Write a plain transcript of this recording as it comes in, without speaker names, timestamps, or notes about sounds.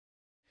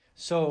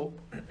So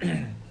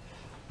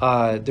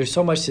there's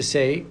so much to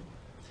say,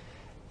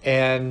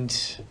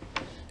 and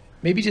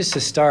maybe just to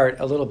start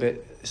a little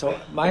bit. So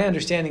my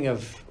understanding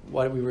of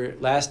what we were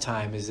last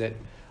time is that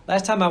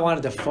last time I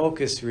wanted to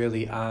focus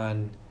really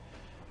on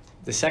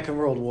the Second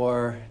World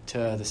War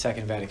to the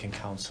Second Vatican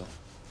Council,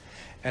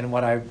 and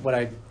what I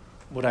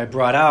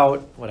brought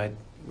out, what I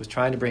was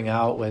trying to bring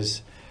out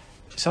was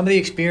some of the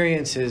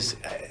experiences.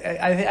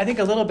 I think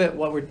a little bit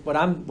what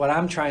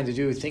I'm trying to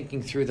do,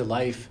 thinking through the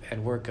life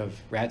and work of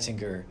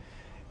Ratzinger,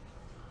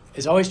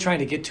 is always trying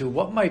to get to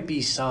what might be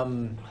the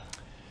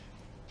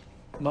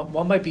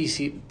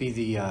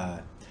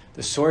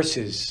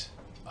sources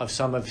of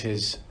some of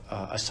his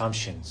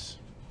assumptions.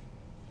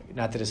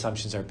 Not that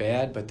assumptions are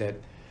bad, but that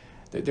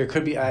there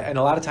could be, and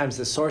a lot of times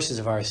the sources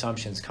of our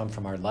assumptions come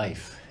from our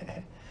life,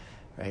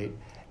 right?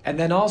 And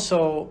then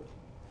also,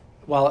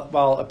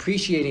 while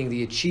appreciating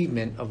the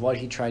achievement of what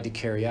he tried to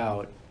carry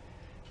out,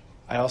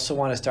 I also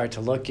want to start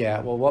to look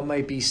at, well, what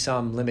might be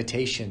some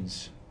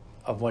limitations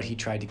of what he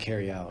tried to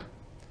carry out.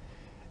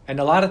 And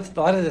a lot of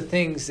the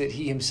things that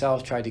he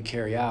himself tried to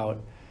carry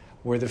out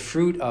were the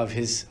fruit of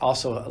his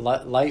also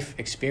life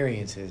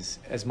experiences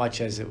as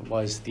much as it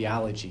was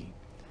theology.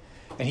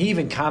 And he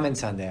even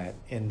comments on that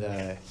in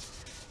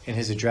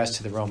his address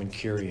to the Roman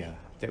Curia.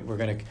 That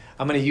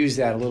I'm gonna use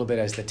that a little bit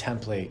as the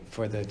template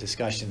for the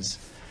discussions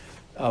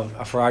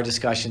for our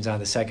discussions on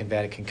the Second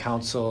Vatican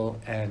Council,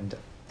 and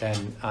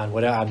then on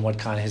what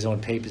kind of his own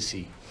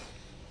papacy.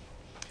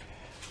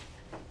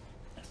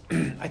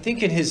 I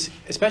think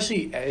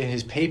especially in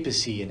his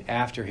papacy and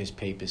after his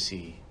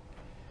papacy,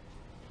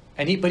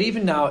 but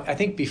even now, I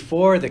think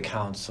before the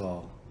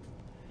council,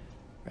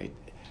 right?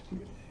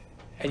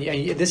 And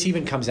this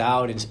even comes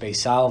out in Spe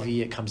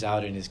Salvi. It comes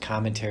out in his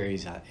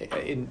commentaries.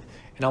 In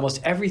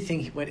almost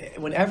everything,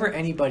 whenever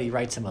anybody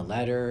writes him a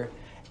letter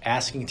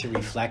asking to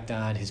reflect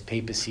on his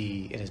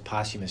papacy in his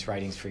posthumous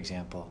writings, for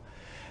example,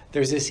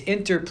 there's this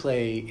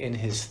interplay in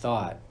his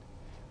thought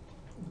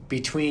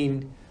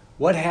between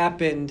what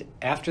happened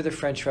after the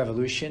French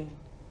Revolution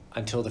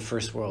until the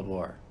First World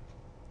War,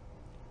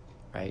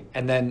 right?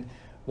 And then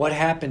what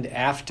happened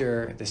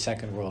after the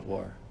Second World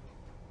War,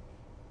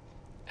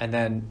 and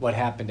then what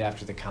happened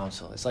after the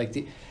Council. It's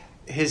like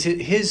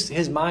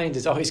his mind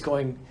is always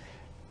going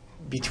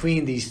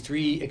between these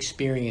three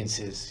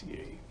experiences,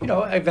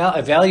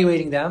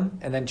 evaluating them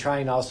and then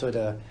trying also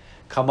to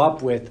come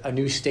up with a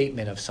new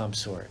statement of some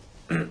sort.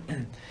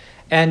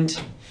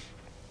 And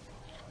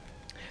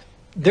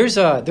there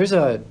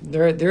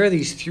are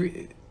these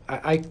three.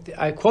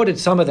 I quoted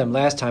some of them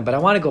last time, but I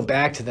want to go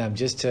back to them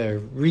just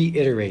to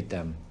reiterate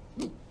them.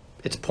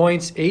 It's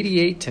points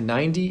 88 to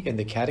 90 in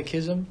the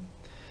Catechism,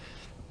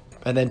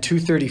 and then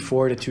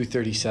 234 to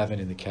 237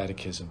 in the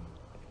Catechism.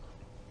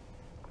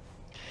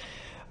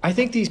 I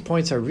think these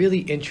points are really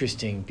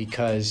interesting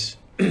because,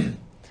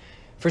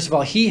 first of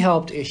all, he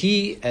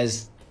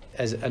as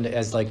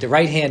like the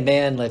right-hand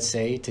man, let's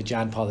say, to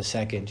John Paul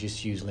II,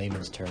 just to use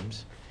layman's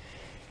terms,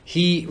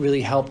 he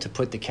really helped to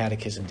put the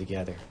Catechism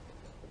together.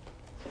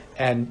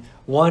 And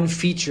one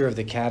feature of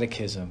the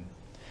Catechism,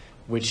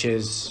 which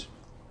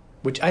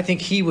I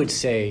think he would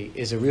say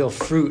is a real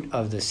fruit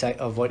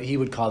of what he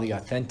would call the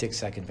authentic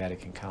Second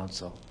Vatican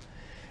Council,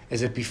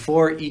 is that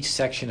before each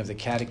section of the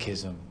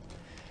Catechism,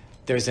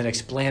 there's an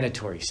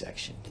explanatory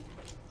section,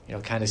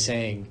 kind of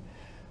saying,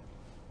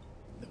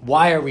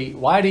 why do we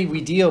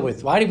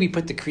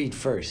put the creed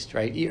first,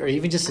 right? Or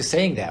even just to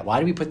saying that,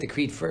 why do we put the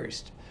creed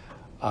first?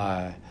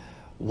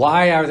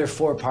 Why are there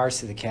four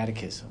parts to the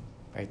Catechism,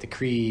 right? The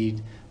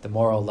creed, the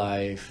moral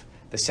life,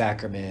 the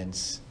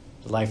sacraments,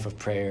 the life of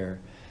prayer.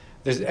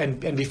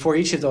 And before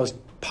each of those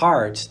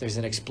parts, there's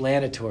an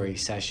explanatory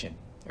session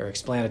or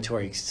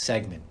explanatory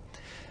segment.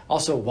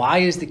 Also, why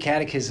is the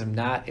Catechism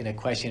not in a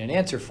question and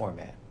answer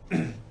format?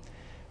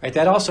 Right?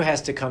 That also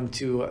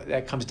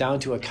comes down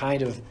to a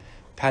kind of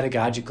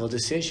pedagogical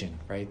decision,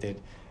 right?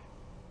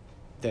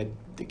 That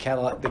the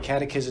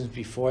catechisms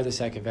before the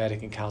Second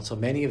Vatican Council,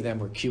 many of them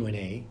were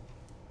Q&A.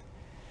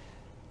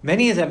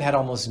 Many of them had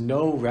almost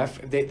no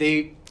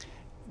they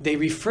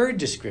referred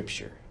to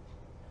Scripture,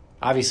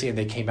 obviously, and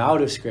they came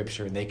out of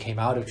Scripture and they came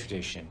out of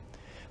tradition,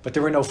 but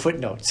there were no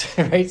footnotes,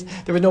 right?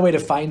 There was no way to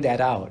find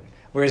that out.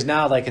 Whereas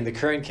now, like in the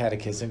current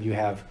catechism, you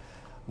have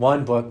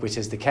one book, which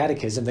is the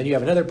Catechism, then you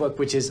have another book,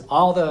 which is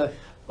all the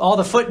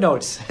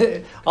footnotes,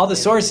 all the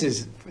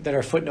sources that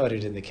are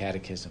footnoted in the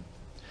Catechism.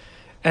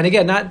 And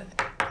again,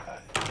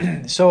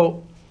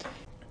 so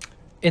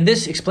in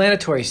this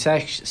explanatory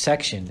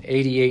section,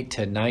 88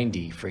 to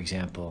 90, for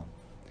example,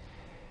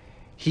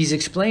 he's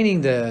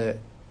explaining this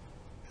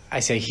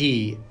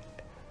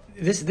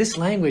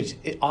language,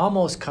 it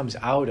almost comes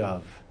out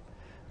of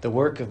the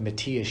work of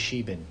Matthias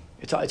Scheeben.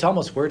 It's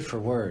almost word for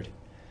word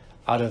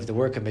out of the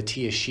work of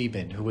Matthias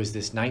Scheeben, who was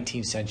this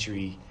 19th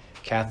century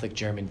Catholic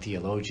German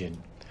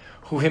theologian,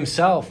 who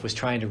himself was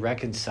trying to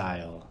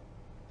reconcile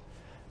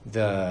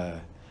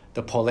the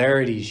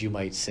polarities, you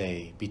might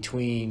say,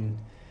 between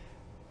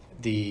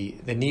the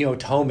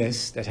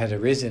neo-Thomists that had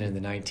arisen in the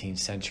 19th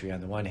century on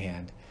the one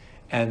hand,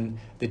 and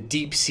the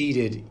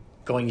deep-seated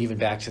going even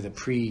back to the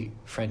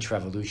pre-French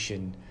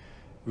Revolution,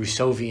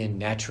 Rousseauvian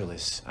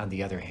naturalists, on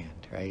the other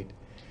hand, right?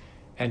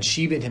 And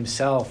Scheeben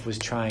himself was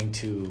trying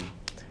to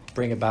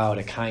bring about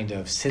a kind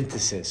of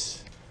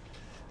synthesis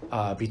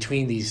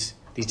between these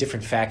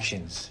different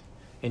factions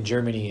in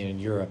Germany and in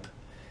Europe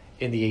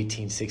in the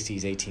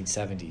 1860s,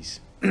 1870s.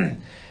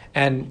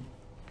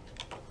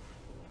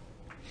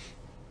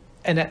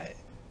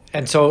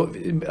 And so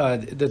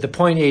the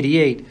point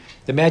 88,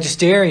 the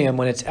magisterium,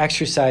 when it's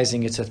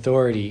exercising its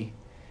authority,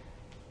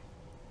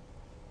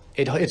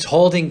 it's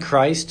holding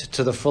Christ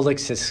to the full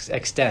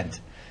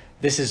extent.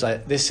 This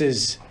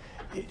is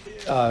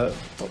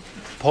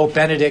Pope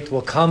Benedict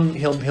will come.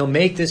 He'll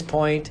make this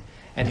point,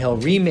 and he'll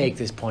remake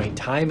this point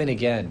time and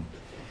again.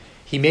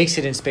 He makes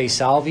it in Spe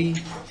Salvi,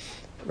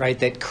 right?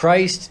 That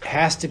Christ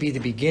has to be the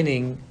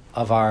beginning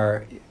of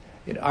our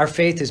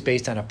faith is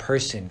based on a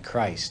person,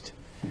 Christ.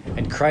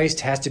 And Christ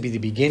has to be the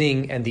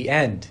beginning and the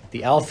end,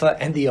 the Alpha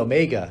and the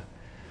Omega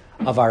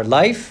of our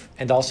life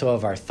and also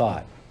of our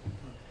thought.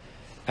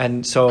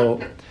 And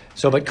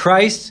but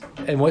Christ,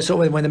 so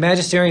when the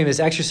magisterium is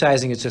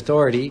exercising its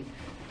authority,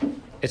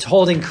 it's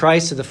holding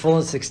Christ to the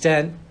fullest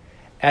extent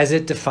as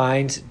it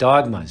defines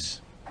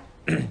dogmas.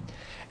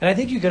 And I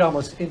think you could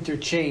almost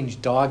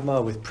interchange dogma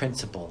with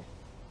principle,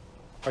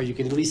 or you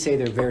could at least say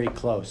they're very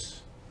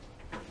close.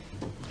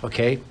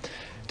 Okay?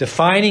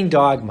 Defining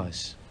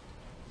dogmas.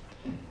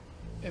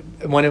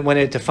 When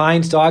it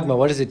defines dogma,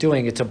 what is it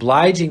doing? It's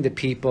obliging the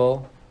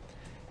people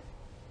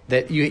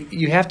that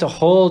you have to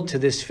hold to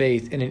this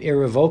faith in an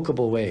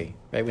irrevocable way,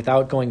 right,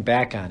 without going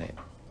back on it.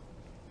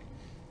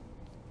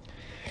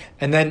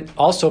 And then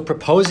also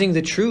proposing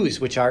the truths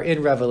which are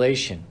in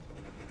Revelation.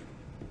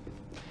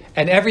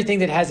 And everything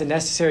that has a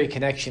necessary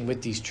connection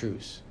with these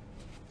truths.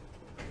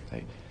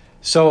 Right?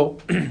 So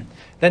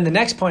then the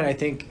next point, I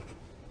think,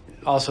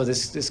 also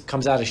this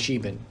comes out of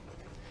Scheeben.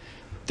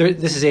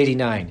 This is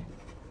 89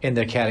 in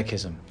the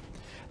Catechism.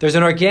 There's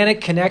an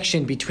organic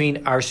connection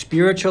between our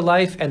spiritual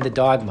life and the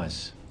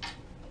dogmas.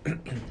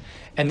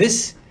 And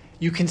this,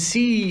 you can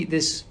see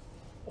this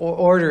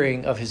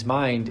ordering of his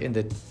mind in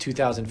the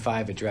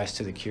 2005 address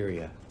to the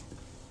Curia.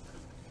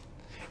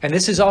 And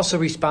this is also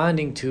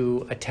responding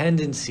to a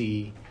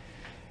tendency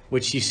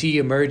which you see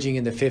emerging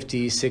in the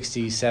 50s,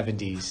 60s,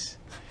 70s,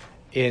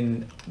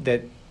 in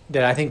that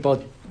I think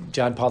both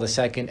John Paul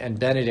II and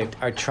Benedict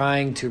are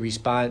trying to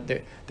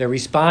respond. They're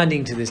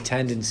responding to this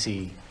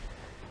tendency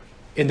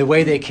in the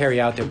way they carry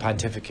out their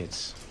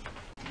pontificates.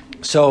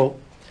 So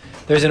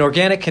there's an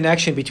organic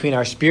connection between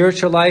our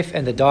spiritual life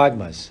and the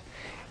dogmas.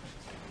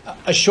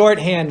 A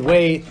shorthand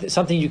way,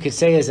 something you could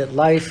say is that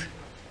life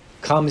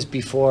comes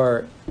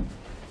before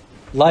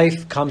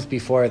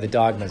the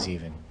dogmas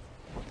even.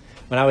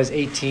 When I was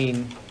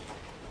 18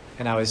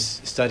 and I was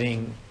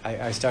studying,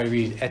 I started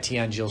reading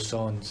Etienne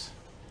Gilson's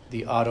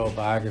The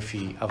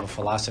Autobiography of a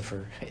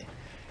Philosopher.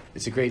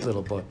 It's a great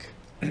little book.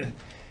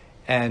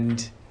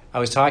 And I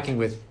was talking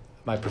with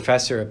my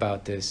professor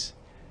about this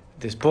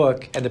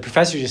book, and the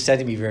professor just said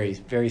to me very,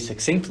 very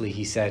succinctly,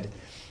 he said,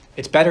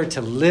 it's better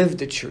to live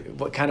the truth.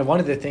 One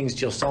of the things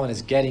Gilson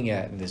is getting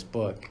at in this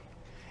book,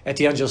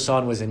 Etienne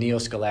Gilson was a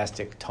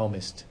neo-scholastic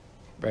Thomist,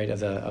 right, of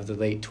the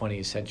late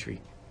 20th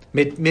century,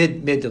 mid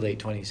to late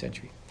 20th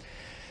century.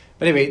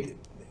 But anyway,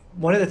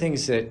 one of the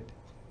things that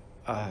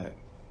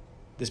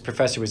this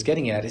professor was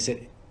getting at is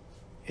that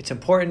it's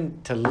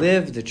important to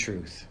live the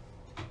truth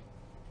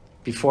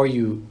before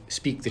you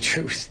speak the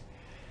truth.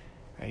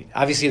 Right?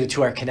 Obviously, the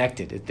two are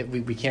connected.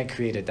 We can't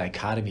create a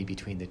dichotomy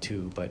between the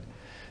two, but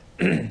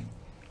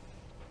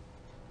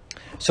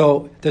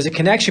so there's a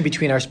connection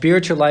between our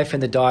spiritual life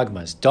and the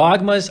dogmas.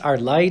 Dogmas are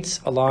lights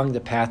along the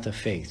path of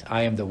faith.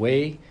 I am the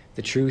way,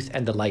 the truth,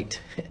 and the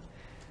light.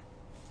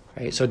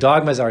 Right? So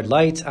dogmas are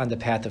lights on the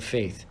path of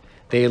faith.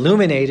 They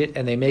illuminate it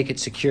and they make it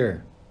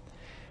secure.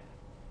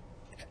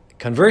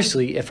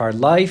 Conversely, if our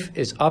life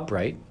is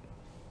upright,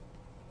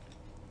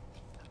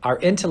 our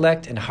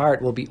intellect and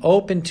heart will be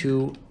open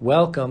to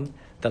welcome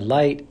the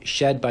light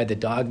shed by the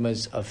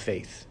dogmas of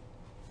faith.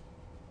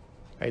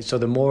 Right? So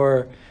the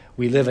more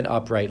we live an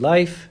upright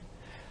life,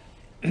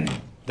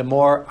 the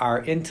more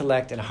our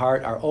intellect and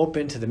heart are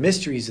open to the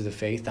mysteries of the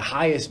faith, the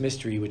highest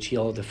mystery, which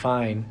he'll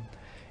define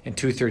in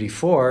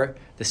 234,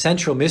 the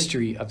central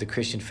mystery of the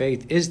Christian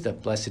faith is the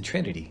Blessed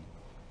Trinity.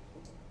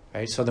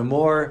 Right? So the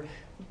more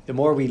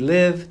we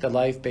live the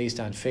life based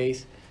on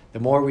faith, the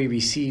more we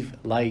receive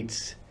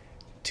lights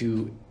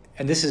to,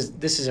 and this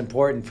is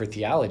important for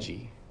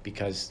theology,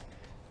 because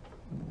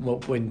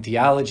when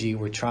theology,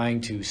 we're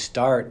trying to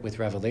start with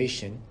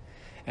revelation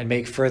and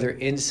make further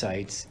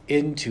insights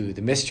into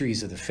the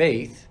mysteries of the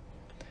faith,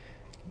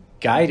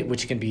 guided,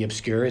 which can be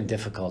obscure and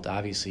difficult,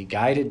 obviously,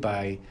 guided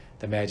by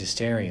the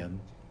magisterium,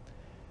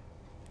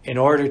 in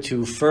order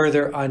to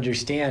further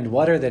understand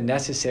what are the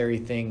necessary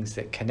things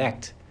that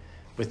connect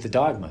with the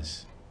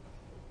dogmas.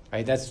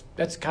 Right?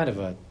 That's kind of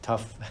a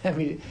tough,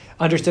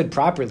 understood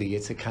properly,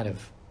 it's a kind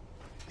of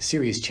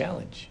serious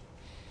challenge.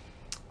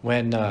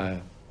 When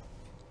I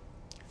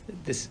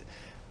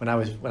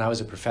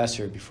was a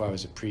professor before I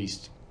was a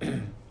priest,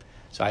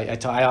 So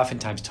I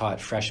oftentimes taught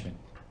freshmen.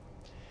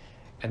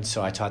 And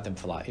so I taught them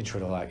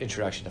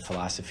introduction to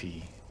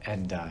philosophy.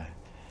 And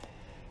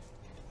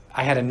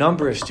I had a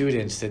number of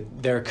students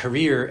that their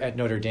career at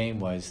Notre Dame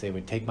was they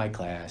would take my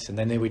class and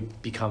then they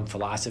would become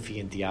philosophy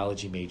and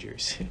theology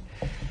majors.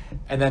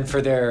 And then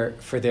for their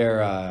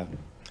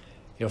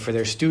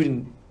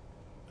student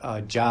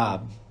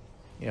job,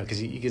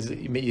 because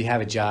you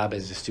have a job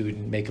as a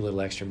student, make a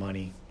little extra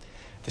money.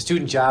 The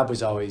student job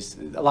was always,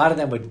 a lot of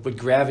them would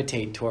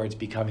gravitate towards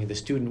becoming the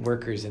student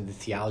workers in the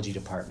theology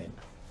department.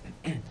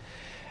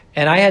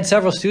 And I had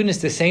several students,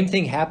 the same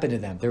thing happened to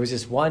them. There was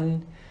this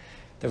one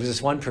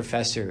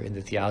professor in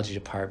the theology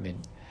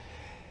department.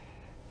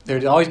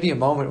 There'd always be a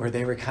moment where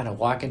they were kind of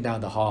walking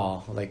down the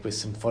hall, like with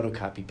some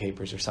photocopy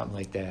papers or something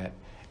like that.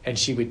 And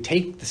she would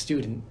take the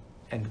student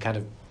and kind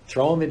of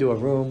throw him into a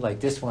room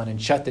like this one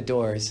and shut the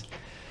doors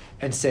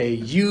and say,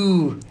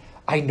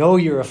 I know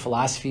you're a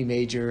philosophy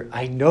major.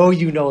 I know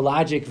you know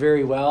logic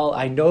very well.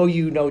 I know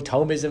you know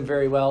Thomism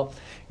very well.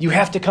 You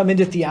have to come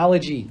into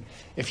theology.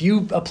 If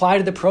you apply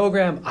to the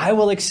program, I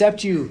will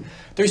accept you.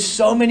 There's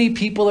so many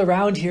people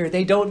around here.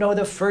 They don't know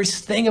the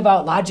first thing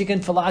about logic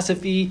and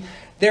philosophy.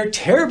 They're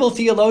terrible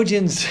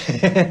theologians.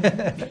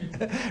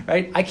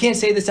 Right? I can't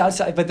say this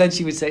outside, but then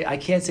she would say, I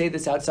can't say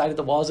this outside of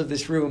the walls of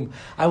this room.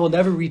 I will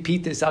never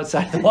repeat this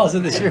outside of the walls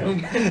of this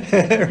room.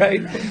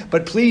 Right?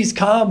 But please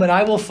come and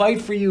I will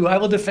fight for you. I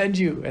will defend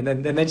you. And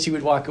then she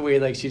would walk away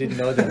like she didn't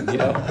know them,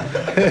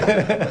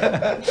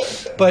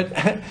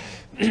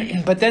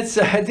 But that's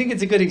I think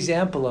it's a good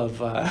example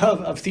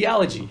of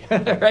theology,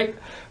 right?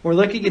 We're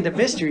looking into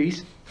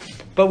mysteries,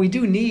 but we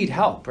do need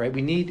help, right?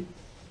 We need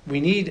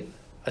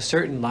a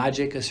certain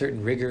logic, a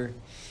certain rigor,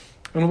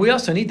 and we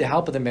also need the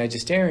help of the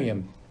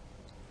magisterium.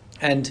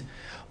 And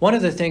one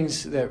of the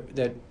things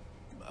that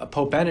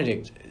Pope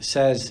Benedict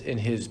says in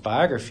his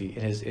biography,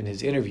 in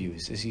his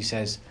interviews, is he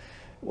says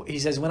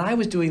when I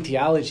was doing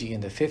theology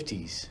in the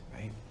 50s.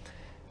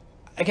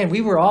 Again,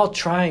 we all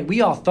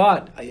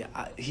thought,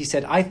 he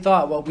said, I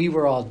thought what we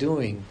were all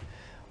doing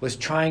was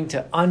trying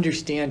to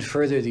understand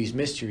further these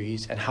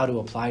mysteries and how to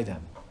apply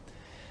them.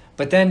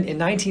 But then in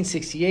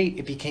 1968,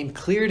 it became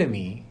clear to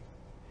me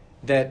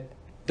that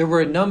there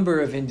were a number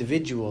of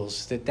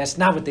individuals that's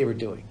not what they were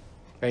doing,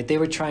 right? They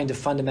were trying to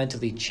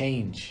fundamentally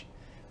change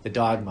the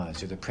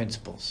dogmas or the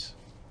principles.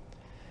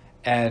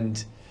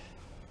 And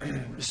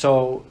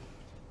so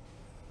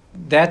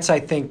that's, I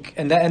think,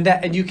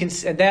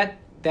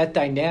 that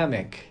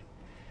dynamic,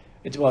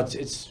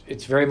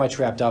 it's very much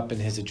wrapped up in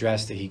his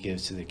address that he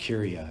gives to the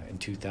Curia in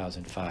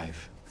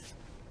 2005.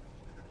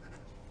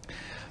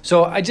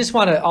 So I just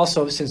want to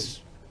also,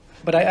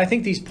 I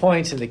think these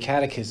points in the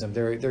Catechism,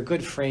 they're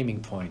good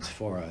framing points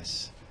for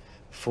us,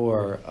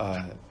 for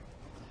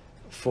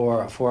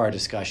our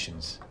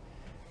discussions.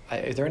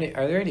 Are there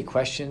any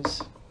questions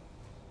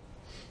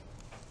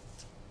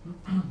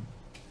on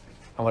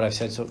what I've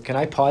said? So can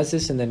I pause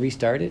this and then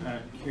restart it?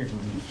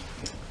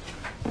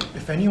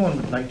 If anyone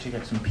would like to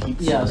get some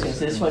pizza, yeah, I was going to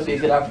say this might be a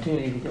good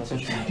opportunity to get some.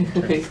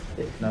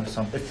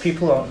 If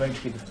people aren't going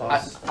to be the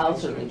first, I'll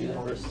certainly do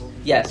that first.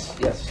 Yes.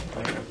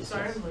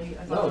 Sorry, I'm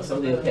late. No, it's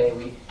totally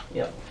okay.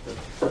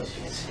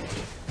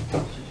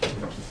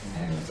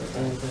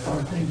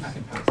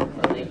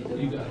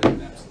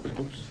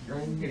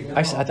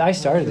 I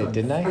started it,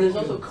 didn't I? There's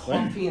also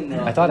coffee in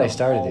there. I thought I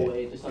started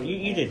it.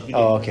 You did.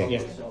 Oh, okay.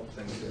 Yeah.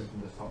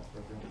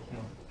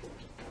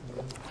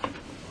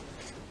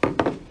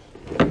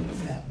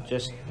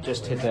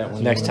 Just hit that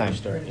one Next time.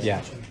 Start.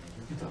 Yeah.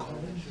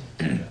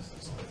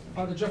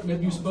 Father Jeff,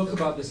 maybe you spoke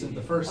about this in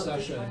the first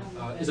session.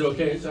 Is it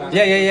okay to ask?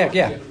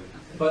 Yeah.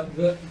 But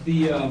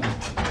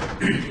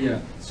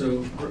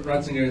so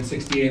Ratzinger in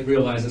 '68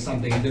 realized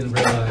something he didn't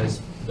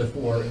realize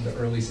before in the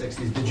early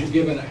 '60s. Did you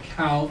give an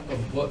account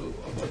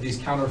of these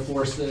counter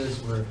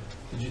forces, or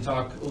did you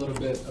talk a little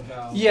bit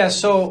about? Yeah.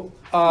 So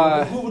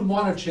who would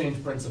want to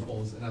change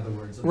principles? In other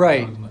words.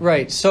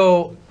 Right.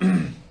 So.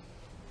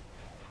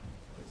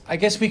 I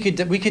guess we could.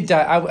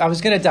 I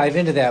was going to dive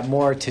into that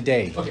more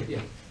today. Okay.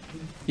 Yeah.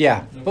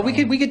 Yeah, no but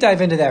we could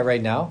dive into that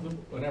right now.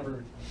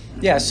 Whatever.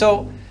 Yeah.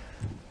 So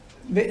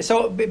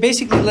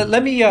basically,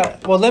 let me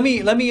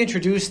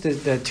introduce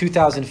the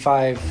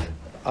 2005.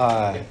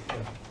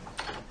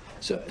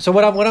 So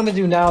what I'm going to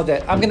do now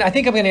that I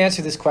think I'm going to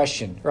answer this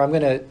question, or I'm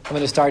going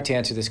to start to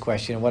answer this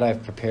question and what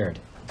I've prepared.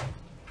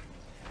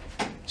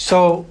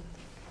 So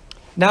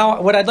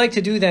now what I'd like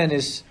to do then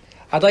is.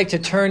 I'd like to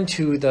turn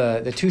to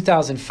the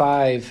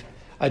 2005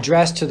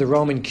 address to the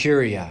Roman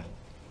Curia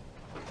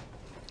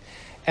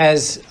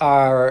as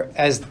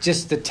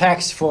just the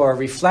text for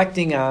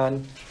reflecting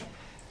on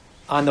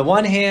the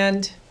one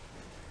hand,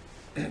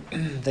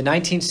 the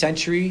 19th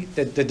century,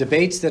 the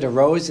debates that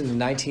arose in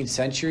the 19th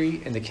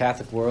century in the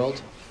Catholic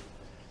world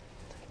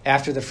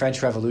after the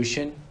French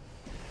Revolution.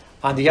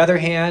 On the other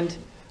hand,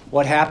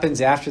 what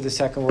happens after the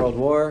Second World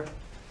War.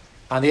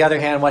 On the other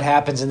hand, what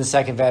happens in the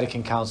Second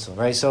Vatican Council,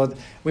 right? So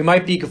we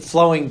might be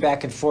flowing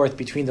back and forth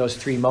between those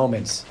three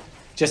moments,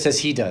 just as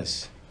he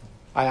does.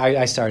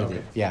 I started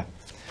it, yeah.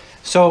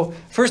 So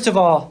first of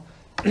all,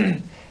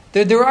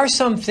 there are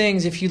some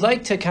things, if you'd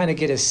like to kind of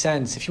get a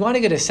sense, if you want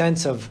to get a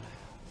sense of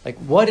like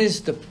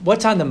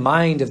what's on the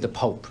mind of the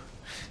Pope,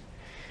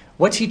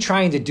 what's he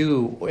trying to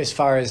do as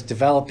far as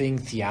developing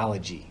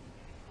theology?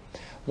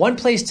 One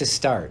place to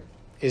start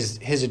is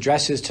his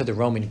addresses to the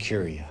Roman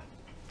Curia.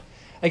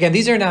 Again,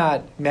 these are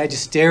not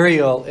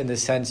magisterial in the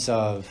sense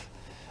of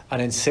an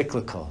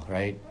encyclical,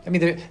 right? I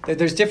mean,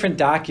 there's different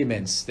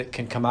documents that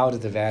can come out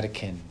of the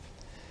Vatican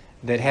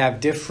that have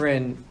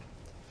different,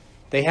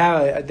 they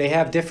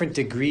have different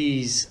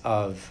degrees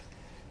of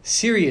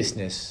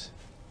seriousness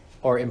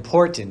or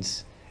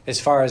importance as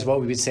far as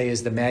what we would say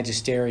is the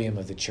magisterium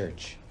of the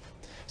church.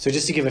 So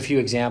just to give a few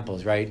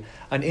examples, right?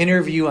 An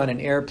interview on an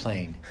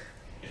airplane.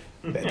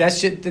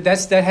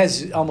 That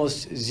has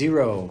almost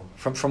zero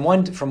from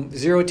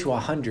 0 to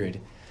 100.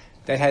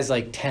 That has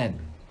like 10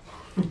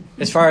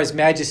 as far as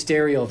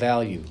magisterial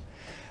value.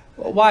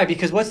 Why?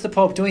 Because what's the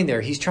Pope doing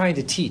there? He's trying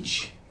to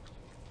teach,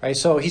 right?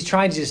 So he's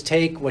trying to just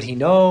take what he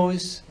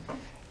knows.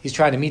 He's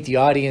trying to meet the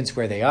audience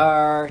where they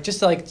are,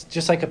 just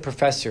like a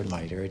professor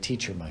might, or a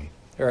teacher might,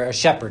 or a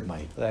shepherd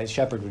might. A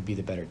shepherd would be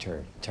the better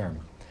term.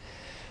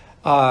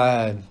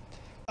 The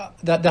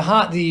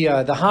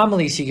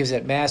homilies he gives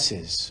at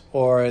masses,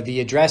 or the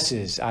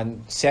addresses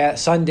on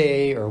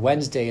Sunday or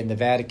Wednesday in the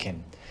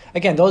Vatican.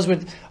 Again, those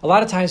would, a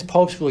lot of times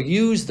popes will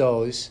use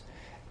those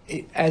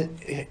as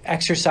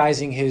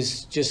exercising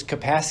his just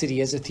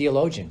capacity as a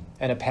theologian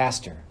and a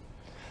pastor.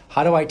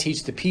 How do I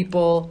teach the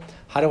people?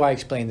 How do I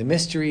explain the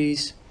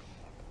mysteries?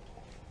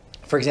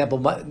 For example,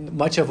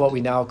 much of what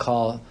we now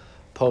call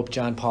Pope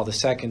John Paul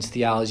II's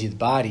theology of the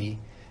body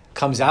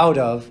comes out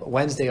of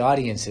Wednesday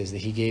audiences that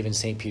he gave in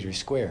St. Peter's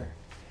Square.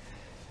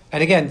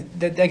 And again,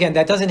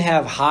 that doesn't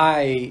have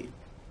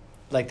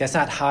that's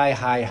not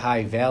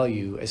high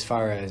value as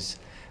far as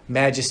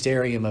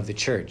magisterium of the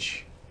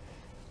church.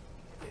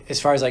 As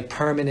far as like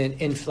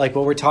permanent, like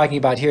what we're talking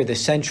about here, the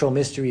central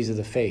mysteries of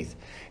the faith.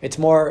 It's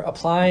more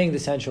applying the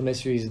central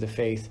mysteries of the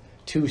faith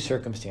to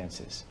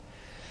circumstances.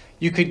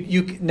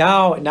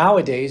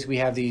 Nowadays we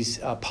have these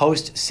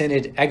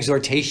post-synod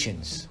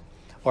exhortations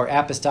or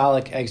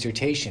apostolic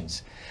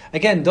exhortations.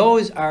 Again,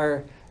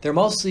 they're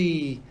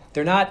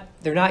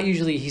not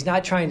usually, he's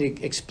not trying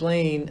to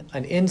explain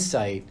an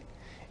insight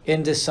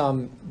into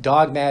some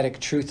dogmatic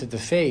truth of the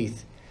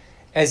faith,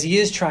 as he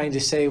is trying to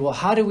say, well,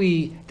 how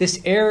do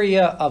this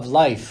area of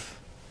life,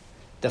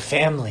 the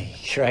family,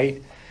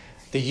 right?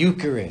 The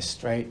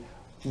Eucharist, right?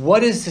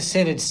 What is the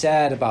Synod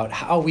said about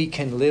how we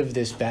can live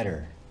this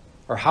better,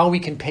 or how we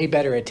can pay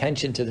better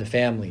attention to the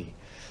family?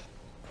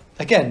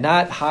 Again,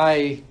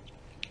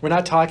 we're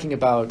not talking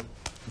about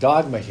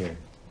dogma here.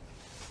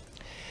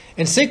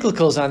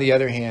 Encyclicals, on the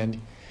other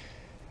hand,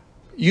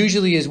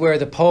 usually is where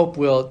the Pope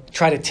will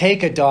try to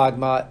take a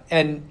dogma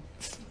and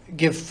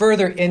give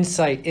further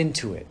insight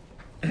into it,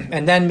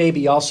 and then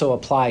maybe also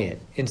apply it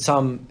in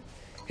some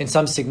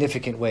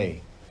significant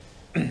way.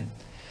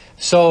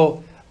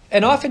 So,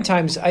 and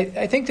oftentimes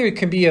I think there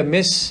can be a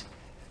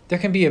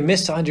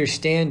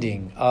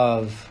misunderstanding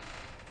of,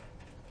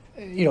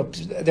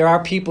 there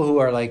are people who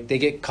are like, they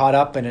get caught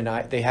up in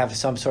they have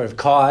some sort of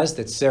cause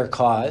that's their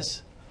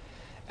cause,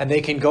 and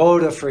they can go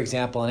to, for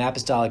example, an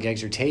apostolic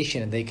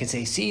exhortation, and they can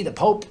say, see, the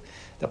Pope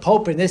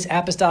in this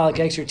apostolic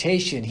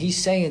exhortation, he's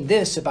saying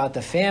this about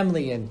the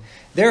family, and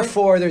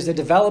therefore there's a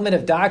development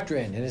of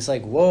doctrine. And it's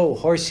like, whoa,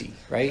 horsey,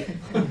 right?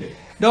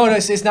 No,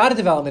 it's not a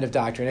development of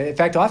doctrine. In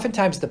fact,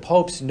 oftentimes the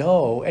popes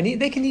know,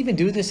 and they can even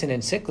do this in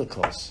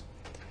encyclicals.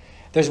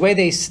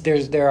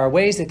 There are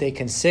ways that they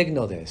can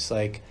signal this,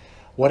 like,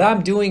 what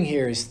I'm doing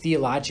here is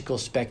theological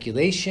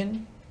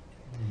speculation,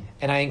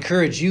 and I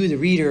encourage you, the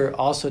reader,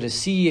 also to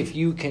see if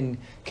you can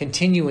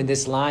continue in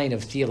this line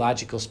of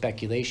theological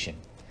speculation.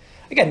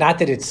 Again, not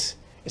that it's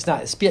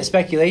not,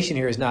 speculation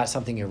here is not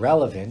something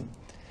irrelevant,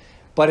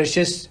 but it's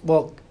just,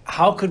 well,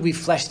 how could we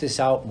flesh this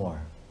out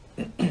more?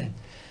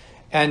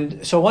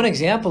 And so one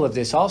example of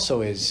this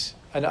also is,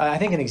 and I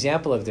think an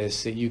example of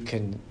this that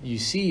you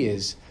see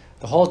is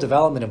the whole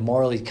development of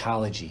moral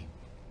ecology,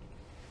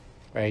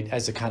 right,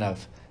 as a kind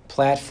of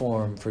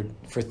platform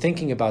for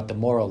thinking about the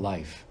moral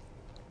life.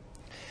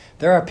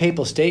 There are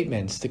papal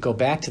statements that go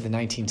back to the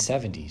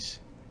 1970s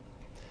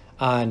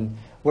on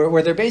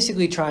where they're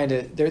basically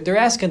they're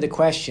asking the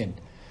question,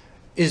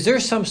 is there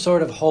some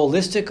sort of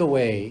holistic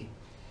way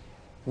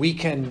we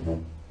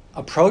can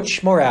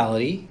approach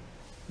morality,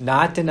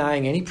 not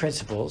denying any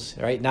principles,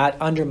 right, not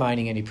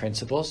undermining any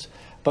principles,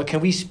 but can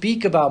we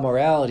speak about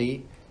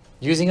morality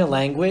using a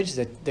language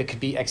that could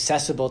be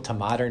accessible to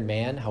modern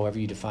man, however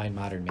you define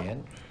modern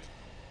man,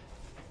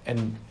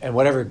 and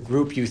whatever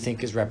group you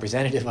think is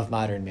representative of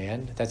modern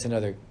man? That's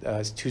another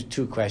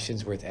two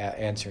questions worth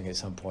answering at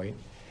some point.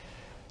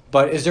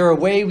 But is there a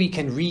way we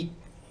can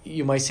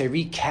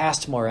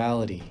recast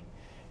morality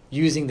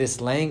using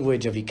this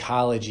language of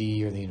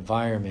ecology or the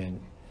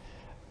environment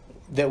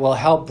that will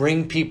help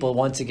bring people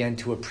once again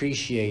to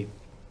appreciate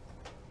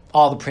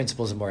all the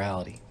principles of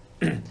morality?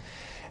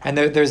 And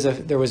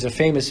there was a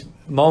famous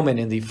moment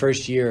in the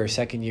first year or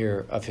second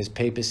year of his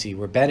papacy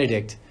where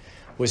Benedict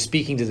was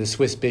speaking to the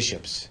Swiss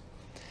bishops.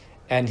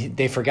 and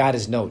they forgot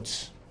his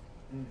notes.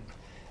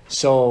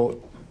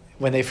 So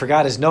when they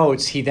forgot his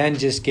notes, he then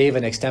just gave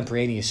an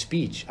extemporaneous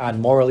speech on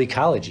moral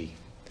ecology,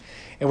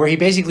 and where he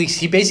basically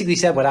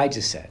said what I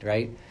just said,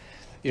 right?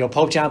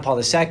 Pope John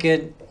Paul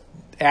II,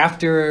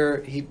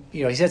 after he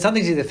said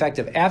something to the effect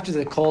of, after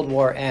the Cold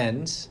War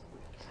ends,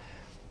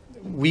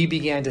 we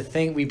began to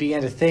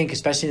think,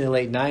 especially in the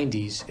late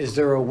 90s, is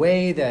there a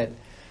way that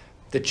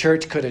the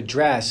church could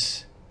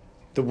address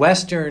the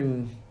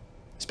Western,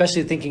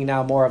 especially thinking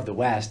now more of the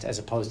West as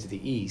opposed to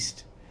the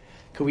East,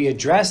 could we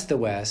address the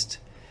West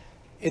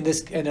in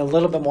a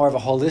little bit more of a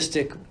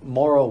holistic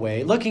moral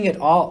way, looking at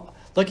all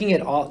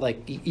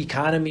like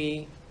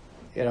economy,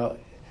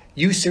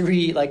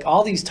 usury, like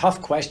all these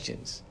tough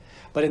questions,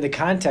 but in the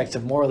context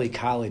of moral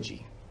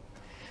ecology.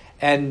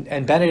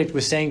 And Benedict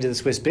was saying to the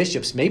Swiss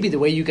bishops, maybe the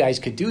way you guys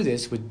could do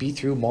this would be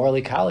through moral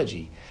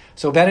ecology.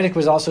 So Benedict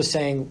was also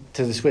saying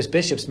to the Swiss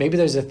bishops, maybe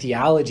there's a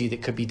theology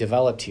that could be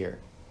developed here.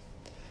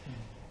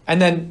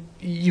 And then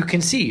you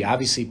can see,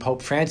 obviously,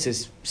 Pope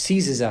Francis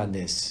seizes on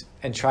this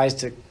and tries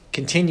to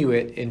continue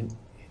it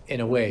in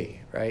a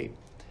way, right?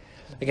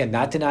 Again,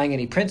 not denying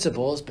any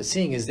principles, but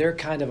seeing, is there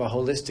kind of a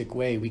holistic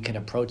way we can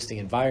approach the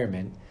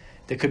environment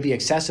that could be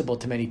accessible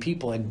to many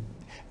people and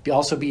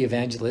also be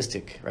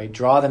evangelistic, right?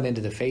 Draw them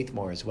into the faith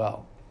more as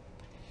well.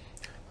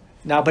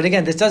 Now, but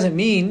again, this doesn't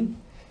mean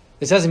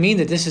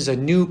that this is a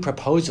new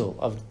proposal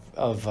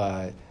of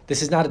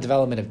this is not a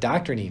development of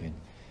doctrine even.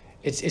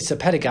 It's a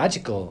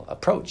pedagogical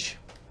approach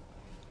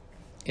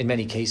in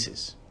many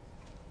cases.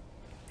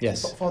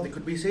 Yes. Father,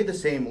 could we say the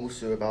same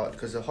also about,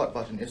 because the hot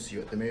button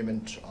issue at the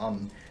moment,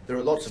 there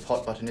are lots of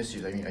hot button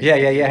issues. I mean,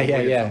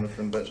 yeah. Some of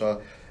them, but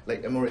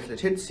like Amoris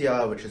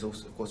Laetitia, which is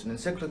also, of course, an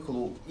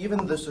encyclical,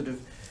 even the sort of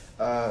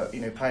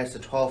Pius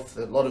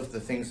XII, a lot of the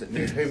things that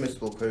New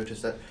Thomists will quote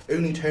is that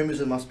only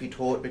Thomism must be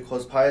taught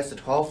because Pius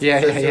XII.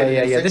 Yeah.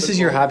 This is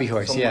your hobby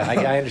horse. Yeah,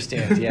 I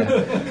understand. Yeah.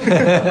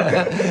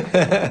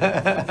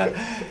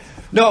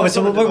 No,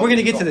 so we're going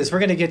to get to this. We're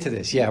going to get to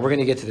this. Yeah, we're going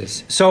to get to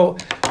this. So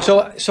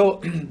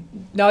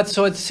now,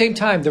 so at the same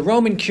time, the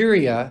Roman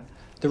Curia,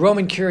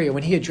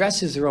 when he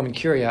addresses the Roman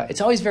Curia,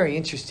 it's always very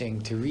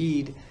interesting to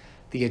read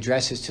the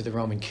addresses to the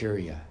Roman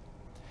Curia.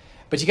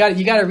 But you got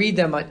to read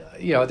them.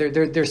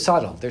 They're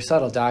subtle. They're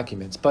subtle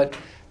documents. But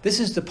this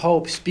is the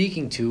Pope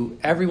speaking to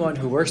everyone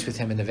who works with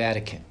him in the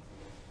Vatican,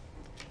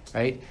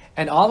 right?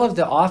 And all of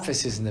the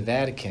offices in the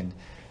Vatican,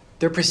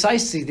 they're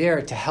precisely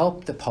there to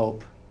help the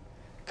Pope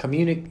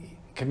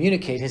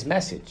communicate his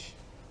message,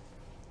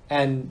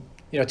 and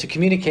to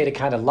communicate a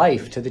kind of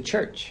life to the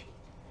Church.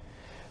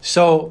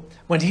 So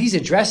when he's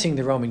addressing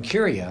the Roman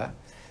Curia,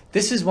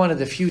 this is one of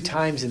the few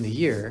times in the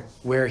year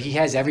where he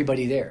has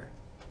everybody there.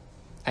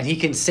 And he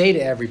can say to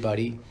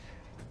everybody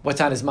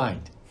what's on his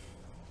mind.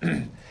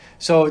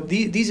 So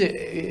these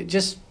are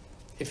just,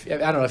 I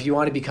don't know if you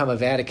want to become a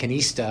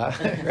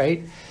Vaticanista,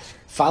 right?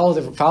 Follow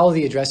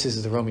the addresses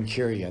of the Roman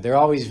Curia. They're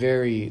always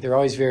very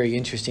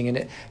interesting,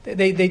 and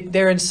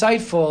they're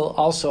insightful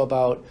also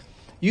about.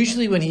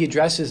 Usually, when he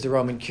addresses the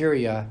Roman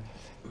Curia,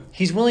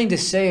 he's willing to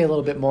say a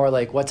little bit more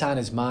like what's on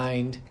his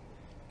mind,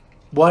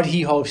 what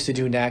he hopes to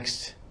do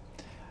next.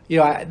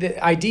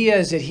 The idea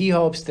is that he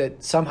hopes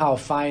that somehow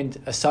find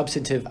a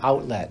substantive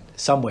outlet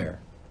somewhere,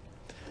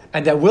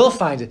 and that we'll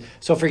find it.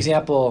 So, for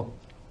example,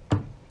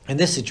 in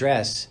this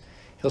address,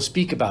 he'll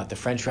speak about the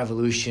French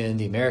Revolution,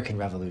 the American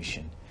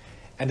Revolution,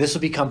 and this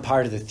will become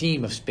part of the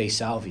theme of Spe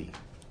Salvi,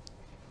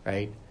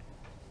 right?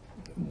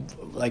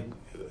 Like,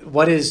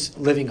 what is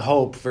living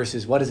hope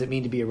versus what does it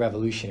mean to be a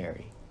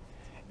revolutionary?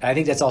 And I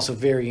think that's also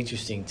very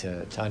interesting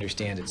to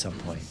understand at some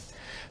point.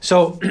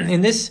 So,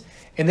 in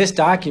this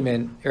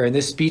document, or in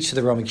this speech to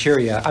the Roman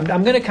Curia,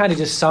 I'm going to kind of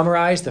just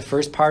summarize the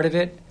first part of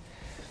it.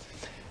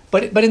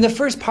 But in the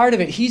first part of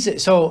it,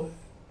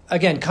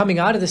 again, coming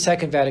out of the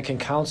Second Vatican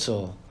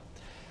Council,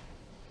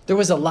 there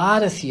was a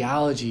lot of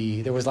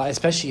theology,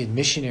 especially in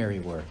missionary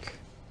work,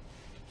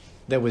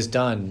 that was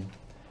done,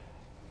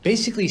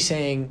 basically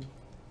saying,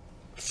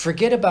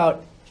 forget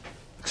about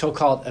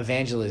so-called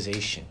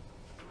evangelization,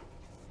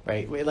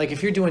 right? Like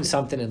if you're doing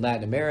something in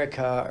Latin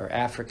America or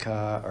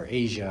Africa or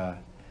Asia,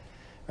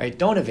 right?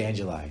 Don't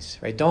evangelize,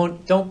 right?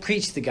 Don't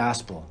preach the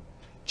gospel.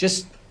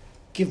 Just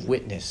give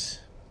witness,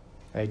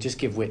 right? Just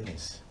give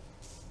witness,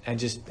 and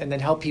then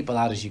help people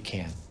out as you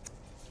can.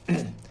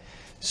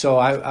 So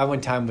I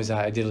one time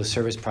I did a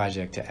service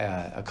project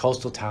to a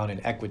coastal town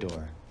in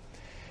Ecuador,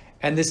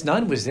 and this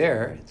nun was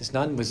there. This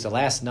nun was the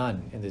last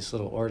nun in this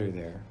little order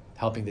there,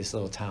 helping this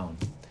little town,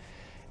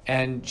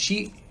 and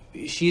she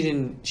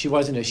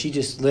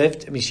just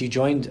lived. I mean, she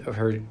joined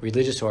her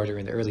religious order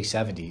in the early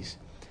 70s.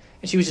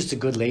 And she was just a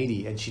good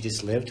lady, and she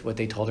just lived what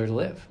they told her to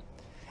live.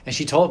 And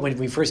she told, when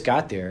we first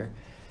got there,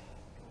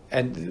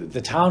 and the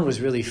town was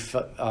really,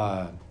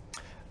 the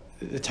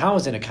town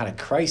was in a kind of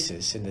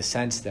crisis in the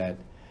sense that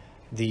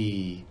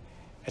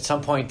at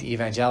some point the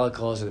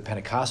evangelicals or the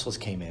Pentecostals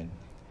came in.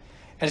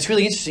 And it's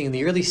really interesting, in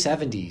the early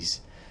 70s,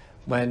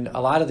 when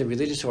a lot of the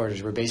religious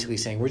orders were basically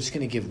saying, we're just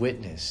going to give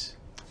witness.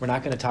 We're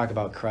not going to talk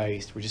about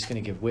Christ. We're just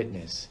going to give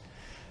witness.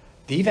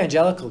 the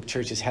evangelical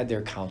churches had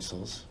their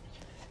councils,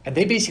 and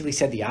they basically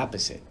said the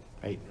opposite,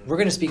 right? We're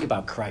going to speak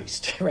about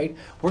Christ, right?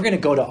 We're going to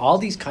go to all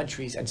these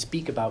countries and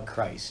speak about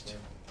Christ,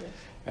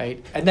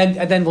 right? And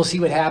then we'll see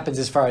what happens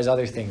as far as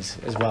other things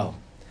as well.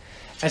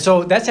 And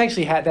so that's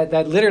actually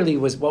that literally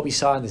was what we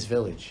saw in this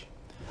village.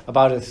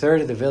 About a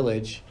third of the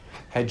village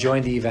had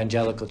joined the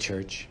evangelical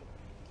church,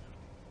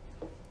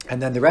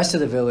 and then the rest of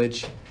the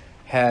village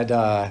had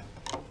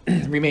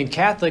remained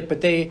Catholic.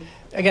 But they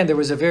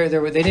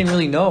didn't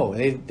really know.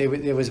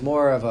 It was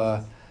more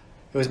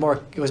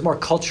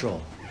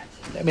cultural.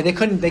 I mean, they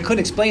couldn't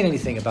explain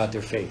anything about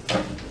their faith.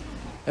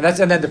 And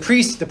then the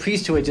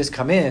priest who had just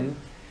come in,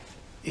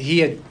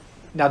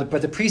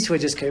 but the priest who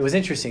had just, it was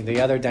interesting.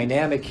 The other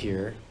dynamic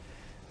here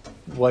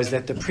was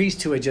that the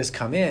priest who had just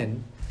come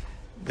in,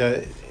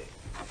 and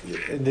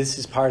this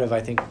is part of,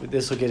 I think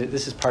this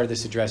is part of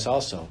this address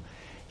also.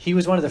 He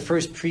was one of the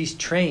first priests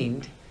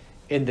trained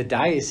in the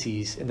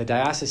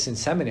diocesan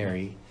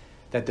seminary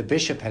that the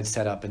bishop had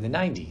set up in the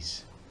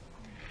 90s.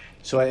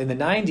 So in the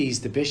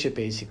 90s, the bishop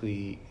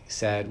basically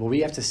said, well,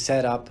 we have to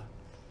set up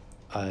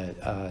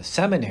a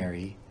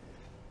seminary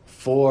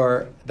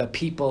for the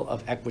people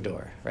of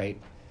Ecuador, right?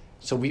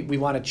 So we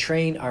want to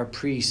train our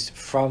priests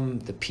from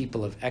the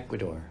people of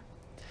Ecuador.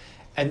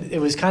 And it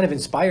was kind of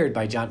inspired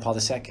by John Paul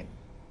II,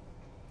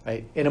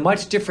 right? In a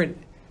much different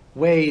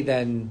way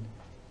than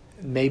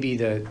maybe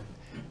the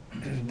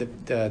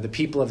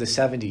people of the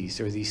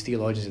 70s or these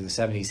theologians of the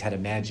 70s had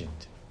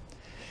imagined.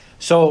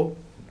 So,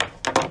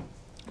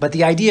 but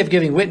the idea of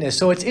giving witness,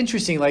 so it's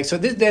interesting,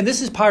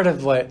 this is part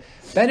of what,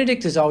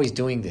 Benedict is always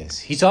doing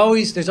this. There's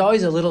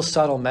always a little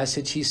subtle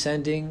message he's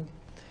sending.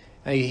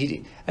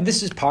 And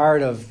this is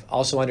part of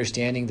also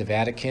understanding the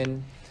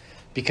Vatican,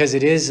 because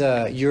it is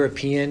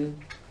European.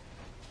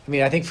 I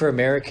mean, I think for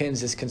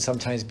Americans, this can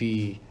sometimes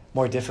be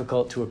more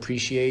difficult to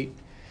appreciate.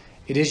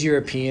 It is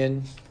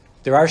European.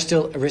 There are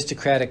still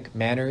aristocratic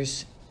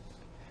manners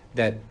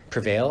that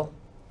prevail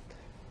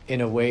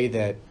in a way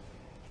that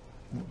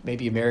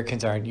maybe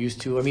Americans aren't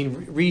used to. I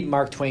mean, read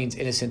Mark Twain's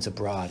Innocents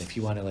Abroad if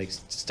you want to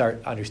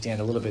start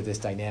understand a little bit of this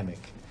dynamic.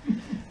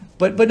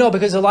 But no,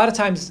 because a lot of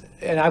times,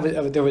 and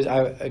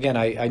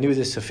I knew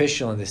this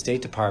official in the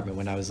State Department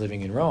when I was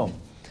living in Rome,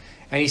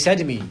 and he said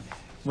to me,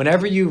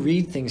 whenever you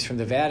read things from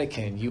the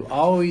Vatican, you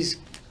always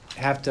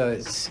have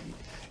to.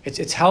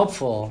 It's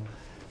helpful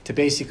to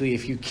basically,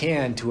 if you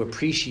can, to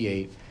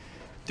appreciate.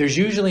 There's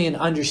usually an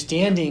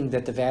understanding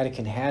that the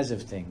Vatican has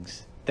of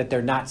things that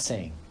they're not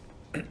saying.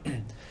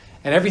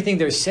 And everything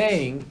they're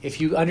saying,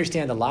 if you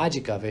understand the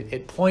logic of it,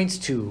 it points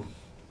to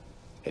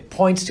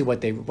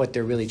what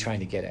they're really trying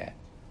to get at.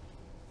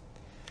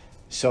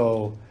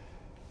 So,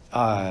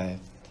 and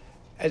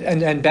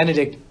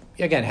Benedict,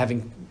 again,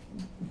 having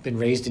been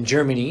raised in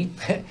Germany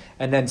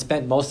and then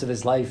spent most of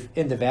his life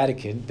in the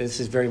Vatican, this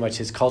is very much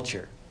his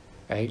culture,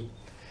 right?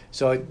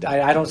 So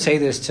I don't say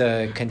this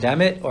to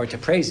condemn it or to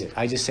praise it.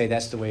 I just say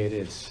that's the way it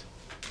is,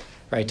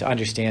 right, to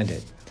understand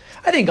it.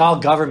 I think all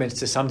governments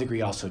to some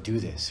degree also do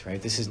this,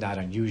 right? This is not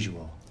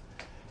unusual,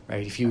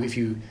 right?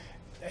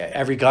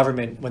 Every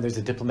government, when there's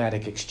a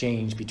diplomatic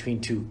exchange between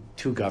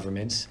two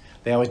governments,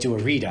 they always do a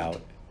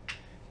readout,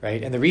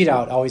 right? And the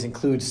readout always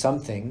includes some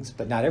things,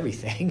 but not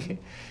everything.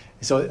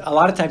 So a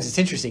lot of times it's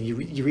interesting.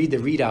 You read the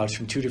readouts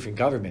from two different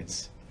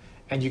governments,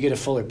 and you get a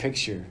fuller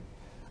picture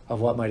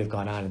of what might have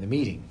gone on in the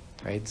meeting,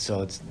 right?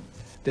 So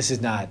this is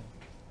not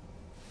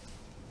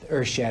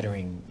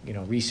earth-shattering,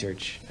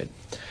 research,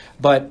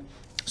 but.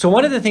 So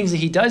one of the things that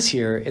he does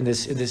here in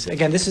this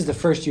again, this is the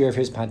first year of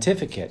his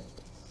pontificate,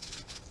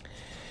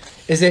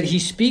 is that he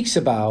speaks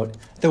about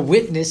the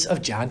witness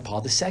of John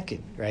Paul II,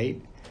 right?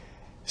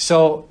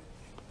 So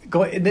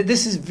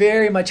this is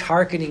very much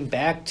hearkening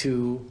back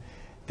to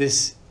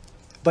this,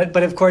 but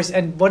of course,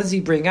 and what does he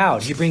bring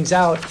out? He brings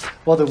out,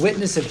 well, the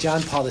witness of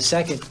John Paul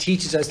II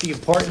teaches us the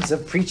importance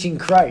of preaching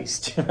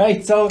Christ,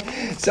 right? So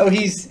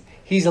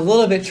he's a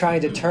little bit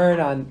trying to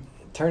turn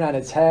on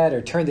its head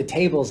or turn the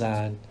tables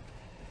on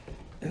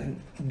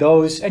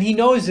those, and he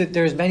knows that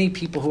there's many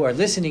people who are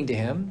listening to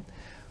him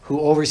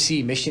who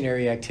oversee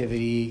missionary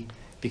activity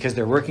because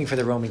they're working for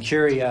the Roman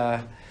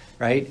Curia,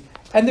 right?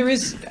 And there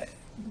is,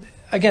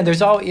 again,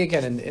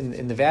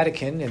 in the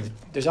Vatican, and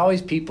there's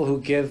always people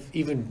who give,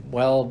 even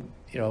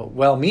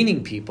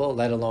well-meaning people,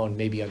 let alone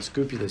maybe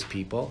unscrupulous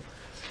people,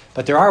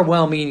 but there are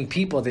well-meaning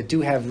people that do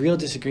have real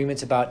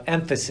disagreements about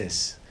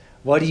emphasis.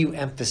 What do you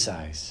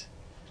emphasize,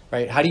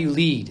 right? How do you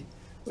lead?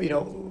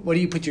 What do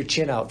you put your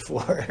chin out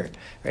for,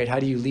 right? How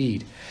do you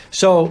lead?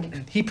 So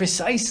he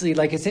precisely,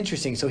 it's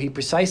interesting, so he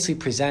precisely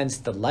presents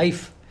the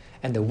life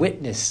and the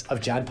witness of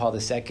John Paul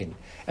II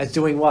as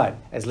doing what?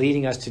 As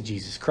leading us to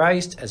Jesus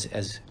Christ,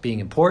 as being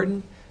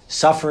important,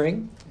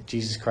 suffering.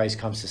 Jesus Christ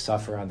comes to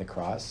suffer on the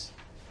cross,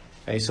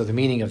 right? So the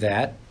meaning of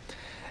that.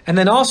 And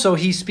then also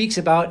he speaks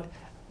about,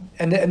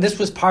 and this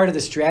was part of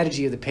the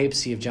strategy of the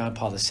papacy of John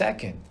Paul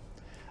II,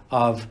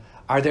 of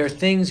are there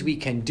things we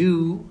can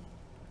do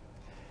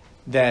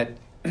that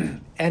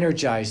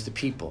energize the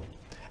people?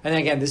 And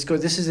again, this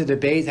is a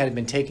debate that had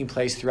been taking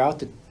place throughout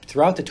the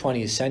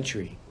 20th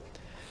century,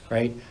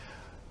 right?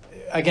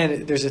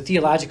 again, there's a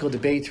theological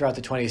debate throughout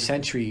the 20th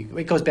century.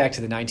 It goes back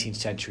to the 19th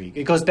century.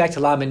 It goes back to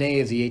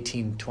Langan of the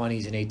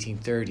 1820s and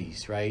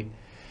 1830s, right?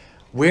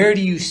 Where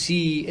do you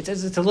see, it's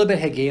a little bit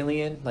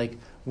Hegelian, like,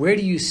 where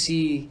do you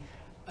see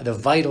the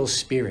vital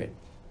spirit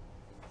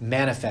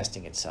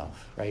manifesting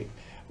itself, right?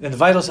 And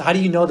how do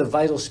you know the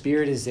vital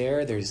spirit is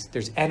there?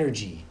 There's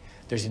energy,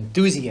 there's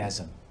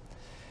enthusiasm.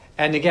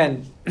 And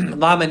again,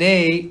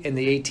 Lamennais in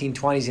the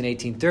 1820s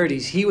and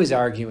 1830s, he was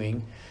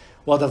arguing,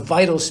 well, the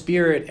vital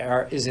spirit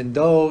is in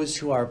those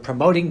who are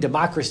promoting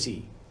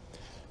democracy.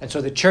 And so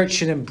the church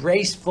should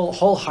embrace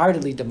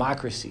wholeheartedly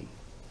democracy,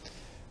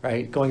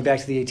 right? Going back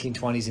to the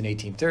 1820s and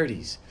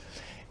 1830s.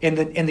 In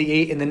the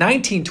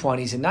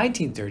 1920s and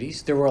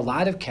 1930s, there were a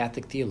lot of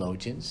Catholic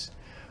theologians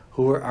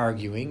who were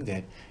arguing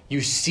that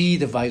you see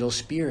the vital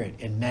spirit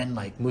in men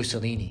like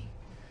Mussolini,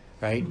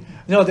 right?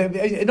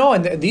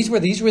 And these were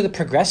the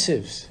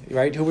progressives,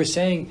 right, who were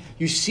saying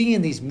you see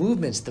in these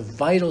movements the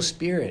vital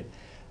spirit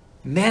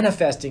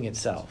manifesting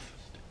itself.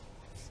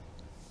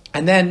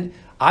 And then,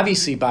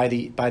 obviously, by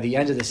the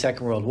end of the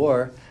Second World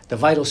War, the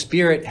vital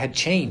spirit had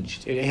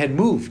changed. It had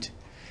moved,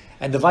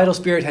 and the vital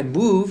spirit had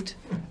moved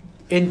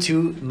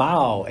into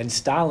Mao and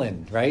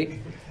Stalin, right?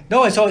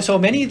 No, and so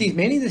many of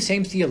the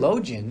same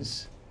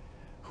theologians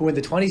who in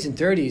the 20s and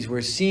 30s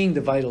were seeing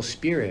the vital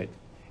spirit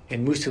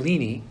in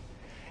Mussolini,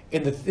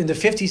 in the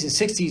 50s and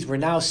 60s, we're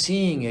now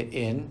seeing it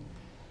in,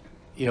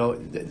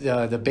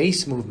 the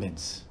base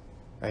movements,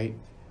 right?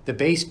 The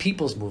base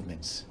people's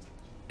movements.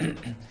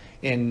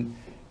 In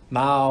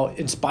Mao,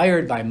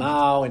 inspired by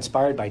Mao,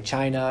 inspired by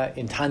China,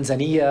 in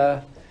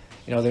Tanzania,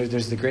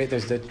 there's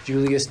the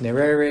Julius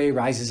Nyerere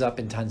rises up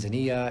in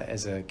Tanzania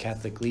as a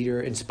Catholic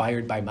leader,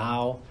 inspired by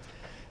Mao,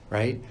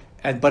 right?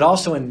 But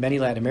also in many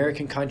Latin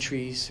American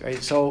countries,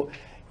 right? So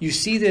you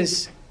see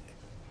this.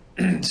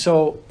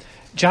 So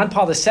John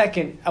Paul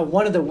II,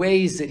 one of the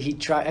ways that he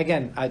tried,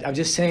 again, I'm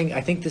just saying,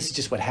 I think this is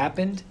just what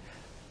happened.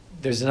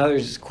 There's another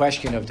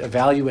question of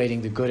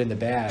evaluating the good and the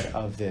bad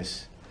of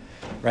this,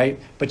 right?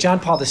 But John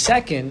Paul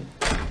II,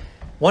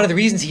 one of the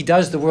reasons he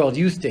does the World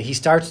Youth Day, he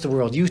starts the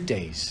World Youth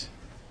Days,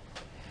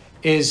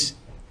 is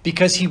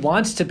because he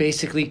wants to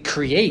basically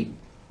create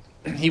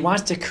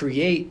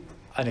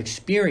an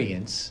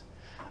experience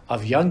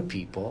of young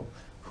people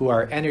who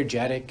are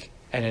energetic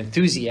and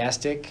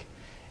enthusiastic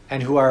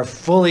and who are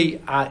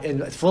fully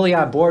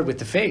on board with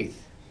the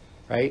faith,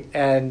 right?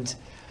 And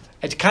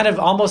it's kind of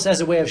almost as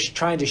a way of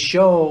trying to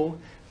show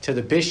to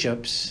the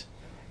bishops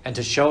and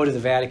to show to the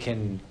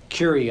Vatican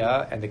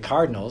Curia and the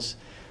cardinals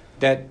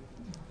that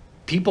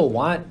people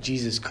want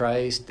Jesus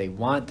Christ, they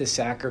want the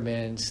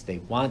sacraments, they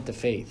want the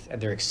faith,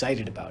 and they're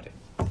excited about it.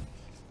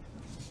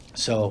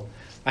 So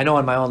I know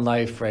in my own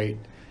life, right,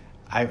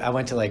 I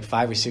went to like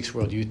 5 or 6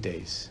 World Youth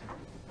Days.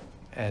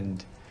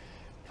 And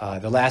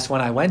the last one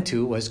I went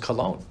to was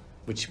Cologne,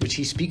 which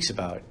he speaks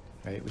about,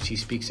 right, which he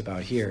speaks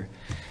about here.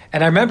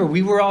 And I remember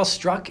we were all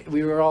struck,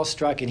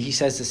 and he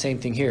says the same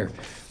thing here.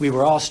 We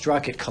were all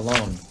struck at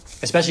Cologne,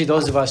 especially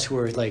those of us who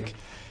were like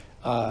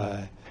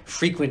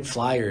frequent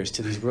flyers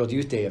to these World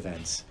Youth Day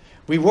events.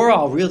 We were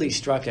all really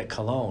struck at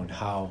Cologne,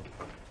 how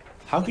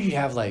could you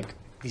have like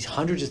these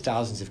hundreds of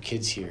thousands of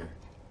kids here?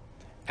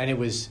 And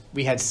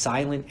we had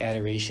silent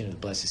adoration of the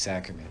Blessed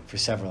Sacrament for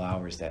several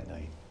hours that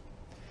night.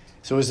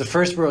 So it was the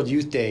first World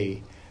Youth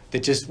Day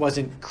that just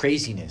wasn't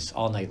craziness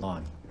all night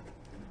long,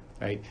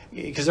 right?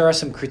 Because there are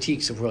some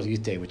critiques of World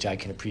Youth Day, which I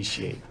can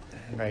appreciate,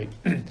 right?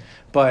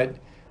 But,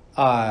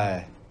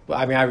 I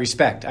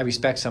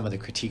respect some of the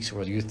critiques of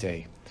World Youth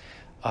Day.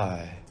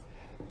 And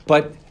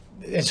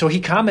so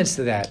he comments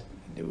to that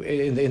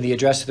in the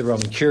address to the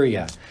Roman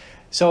Curia.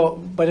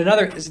 So,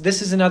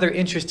 this is another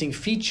interesting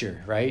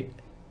feature, right?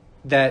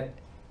 That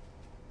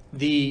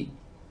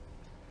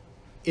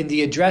in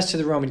the address to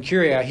the Roman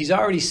Curia, he's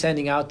already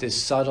sending out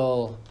this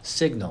subtle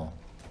signal,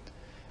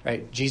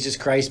 right? Jesus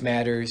Christ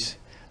matters.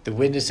 The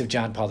witness of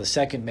John Paul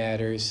II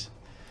matters.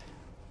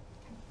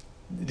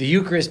 The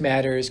Eucharist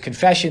matters.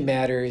 Confession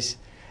matters.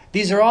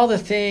 These are all the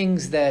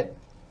things that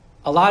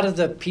a lot of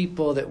the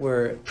people that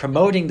were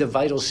promoting the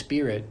vital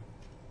spirit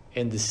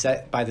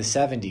by the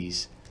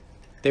 70s,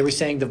 they were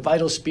saying the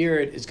vital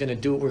spirit is we're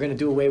going to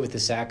do away with the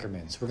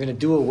sacraments. We're going to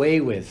do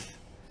away with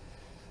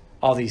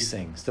all these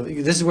things.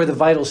 This is where the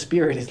vital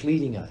spirit is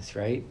leading us,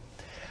 right?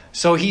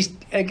 So he's,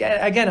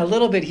 again, a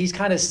little bit, he's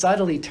kind of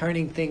subtly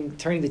turning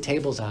the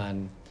tables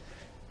on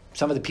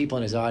some of the people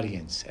in his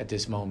audience at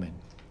this moment.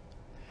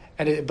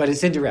 But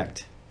it's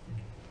indirect.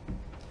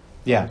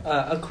 Yeah.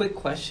 A quick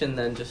question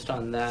then, just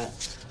on that.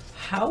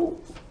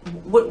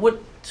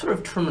 What sort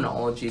of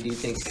terminology do you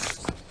think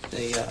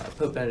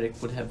Pope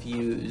Benedict would have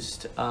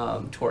used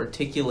to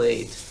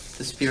articulate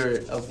the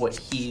spirit of what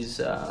he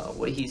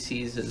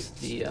sees as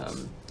the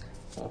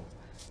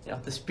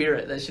the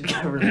spirit that should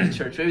govern the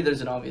church? Maybe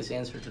there's an obvious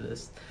answer to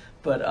this,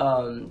 but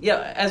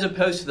as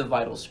opposed to the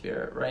vital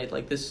spirit, right?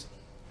 Like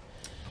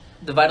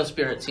the vital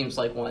spirit seems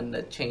like one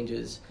that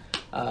changes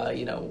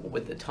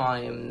with the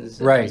times.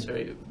 And Right. it's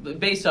very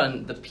based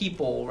on the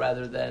people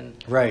rather than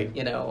Right.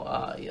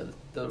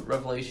 the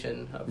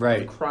revelation of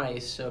Right.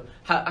 Christ. So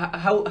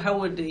how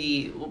would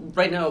he?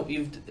 Right now,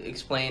 you've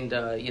explained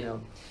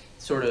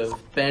sort of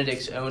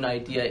Benedict's own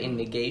idea in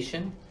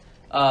negation,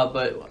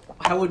 but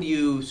how would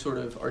you sort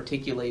of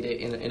articulate it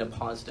in a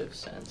positive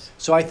sense?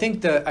 So I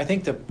think the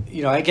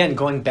again,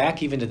 going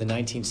back even to the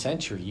 19th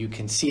century, you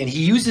can see, and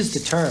he uses the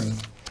term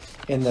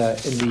in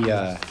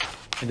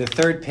the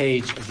third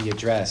page of the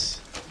address.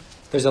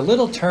 There's a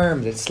little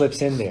term that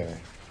slips in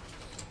there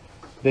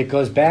that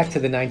goes back to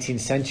the 19th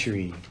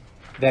century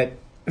that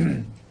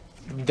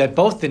that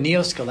both the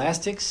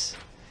neo-scholastics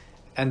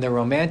and the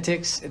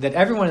romantics, that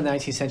everyone in the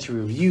 19th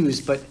century would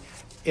use, but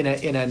in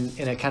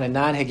a kind of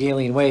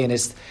non-Hegelian way, and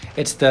it's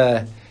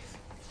the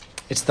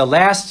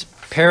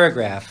last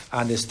paragraph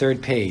on this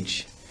third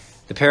page,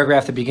 the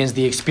paragraph that begins,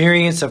 "The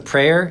experience of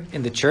prayer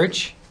in the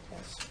church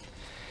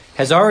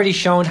has already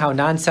shown how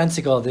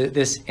nonsensical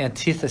this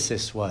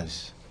antithesis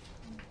was."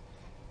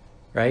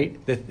 Right?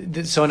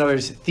 So in other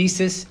words,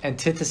 thesis,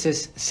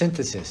 antithesis,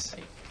 synthesis.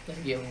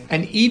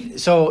 And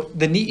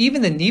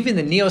even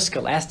the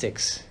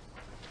neo-scholastics,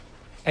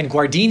 and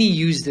Guardini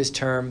used this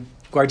term.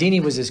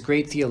 Guardini was this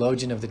great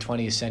theologian of the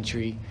 20th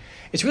century.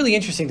 It's really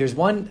interesting.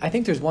 I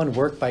think there's one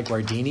work by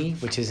Guardini,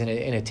 which is in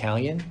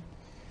Italian,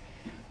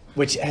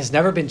 which has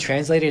never been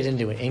translated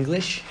into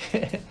English,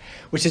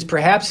 which is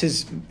perhaps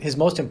his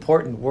most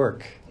important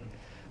work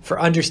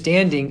for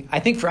understanding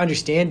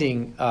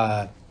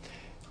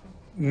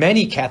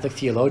many Catholic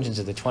theologians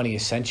of the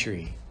 20th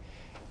century,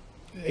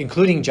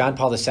 including John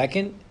Paul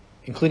II,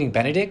 including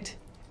Benedict,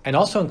 and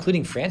also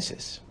including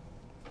Francis.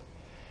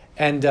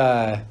 And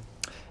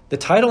the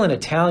title in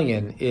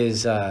Italian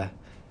is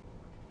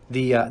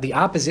the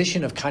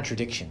opposition of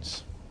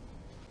contradictions.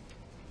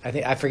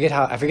 I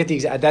forget the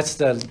exact.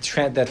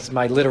 That's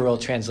my literal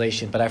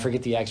translation, but I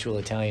forget the actual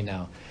Italian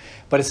now.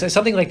 But it's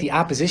something like the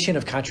opposition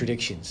of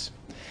contradictions.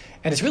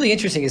 And it's really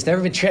interesting. It's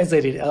never been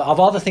translated. Of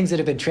all the things that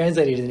have been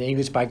translated into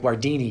English by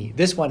Guardini,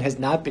 this one has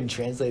not been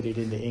translated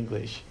into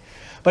English.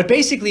 But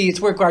basically,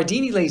 it's where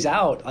Guardini lays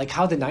out like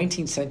how the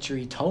 19th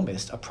century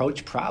Thomists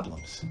approach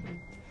problems.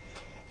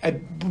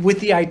 And with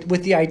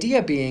the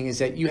idea being is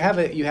that you have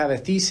a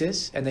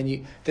thesis, and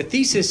then the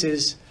thesis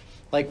is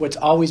like what's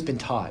always been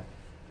taught.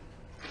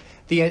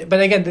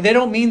 But again, they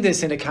don't mean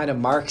this in a kind of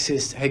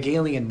Marxist,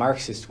 Hegelian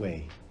Marxist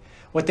way.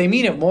 What they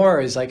mean it more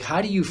is like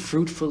how do you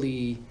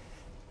fruitfully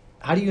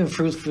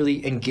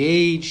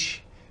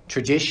engage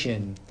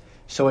tradition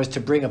so as to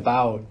bring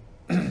about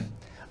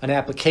an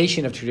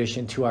application of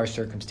tradition to our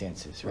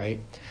circumstances,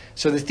 right?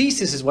 So the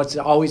thesis is what's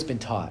always been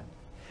taught.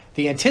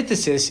 The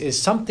antithesis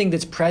is something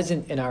that's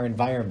present in our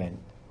environment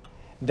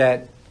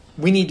that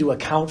we need to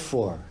account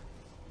for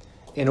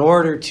in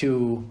order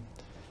to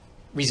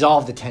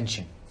resolve the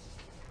tension.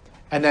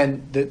 And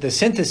then the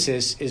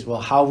synthesis is,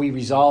 well, how we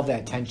resolve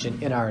that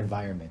tension in our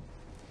environment.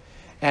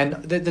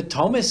 And the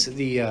Thomists of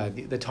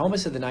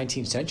the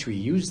 19th century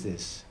used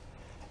this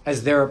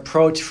as their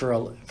approach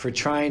for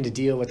trying to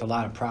deal with a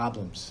lot of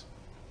problems.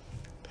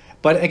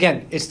 But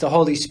again, it's the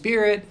Holy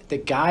Spirit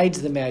that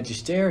guides the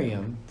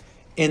magisterium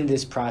in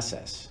this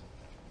process.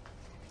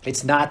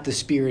 It's not the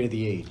spirit of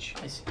the age,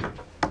 I see.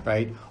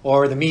 right?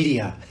 Or the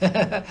media,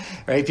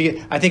 right?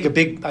 I think a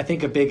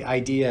big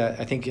idea.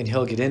 I think, and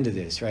he'll get into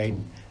this, right?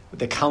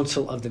 The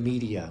council of the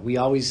media. We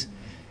always.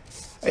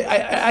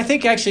 I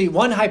think actually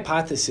one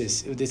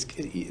hypothesis, this,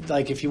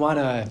 like if you want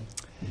to,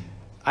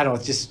 I don't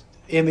know, just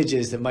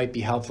images that might be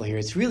helpful here.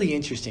 It's really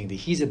interesting that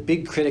he's a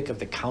big critic of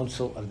the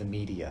council of the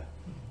media.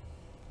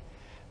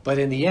 But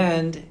in the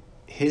end,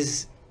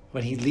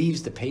 when he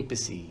leaves the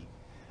papacy,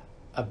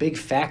 a big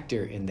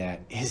factor in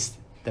that is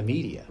the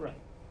media. Right.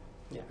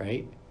 Yeah.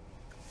 Right?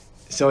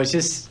 So it's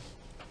interesting.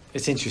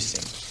 It's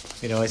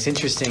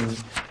interesting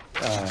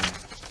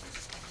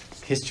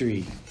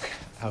history.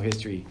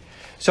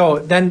 So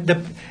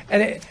then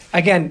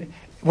again,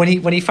 when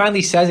he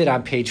finally says it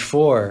on page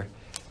 4,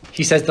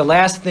 he says the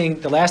last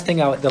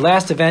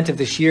event of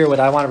this year, what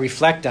I want to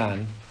reflect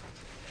on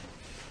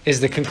is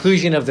the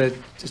conclusion of the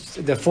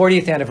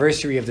 40th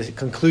anniversary of the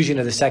conclusion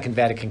of the Second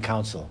Vatican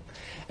Council.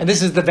 And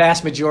this is the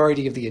vast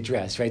majority of the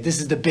address, right?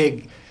 This is the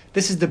big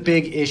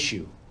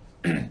issue.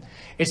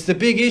 It's the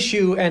big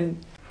issue,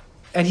 and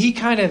he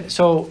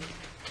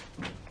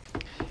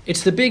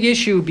it's the big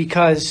issue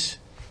because,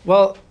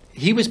 well,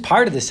 he was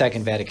part of the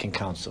Second Vatican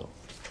Council.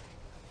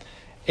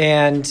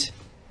 And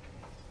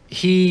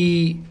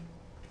his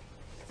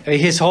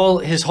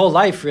whole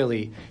life,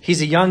 really,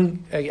 he's a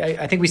young,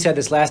 I think we said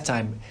this last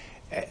time,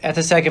 at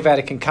the Second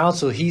Vatican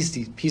Council, he's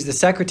the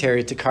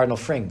secretary to Cardinal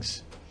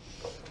Frings.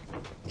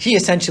 He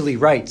essentially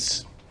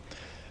writes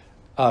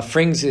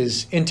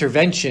Frings's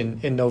intervention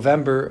in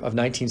November of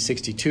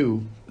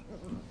 1962,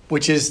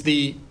 which is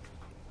the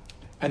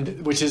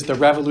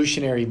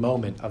revolutionary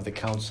moment of the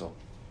council.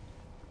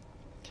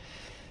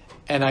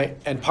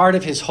 And part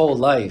of his whole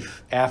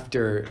life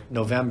after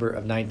November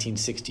of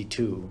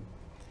 1962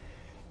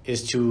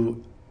 is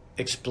to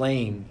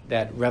explain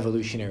that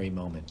revolutionary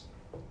moment.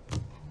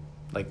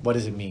 Like, what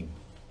does it mean?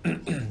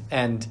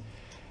 And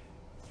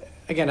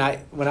again,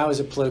 when I was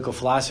a political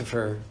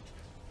philosopher,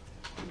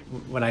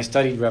 when I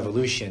studied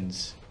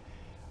revolutions,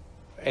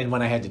 and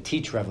when I had to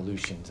teach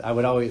revolutions,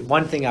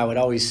 one thing I would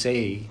always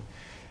say,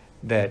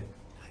 that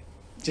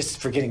just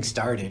for getting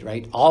started,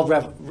 right?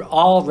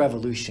 All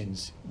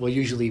revolutions will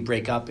usually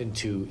break up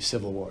into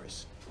civil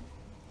wars,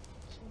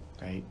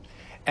 right?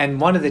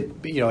 And one of the,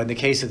 in the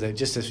case of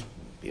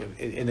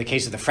in the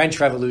case of the French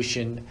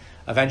Revolution,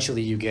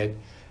 eventually you get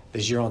the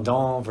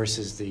Girondins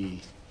versus the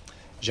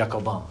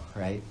Jacobins,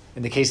 right?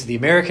 In the case of the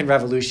American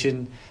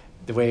Revolution,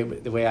 the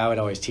way I would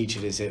always teach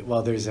it is that,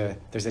 well, there's a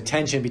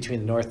tension between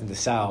the North and the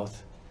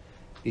South,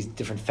 these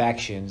different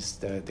factions.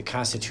 The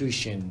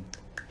Constitution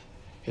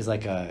is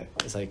like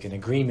an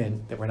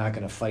agreement that we're not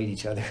going to fight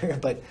each other,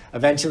 but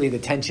eventually the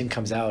tension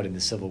comes out in the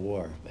Civil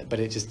War.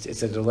 But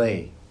it's a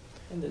delay,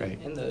 right?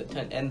 And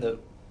the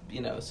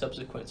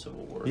subsequent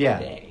Civil War. Yeah.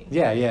 Day.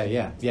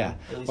 Yeah.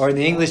 Or in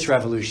the English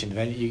Revolution,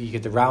 you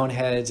get the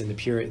Roundheads and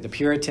the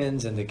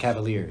Puritans and the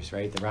Cavaliers,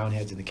 right? The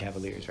Roundheads and the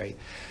Cavaliers, right?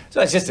 So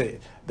it's just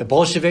the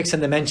Bolsheviks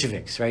and the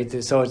Mensheviks, right?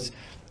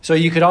 So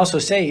you could also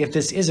say, if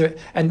this is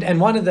and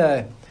one of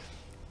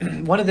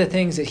the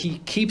things that he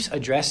keeps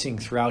addressing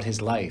throughout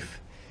his life,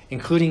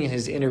 including in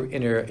his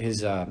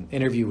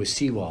interview with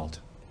Seewald,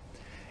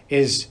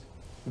 is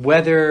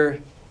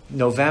whether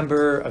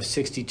November of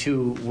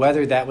 '62,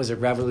 whether that was a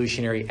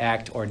revolutionary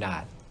act or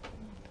not.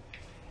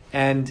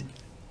 And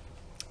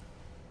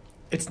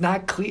it's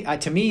not clear.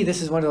 To me,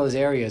 this is one of those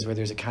areas where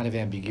there's a kind of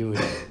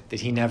ambiguity that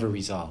he never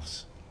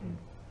resolves.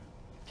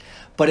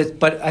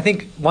 But I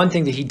think one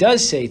thing that he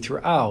does say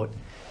throughout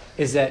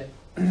is that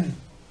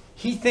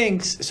he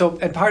thinks,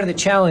 and part of the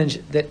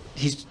challenge that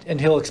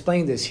he'll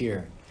explain this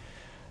here,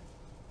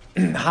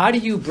 how do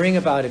you bring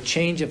about a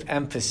change of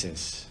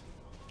emphasis?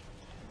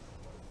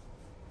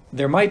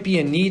 There might be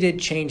a needed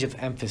change of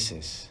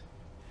emphasis.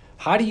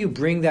 How do you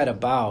bring that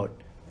about,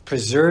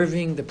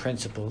 preserving the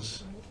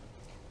principles,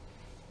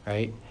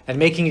 right? And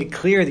making it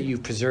clear that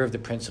you've preserved the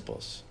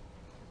principles.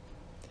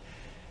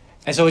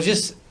 And so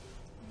just,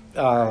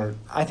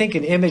 I think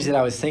an image that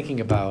I was thinking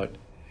about,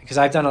 because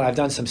I've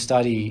done some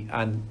study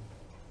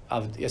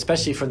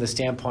especially from the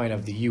standpoint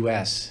of the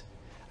U.S.,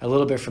 a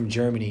little bit from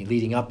Germany,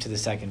 leading up to the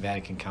Second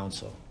Vatican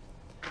Council.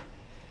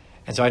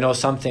 And so I know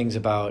some things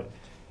about,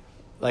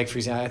 like, for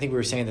example, I think we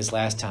were saying this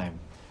last time,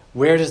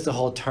 where does the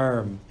whole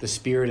term, the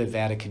spirit of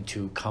Vatican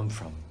II, come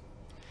from?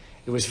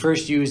 It was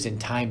first used in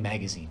Time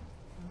magazine.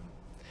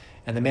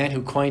 And the man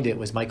who coined it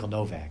was Michael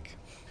Novak.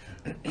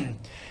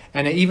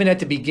 And even at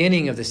the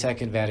beginning of the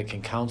Second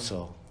Vatican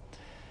Council,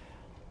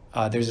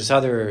 there's this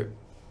other,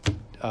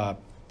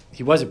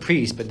 he was a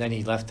priest, but then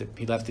he left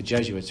the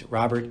Jesuits,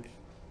 Robert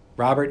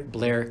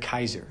Blair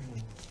Kaiser,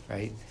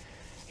 right?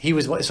 He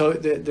was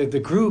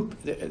the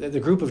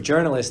group of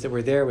journalists that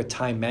were there with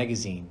Time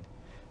magazine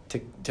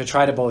to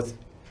try to both.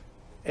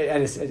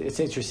 And it's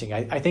interesting.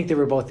 I think they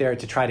were both there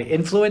to try to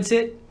influence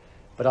it,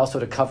 but also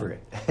to cover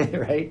it,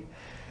 right?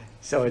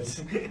 So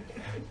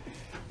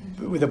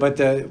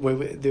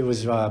there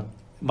was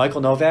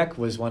Michael Novak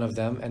was one of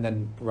them, and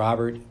then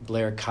Robert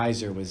Blair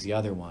Kaiser was the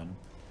other one,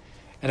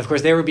 and of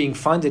course they were being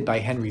funded by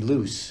Henry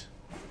Luce,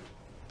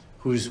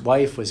 whose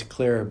wife was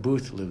Claire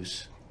Booth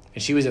Luce,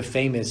 and she was a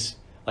famous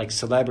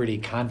celebrity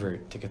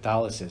convert to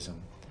Catholicism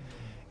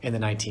in the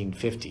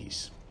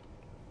 1950s.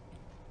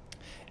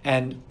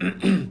 And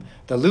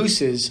the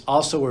Luces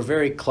also were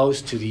very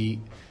close to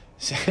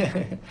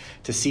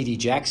to C.D.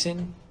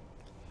 Jackson,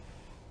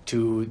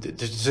 to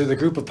the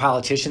group of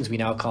politicians we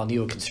now call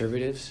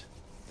neoconservatives,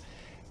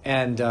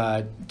 and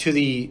the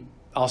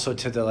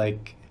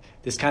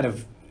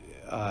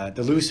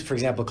Luce, for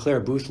example, Claire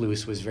Booth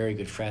Luce was very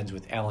good friends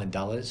with Allen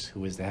Dulles,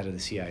 who was the head of the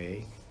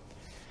CIA.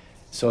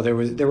 So there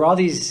were all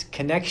these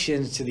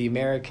connections to the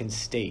American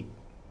state.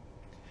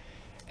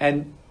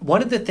 And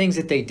one of the things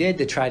that they did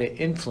to try to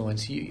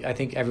influence, I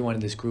think everyone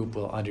in this group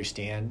will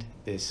understand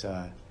this,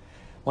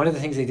 one of the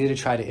things they did to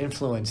try to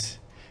influence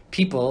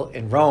people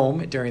in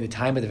Rome during the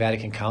time of the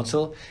Vatican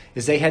Council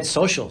is they had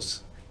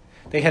socials.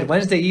 They had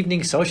Wednesday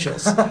evening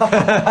socials.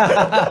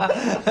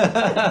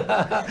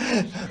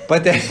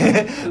 but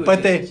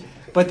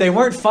they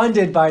weren't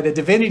funded by the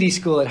divinity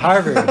school at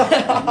Harvard.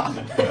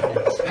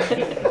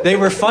 They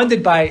were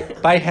funded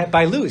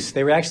by Luce.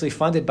 They were actually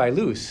funded by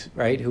Luce,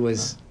 right, who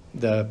was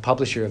the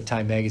publisher of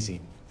Time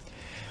magazine.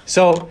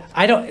 So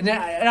I don't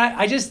know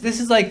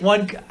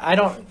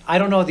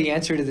the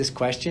answer to this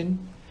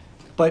question,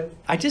 but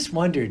I just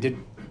wonder, did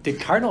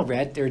Cardinal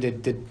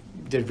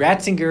did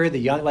Ratzinger,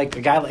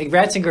 a guy like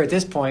Ratzinger at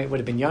this point would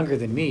have been younger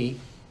than me.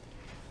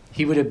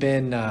 He would have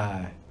been,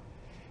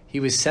 he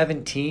was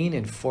 17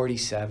 and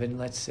 47,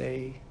 let's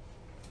say.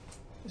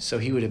 So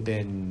he would have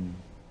been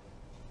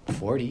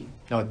 30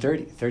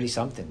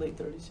 something. Late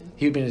 30s, yeah.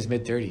 He would have been in his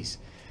mid 30s.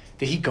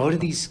 Did he go to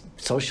these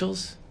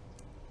socials?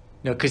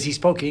 No, because he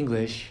spoke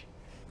English.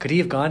 Could he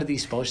have gone to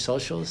these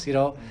socials?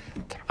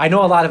 I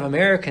know a lot of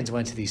Americans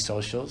went to these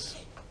socials,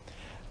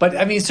 But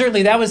I mean,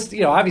 certainly that was,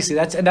 obviously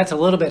that's a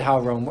little bit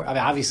how Rome. I mean,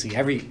 obviously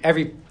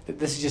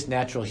this is just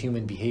natural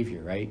human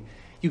behavior, right?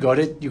 You go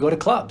to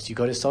clubs, you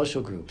go to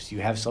social groups,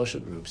 you have social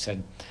groups,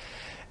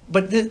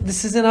 but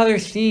this is another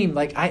theme.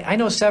 Like I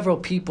know several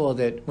people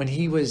that when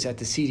he was at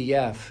the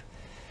CDF,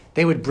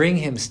 they would bring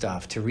him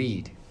stuff to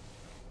read,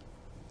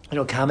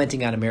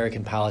 commenting on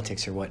American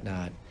politics or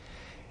whatnot,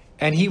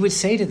 and he would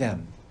say to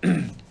them,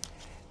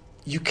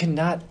 "You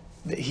cannot."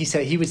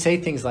 He would say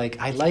things like,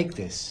 "I like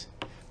this,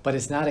 but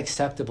it's not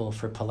acceptable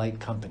for polite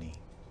company,"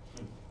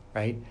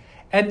 right?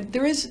 And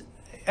there is,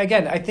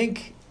 again, I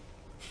think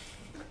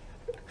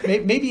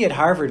maybe at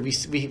Harvard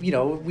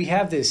we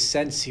have this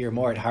sense here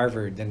more at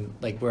Harvard than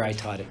like where I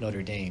taught at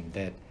Notre Dame,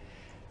 that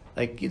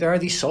like there are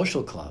these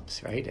social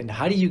clubs, right? And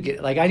how do you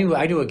get, like I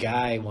knew a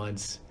guy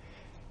once,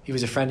 he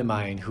was a friend of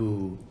mine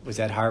who was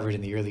at Harvard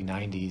in the early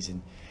 90s,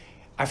 and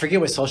I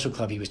forget what social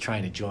club he was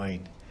trying to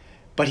join,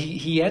 but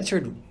he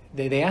answered,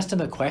 they asked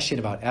him a question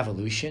about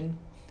evolution,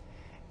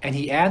 and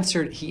he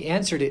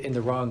answered it in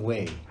the wrong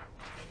way.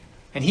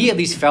 And he at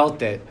least felt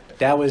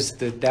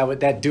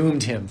that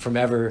doomed him from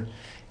ever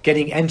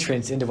getting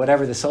entrance into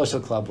whatever the social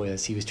club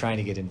was he was trying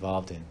to get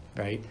involved in,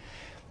 right?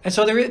 And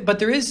so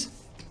there is,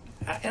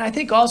 and I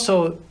think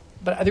also,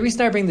 but the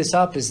reason I bring this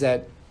up is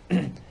that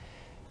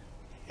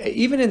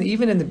even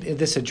in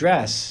this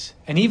address,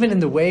 and even in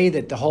the way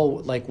that the whole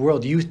like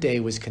World Youth Day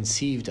was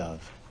conceived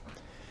of,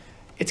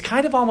 it's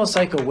kind of almost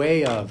like a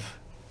way of,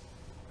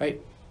 right?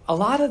 A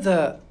lot of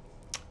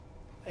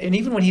and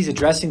even when he's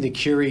addressing the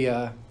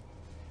Curia,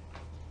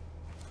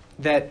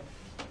 that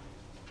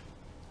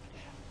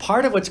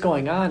part of what's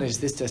going on is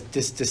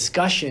this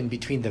discussion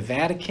between the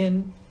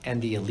Vatican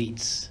and the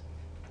elites.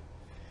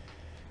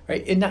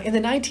 Right? In the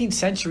 19th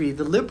century,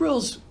 the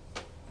liberals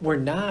were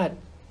not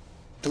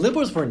the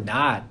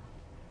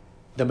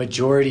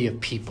majority of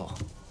people.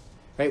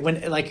 Right?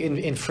 When, like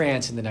in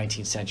France in the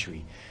 19th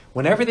century,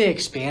 whenever they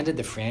expanded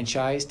the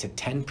franchise to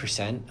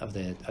 10% of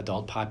the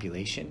adult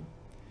population,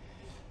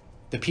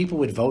 the people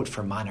would vote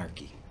for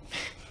monarchy.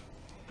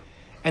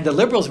 And the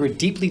liberals were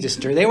deeply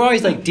disturbed. They were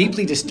always like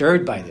deeply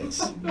disturbed by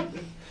this,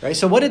 right?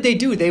 So what did they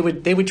do? They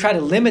would try to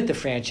limit the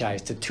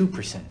franchise to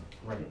 2%,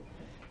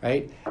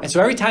 right? And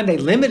so every time they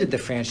limited the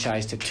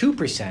franchise to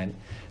 2%,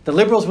 the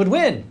liberals would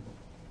win,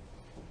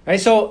 right?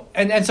 So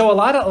and so a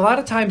lot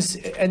of times,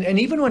 and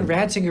even when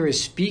Ratzinger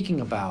is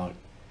speaking about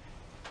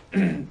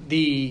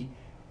the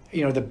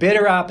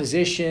bitter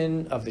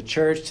opposition of the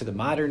church to the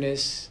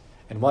modernists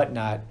and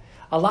whatnot,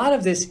 a lot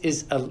of this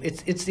is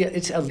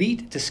it's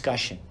elite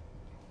discussion.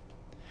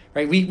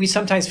 Right? We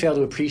sometimes fail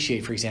to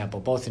appreciate, for example,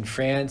 both in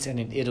France and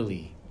in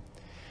Italy,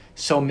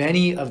 so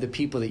many of the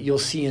people that you'll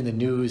see in the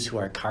news who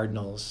are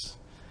cardinals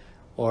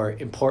or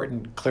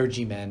important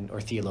clergymen or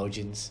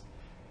theologians.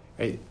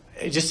 Right?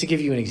 Just to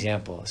give you an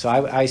example. So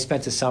I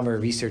spent a summer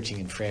researching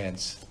in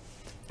France,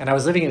 and I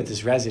was living at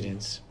this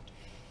residence.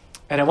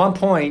 And at one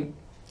point,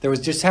 there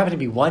was just happened to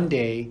be one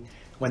day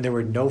when there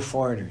were no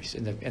foreigners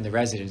in the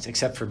residence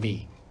except for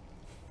me.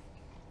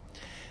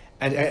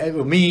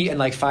 And me and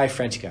like 5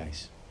 French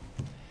guys.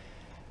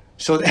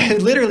 So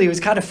literally, it was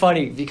kind of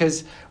funny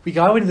because we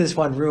go into this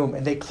one room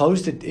and they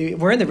closed it.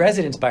 We're in the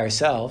residence by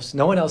ourselves.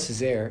 No one else is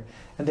there.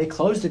 And they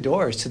closed the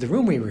doors to the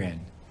room we were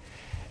in.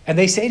 And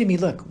they say to me,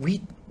 "Look,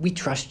 we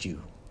trust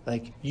you.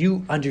 Like,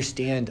 you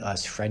understand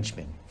us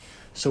Frenchmen.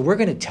 So we're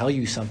going to tell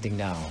you something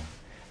now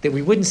that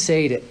we wouldn't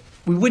say to,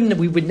 we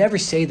would never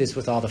say this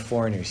with all the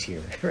foreigners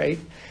here," right?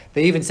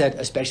 They even said,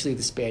 especially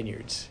the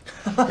Spaniards,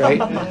 right?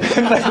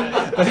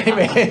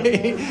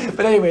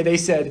 but anyway, they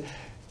said,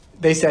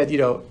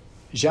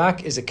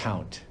 Jacques is a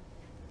count,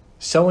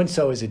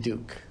 so-and-so is a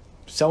duke,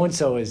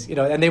 so-and-so is,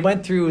 and they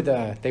went through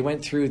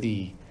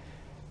the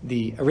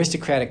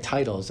aristocratic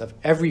titles of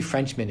every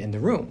Frenchman in the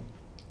room.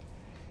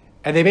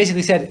 And they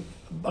basically said,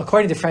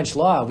 according to French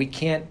law, we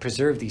can't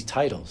preserve these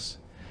titles,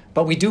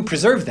 but we do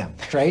preserve them,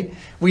 right?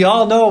 We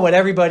all know what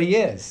everybody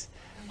is.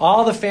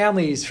 All the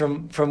families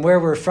from where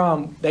we're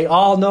from, they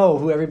all know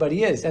who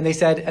everybody is. And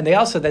they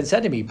also then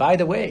said to me, by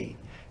the way,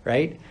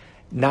 right,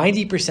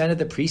 90% of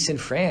the priests in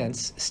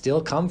France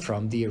still come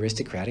from the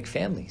aristocratic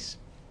families.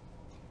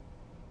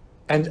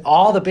 And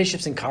all the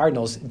bishops and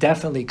cardinals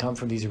definitely come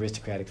from these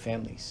aristocratic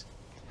families.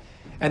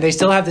 And they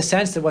still have the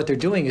sense that what they're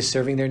doing is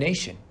serving their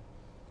nation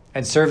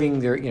and serving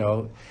their,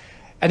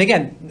 and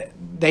again,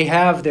 they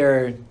have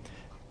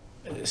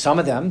some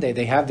of them,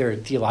 they have their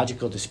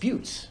theological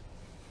disputes,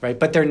 right?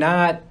 But they're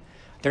not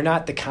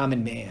the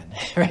common man,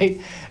 right?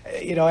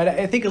 And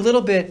I think a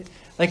little bit,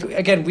 like,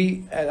 again,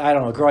 I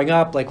don't know, growing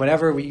up, like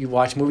whenever you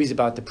watch movies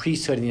about the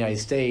priesthood in the United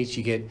States,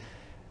 you get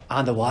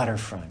On the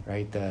Waterfront,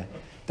 right? The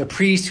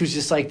priest who's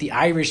just like the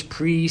Irish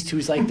priest,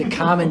 who's like the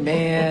common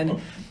man,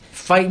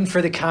 fighting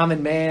for the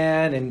common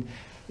man and,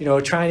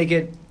 trying to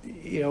get,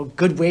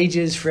 good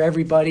wages for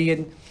everybody.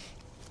 And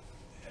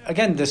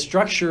again, the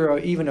structure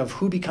even of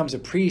who becomes a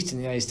priest in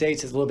the United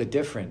States is a little bit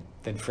different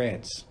than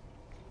France.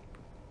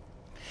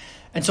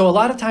 And so a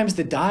lot of times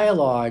the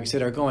dialogues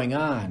that are going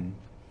on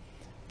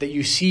that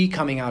you see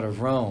coming out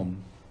of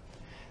Rome,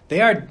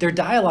 they're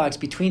dialogues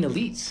between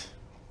elites,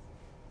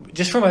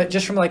 just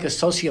from like a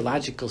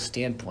sociological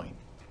standpoint.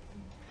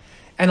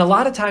 And a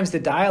lot of times the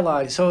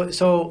dialogue,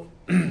 so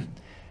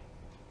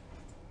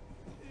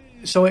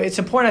it's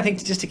important, I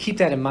think, just to keep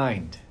that in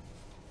mind.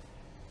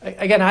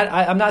 Again,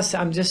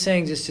 I'm just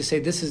saying, just to say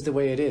this is the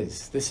way it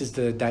is. This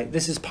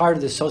is part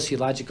of the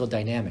sociological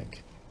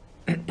dynamic.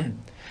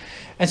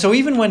 And so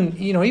even when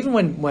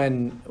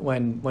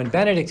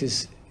Benedict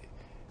is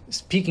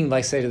speaking,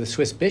 like, say, to the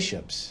Swiss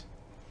bishops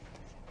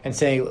and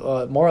saying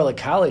moral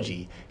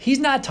ecology, he's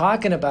not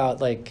talking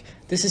about, like,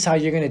 this is how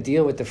you're going to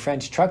deal with the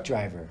French truck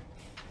driver,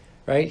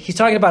 right? He's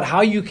talking about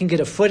how you can get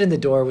a foot in the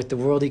door with the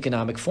World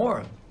Economic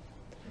Forum,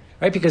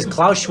 right? Because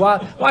Klaus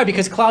Schwab, why?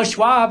 Because Klaus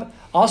Schwab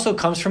also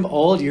comes from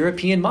old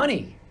European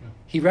money.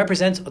 He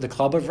represents the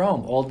Club of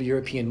Rome, old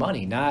European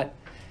money,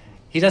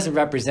 he doesn't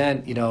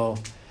represent,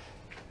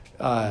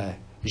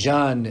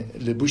 Jean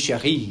Le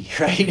Boucherie,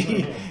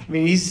 right? I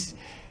mean,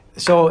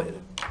 so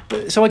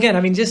again,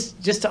 I mean,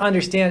 just to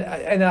understand,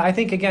 and I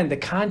think, again, the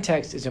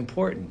context is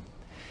important.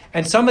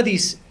 And some of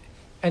these,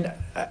 and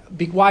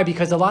why?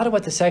 Because a lot of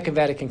what the Second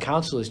Vatican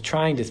Council is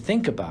trying to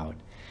think about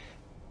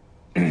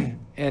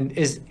and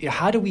is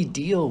how do we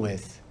deal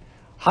with,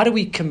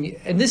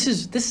 and this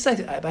is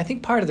I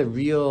think part of the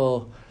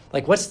real,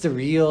 like, what's the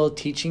real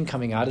teaching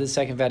coming out of the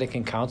Second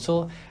Vatican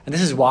Council? And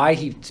this is why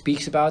he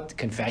speaks about the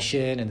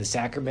confession and the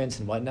sacraments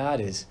and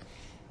whatnot, is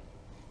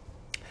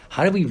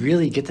how do we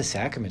really get the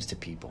sacraments to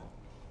people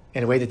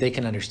in a way that they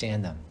can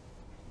understand them?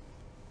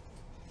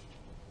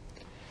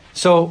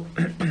 So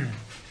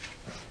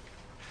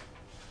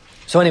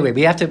anyway,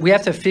 we have to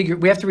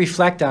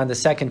reflect on the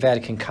Second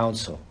Vatican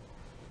Council.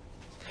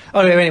 Oh,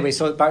 anyway,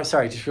 so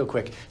sorry, just real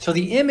quick. So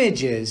the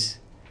image is,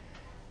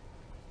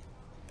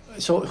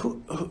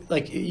 so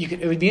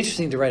it would be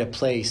interesting to write a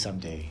play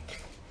someday,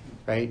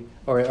 right?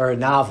 Or a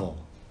novel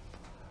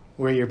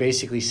where you're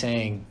basically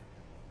saying,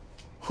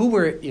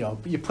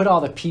 you put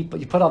all the people,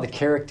 you put all the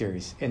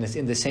characters in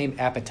the same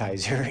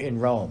appetizer in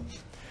Rome,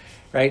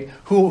 right?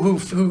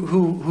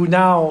 Who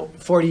now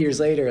 40 years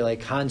later,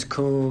 like Hans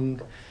Kung,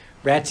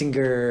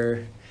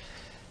 Ratzinger,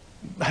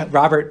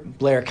 Robert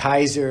Blair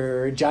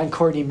Kaiser, John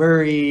Courtney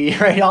Murray,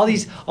 right? All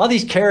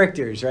these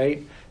characters,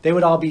 right? They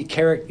would all be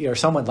or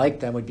someone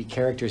like them would be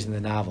characters in the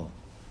novel.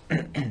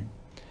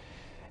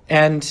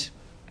 And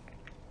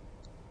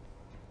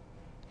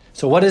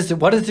so what is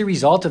the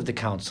result of the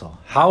council?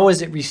 How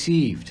was it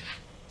received?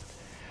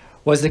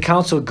 Was the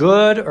council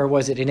good, or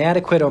was it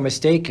inadequate or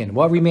mistaken?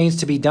 What remains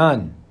to be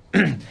done?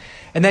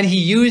 And then he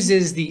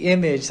uses the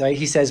image, right?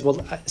 He says,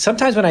 well,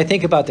 sometimes when I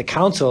think about the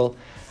council,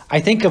 I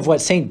think of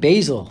what St.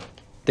 Basil,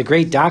 the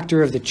great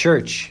doctor of the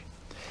church,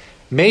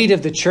 made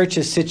of the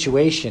church's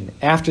situation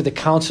after the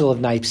Council of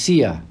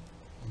Nicaea,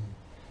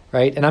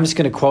 right? And I'm just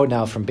going to quote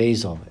now from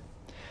Basil.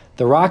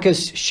 The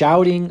raucous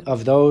shouting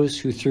of those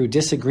who through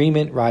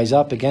disagreement rise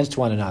up against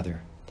one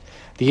another,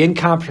 the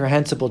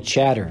incomprehensible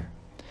chatter,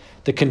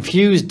 the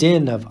confused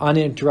din of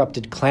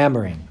uninterrupted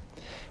clamoring,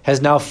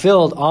 has now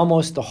filled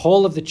almost the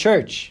whole of the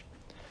church,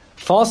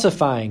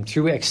 falsifying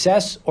through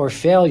excess or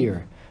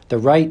failure the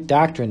right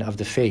doctrine of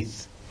the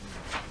faith.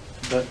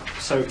 But,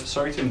 so,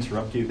 sorry to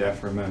interrupt you there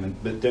for a moment,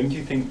 but don't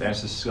you think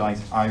there's a slight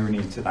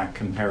irony to that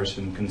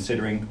comparison,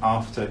 considering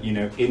after,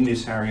 in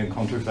this Arian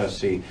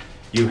controversy,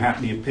 you had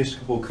the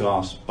Episcopal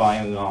class by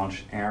and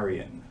large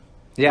Arian,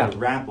 yeah, the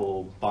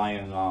rabble by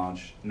and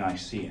large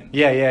Nicene.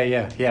 Yeah.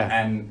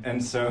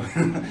 And so...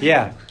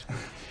 yeah.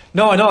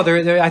 No,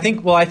 there, I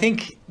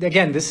think,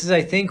 again, this is,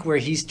 I think, where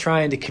he's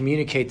trying to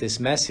communicate this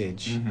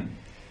message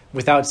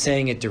without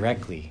saying it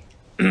directly,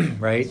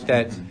 right?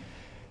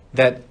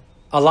 That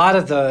a lot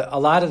of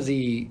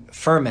the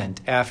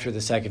ferment after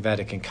the Second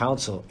Vatican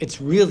Council, it's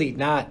really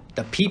not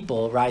the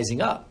people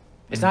rising up.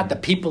 It's not the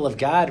people of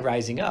God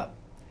rising up.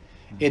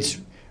 It's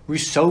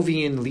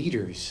Rousseauvian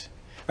leaders,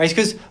 right?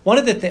 Because one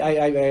of the things,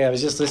 I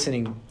was just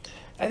listening,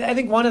 I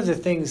think one of the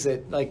things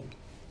that, like,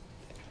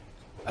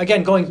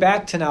 again, going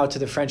back to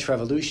the French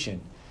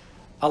Revolution,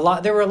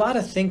 there were a lot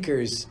of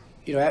thinkers,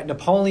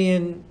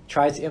 Napoleon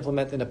tried to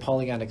implement the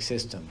Napoleonic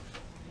system.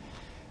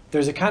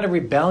 There's a kind of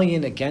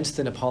rebellion against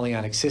the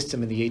Napoleonic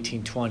system in the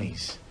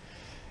 1820s.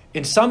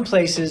 In some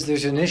places,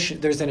 there's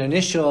an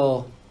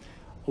initial,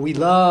 we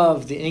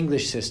love the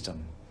English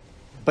system.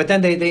 But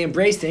then they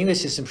embrace the English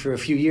system for a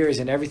few years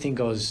and everything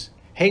goes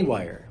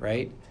haywire,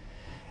 right?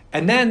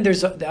 And then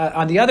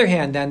on the other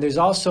hand, there's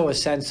also a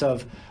sense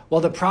of,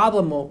 well, the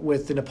problem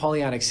with the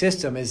Napoleonic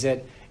system is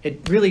that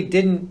it really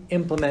didn't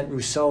implement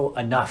Rousseau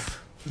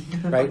enough,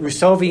 right?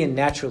 Rousseauvian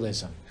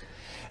naturalism.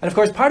 And of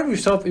course, part of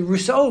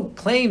Rousseau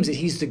claims that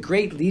he's the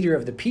great leader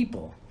of the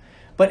people.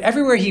 But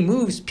everywhere he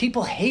moves,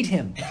 people hate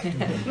him.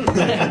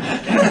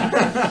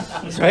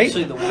 Right?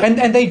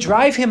 And they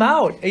drive him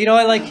out.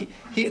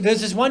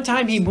 There's this one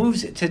time he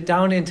moves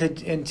down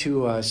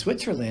into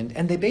Switzerland,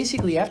 and they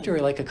basically, after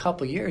like a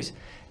couple years,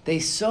 they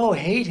so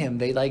hate him,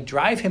 they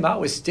drive him out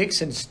with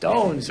sticks and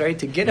stones, right,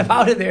 to get him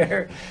out of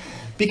there.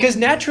 Because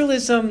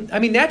naturalism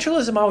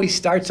always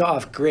starts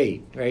off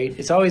great, right?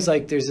 It's always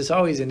like there's this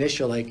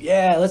initial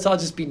let's all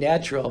just be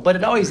natural, but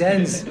it always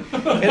ends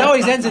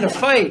in a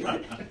fight.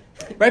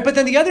 right? But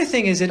then the other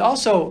thing is, it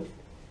also,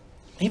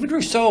 even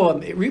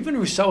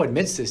Rousseau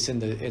admits this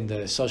in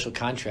the Social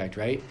Contract,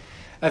 right?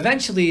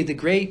 Eventually, the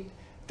great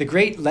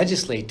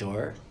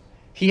legislator,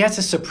 he has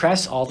to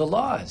suppress all the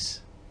laws,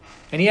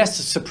 and he has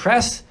to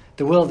suppress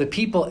the will of the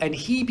people, and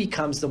he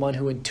becomes the one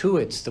who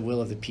intuits the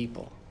will of the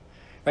people,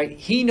 right?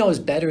 He knows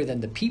better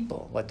than the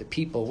people what the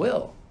people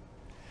will.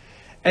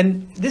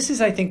 And this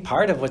is, I think,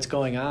 part of what's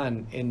going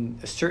on in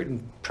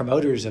certain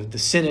promoters of the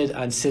synod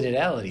on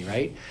synodality,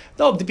 right?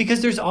 No,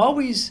 because there's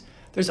always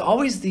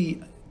the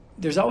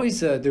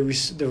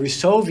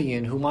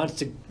Rousseauvian who wants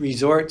to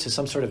resort to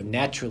some sort of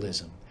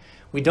naturalism.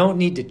 We don't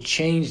need to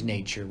change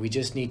nature. We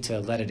just need to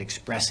let it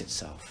express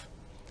itself,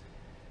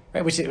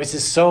 right? Which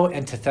is so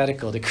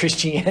antithetical to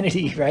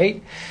Christianity,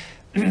 right?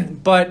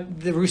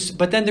 But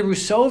then the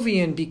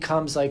Rousseauvian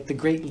becomes like the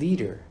great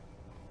leader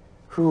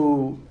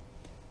who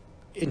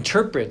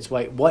interprets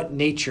what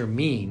nature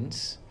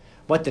means,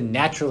 what the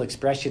natural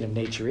expression of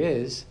nature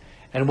is,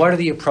 and what are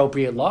the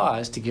appropriate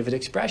laws to give it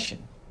expression.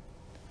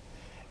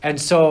 And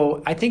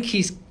so I think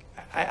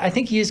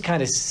he is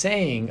kind of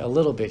saying a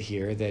little bit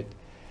here that,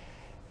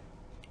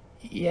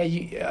 yeah,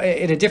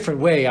 in a different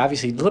way,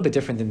 obviously a little bit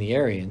different than the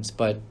Arians,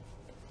 but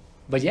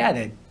yeah,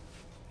 that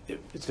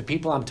it's the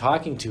people I'm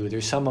talking to.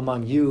 There's some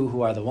among you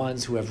who are the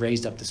ones who have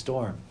raised up the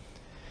storm.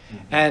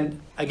 Mm-hmm.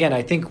 And again,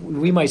 I think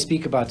we might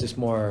speak about this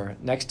more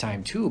next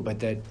time too, but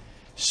that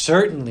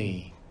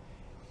certainly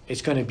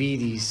it's going to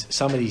be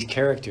some of these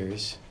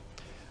characters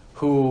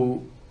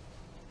who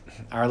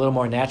are a little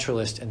more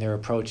naturalist in their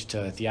approach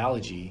to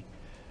theology.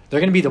 They're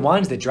going to be the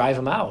ones that drive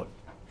them out.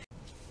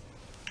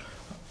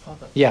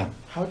 Father, yeah.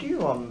 How do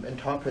you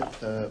interpret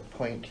the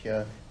point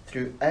here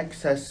through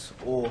excess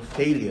or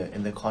failure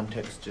in the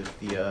context of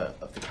the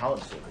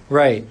council?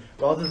 Right.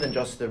 Rather than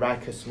just the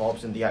raucous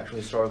mobs in the actual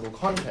historical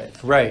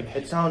context. Right.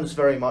 It sounds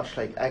very much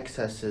like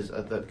excesses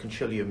of the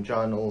Concilium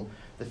Journal.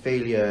 The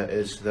failure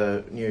is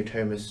the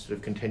Neo-Thomist sort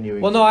of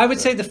continuing. Well, no, I would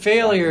say the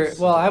failure.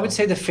 Well, I would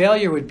say the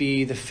failure would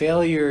be the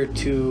failure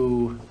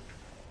to.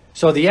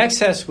 So the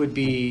excess would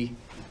be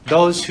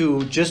those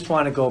who just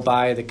want to go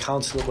by the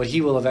council, what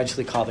he will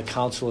eventually call the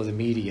council of the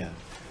media,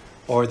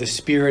 or the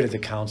spirit of the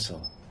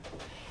council.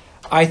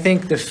 I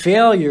think the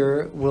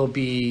failure will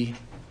be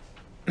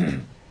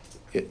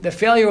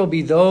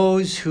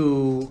those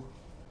who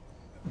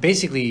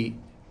basically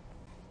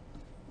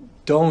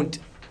don't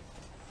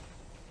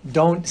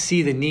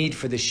see the need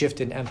for the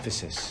shift in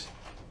emphasis,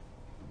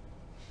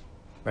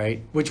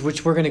 right?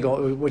 Which we're going to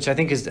go, which I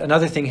think is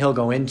another thing he'll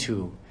go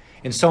into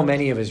in so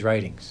many of his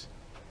writings,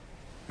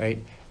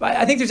 right?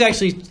 I think there's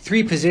actually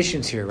three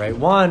positions here, right?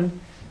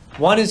 One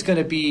is going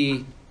to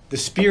be the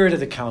spirit of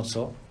the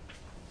council.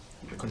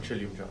 The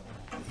Concilium Journal.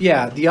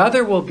 Yeah, the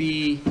other will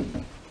be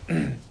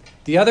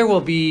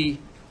the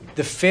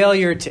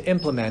failure to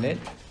implement it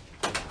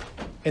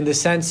in the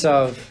sense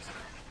of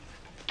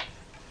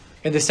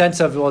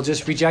well,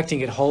 just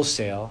rejecting it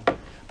wholesale.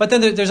 But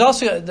then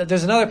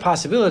there's another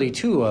possibility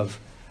too of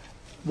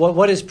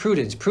what is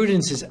prudence?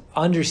 Prudence is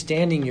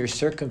understanding your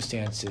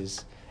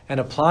circumstances and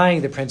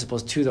applying the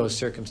principles to those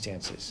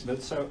circumstances.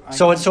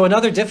 So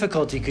another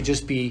difficulty could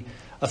just be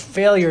a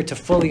failure to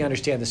fully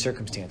understand the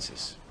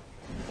circumstances.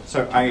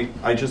 So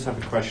I just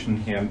have a question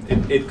here.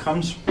 It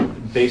comes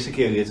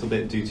basically a little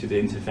bit due to the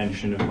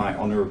intervention of my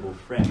honourable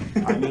friend.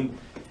 I mean,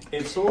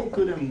 it's all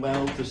good and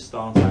well to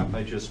start out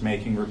by just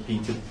making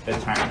repeated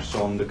attacks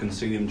on the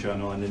Concilium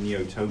Journal and the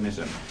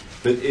Neo-Thomism,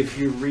 but if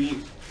you read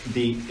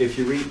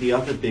the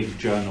other big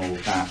journal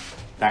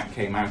that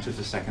came out of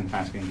the Second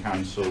Vatican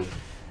Council,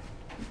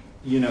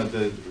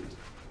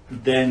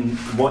 then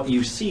what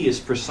you see is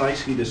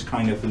precisely this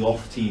kind of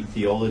lofty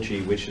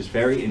theology, which is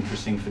very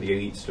interesting for the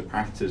elites to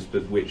practice,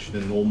 but which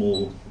a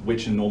normal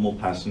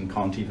person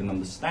can't even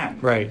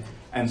understand. Right.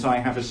 And so I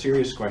have a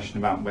serious question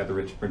about whether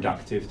it's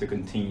productive to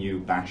continue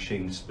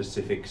bashing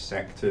specific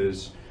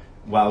sectors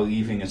while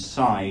leaving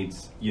aside,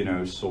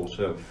 sort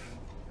of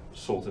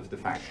the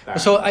fact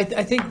that. So I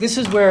think this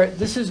is where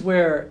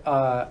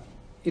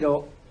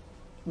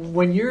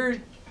when you're.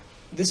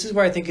 This is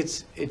where I think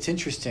it's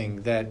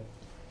interesting that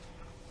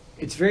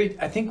it's very.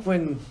 I think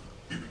when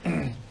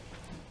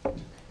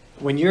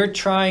you're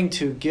trying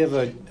to give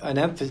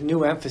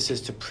new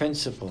emphasis to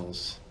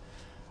principles,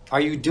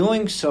 are you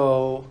doing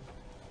so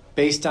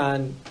based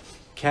on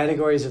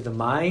categories of the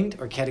mind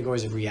or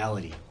categories of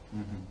reality?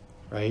 Mm-hmm.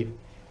 Right?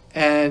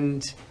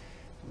 And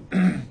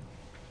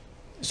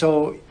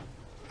so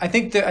I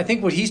think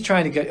what he's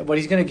trying to get, what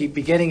he's going to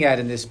be getting at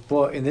in this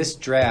book, in this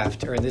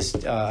draft or in this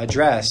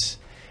address,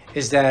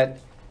 is that,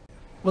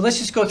 well, let's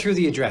just go through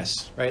the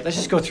address, right? Let's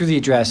just go through the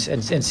address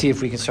and see if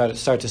we can start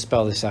to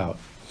spell this out.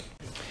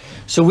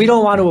 So we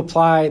don't want to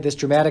apply this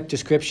dramatic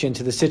description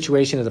to the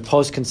situation of the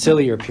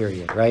post-conciliar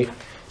period, right?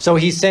 So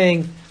he's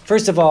saying,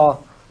 first of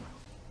all,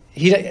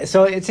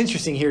 so it's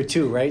interesting here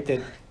too, right?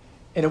 That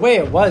in a way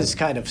it was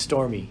kind of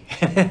stormy,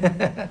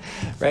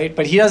 right?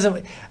 But he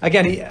doesn't,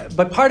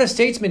 but part of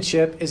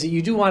statesmanship is that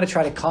you do want to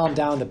try to calm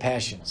down the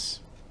passions,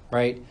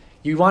 right?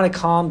 You want to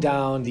calm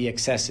down the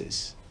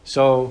excesses.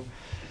 So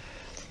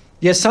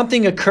Yet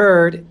something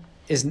occurred,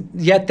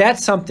 yet that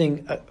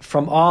something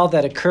from all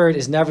that occurred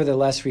is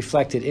nevertheless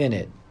reflected in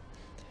it.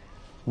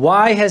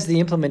 Why has the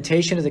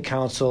implementation of the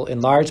council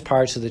in large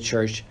parts of the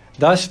church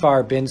thus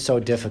far been so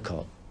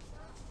difficult?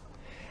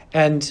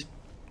 And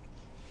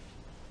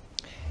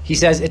he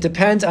says it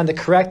depends on the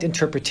correct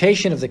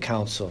interpretation of the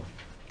council,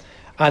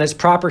 on its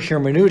proper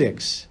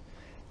hermeneutics,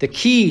 the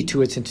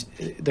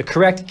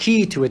correct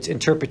key to its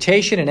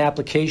interpretation and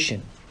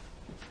application.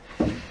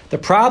 The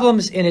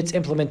problems in its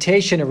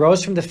implementation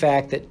arose from the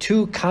fact that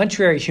two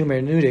contrary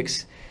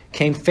hermeneutics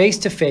came face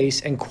to face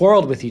and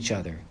quarreled with each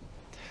other.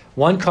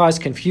 One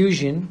caused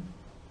confusion.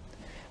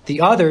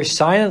 The other,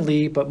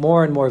 silently but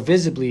more and more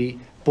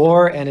visibly,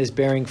 bore and is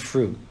bearing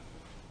fruit.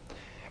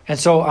 And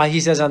so he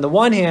says, on the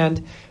one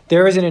hand,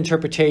 there is an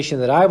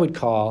interpretation that I would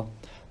call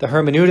the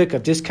hermeneutic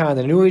of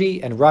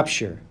discontinuity and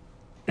rupture.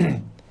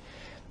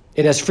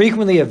 It has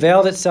frequently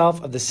availed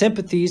itself of the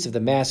sympathies of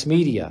the mass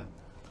media,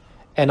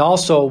 and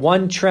also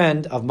one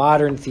trend of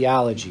modern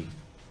theology.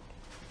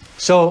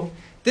 So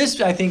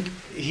this, I think,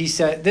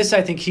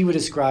 he would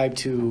ascribe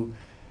to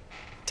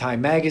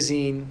Time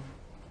magazine,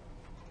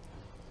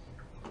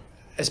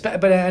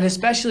 and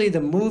especially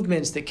the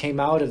movements that came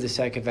out of the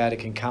Second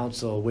Vatican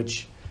Council,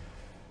 which,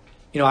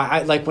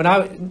 I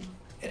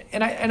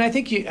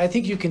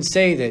think you can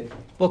say that.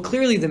 Well,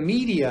 clearly the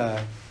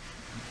media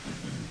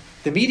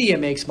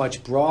makes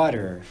much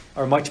broader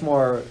or much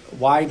more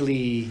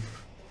widely.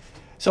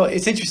 So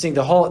it's interesting,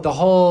 the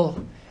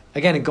whole,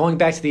 again, going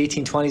back to the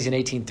 1820s and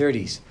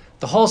 1830s,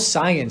 the whole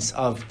science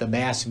of the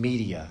mass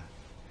media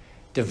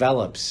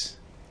develops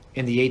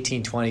in the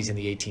 1820s and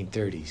the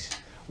 1830s.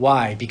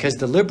 Why? Because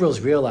the liberals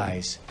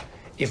realize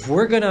if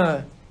we're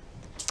gonna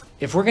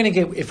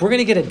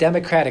get a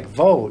democratic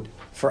vote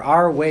for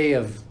our way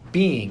of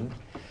being,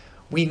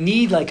 we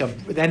need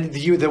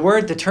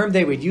the term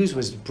they would use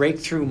was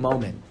breakthrough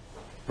moment,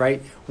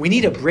 right? We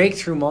need a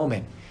breakthrough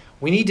moment.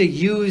 We need to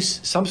use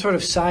some sort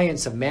of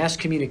science of mass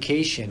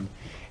communication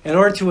in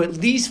order to, at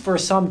least for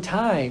some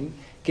time,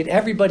 get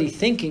everybody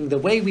thinking the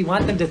way we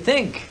want them to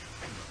think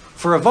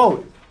for a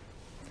vote,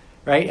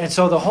 right? And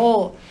so the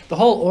whole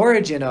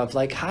origin of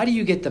how do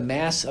you get the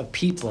mass of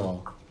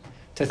people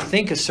to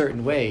think a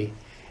certain way,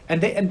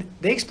 and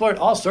they explored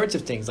all sorts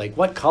of things, like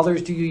what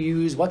colors do you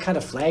use, what kind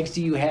of flags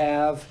do you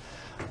have,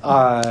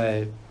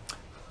 not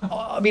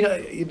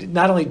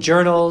only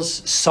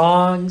journals,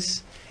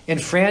 songs. In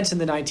France in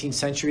the 19th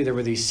century, there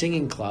were these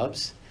singing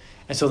clubs.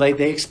 And so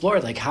they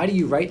explored, how do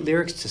you write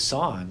lyrics to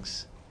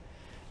songs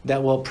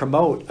that will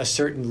promote a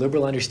certain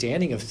liberal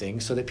understanding of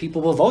things so that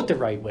people will vote the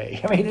right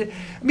way? I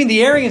mean,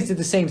 the Arians did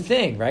the same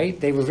thing, right?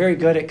 They were very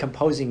good at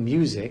composing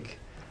music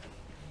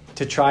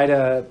to try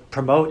to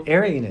promote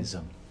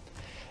Arianism.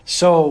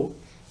 So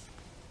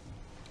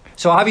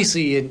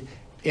obviously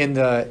in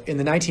the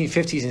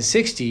 1950s and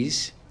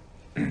 60s,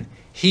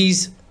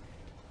 he's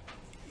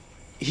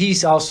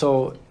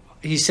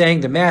saying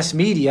the mass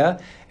media,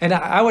 and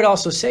I would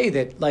also say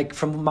that,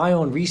 from my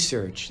own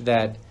research,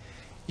 that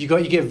you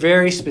get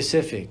very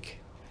specific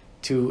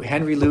to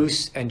Henry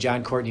Luce and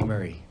John Courtney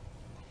Murray,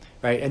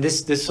 right? And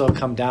this will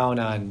come down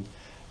on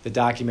the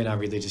document on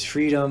religious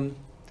freedom,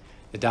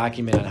 the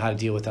document on how to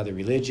deal with other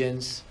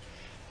religions.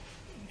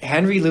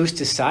 Henry Luce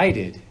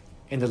decided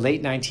in the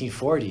late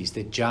 1940s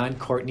that John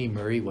Courtney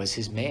Murray was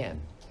his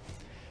man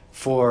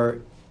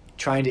for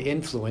trying to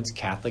influence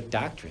Catholic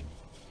doctrine.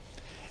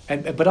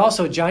 But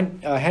also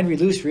Henry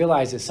Luce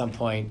realized at some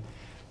point,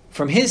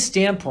 from his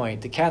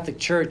standpoint, the Catholic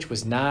Church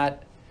was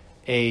not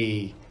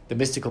the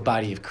mystical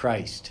body of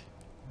Christ.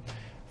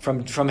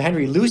 From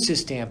Henry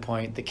Luce's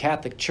standpoint, the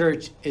Catholic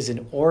Church is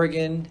an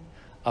organ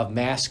of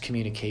mass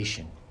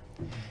communication.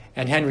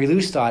 And Henry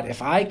Luce thought,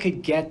 if I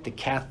could get the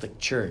Catholic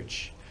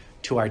Church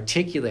to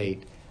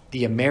articulate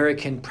the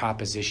American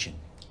proposition,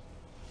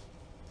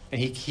 and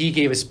he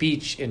gave a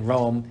speech in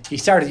Rome. He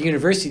started a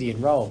university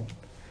in Rome,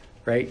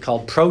 right,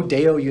 called Pro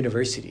Deo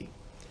University.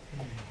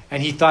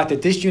 And he thought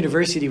that this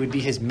university would be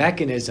his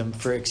mechanism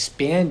for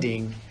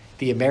expanding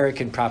the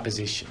American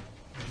proposition,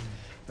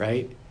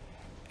 right?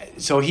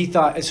 So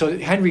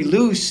Henry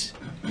Luce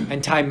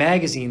and Time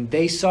magazine,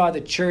 they saw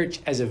the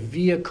church as a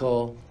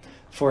vehicle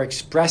for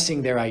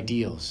expressing their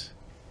ideals,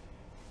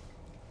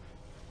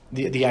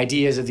 the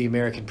ideas of the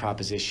American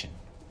proposition,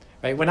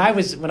 right? When I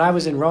was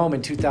in Rome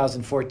in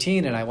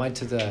 2014, and I went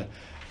to the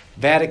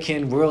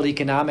Vatican World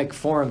Economic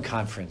Forum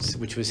Conference,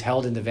 which was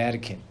held in the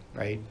Vatican,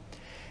 right?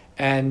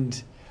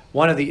 And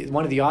one of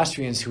the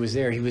Austrians who was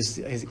there, he's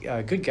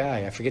a good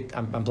guy. I forget,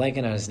 I'm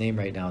blanking on his name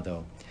right now,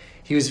 though.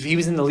 He was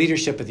in the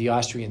leadership of the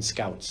Austrian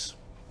Scouts.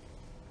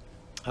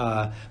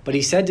 But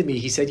he said to me,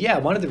 yeah,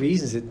 one of the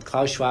reasons that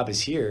Klaus Schwab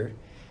is here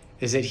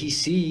is that he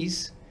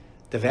sees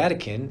the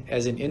Vatican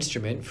as an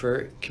instrument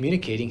for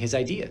communicating his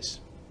ideas.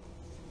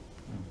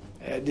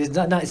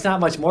 It's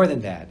not much more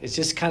than that. It's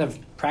just kind of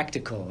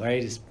practical,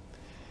 right?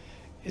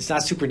 It's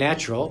not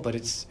supernatural,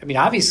 but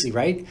obviously,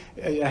 right?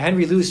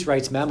 Henry Luce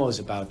writes memos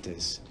about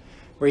this,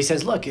 where he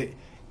says, look,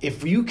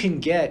 if you can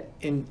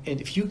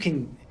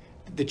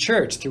the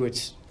church, through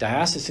its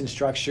diocesan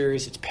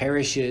structures, its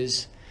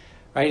parishes,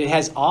 right? It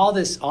has all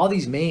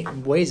these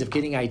main ways of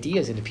getting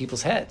ideas into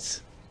people's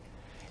heads.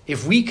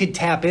 If we could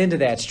tap into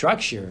that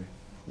structure,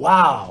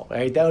 wow,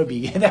 right? That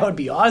would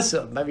be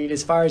awesome. I mean,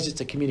 as far as just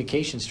a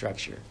communication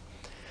structure.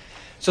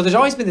 So there's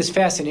always been this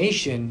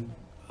fascination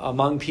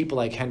among people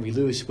like Henry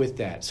Luce with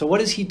that. So what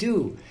does he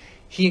do?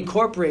 He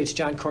incorporates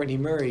John Courtney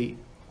Murray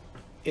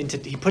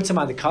he puts him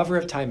on the cover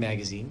of Time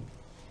magazine.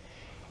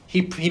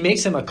 He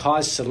makes him a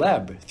cause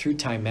célèbre through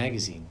Time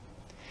magazine.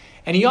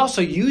 And he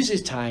also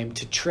uses Time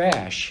to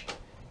trash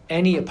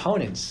any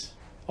opponents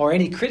or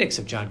any critics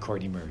of John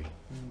Courtney Murray.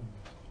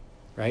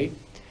 Right?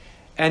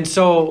 And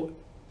so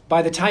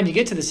by the time you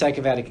get to the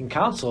Second Vatican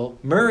Council,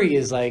 Murray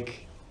is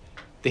like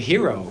the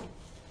hero.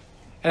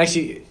 And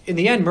actually, in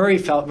the end, Murray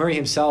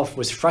himself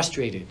was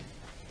frustrated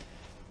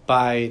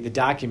by the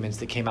documents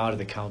that came out of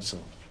the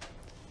council,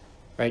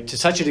 right? To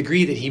such a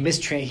degree that he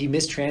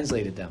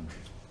mistranslated them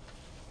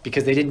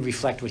because they didn't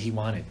reflect what he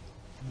wanted.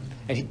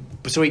 And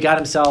so he got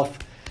himself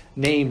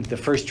named the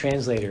first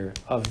translator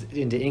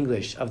into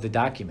English of the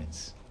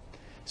documents.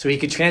 So he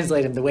could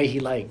translate them the way he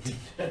liked.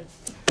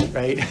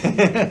 Right?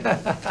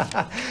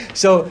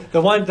 So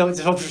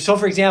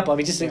for example, I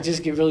mean, just to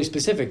get really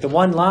specific, the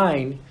one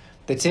line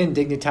that's in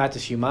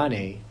Dignitatis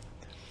Humanae,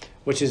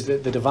 which is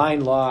that the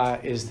divine law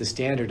is the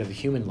standard of the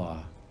human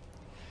law.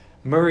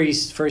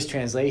 Murray's first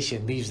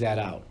translation leaves that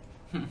out.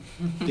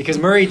 Because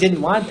Murray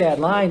didn't want that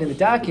line in the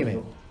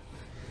document.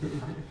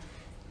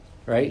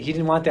 Right? He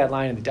didn't want that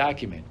line in the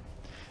document.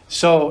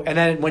 So, and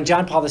then when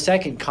John Paul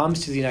II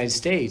comes to the United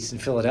States in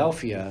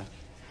Philadelphia,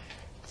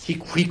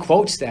 he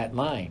quotes that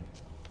line,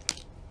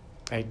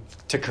 right,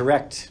 to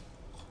correct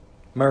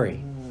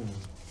Murray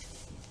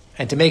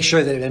and to make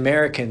sure that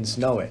Americans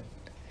know it.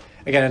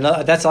 Again,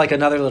 that's like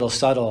another little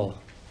subtle,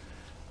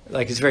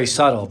 like it's very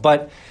subtle.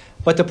 But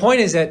the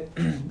point is that,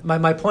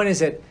 my point is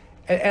that,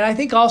 and I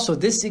think also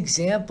this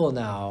example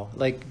now,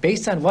 like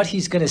based on what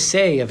he's going to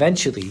say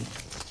eventually,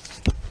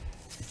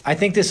 I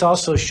think this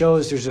also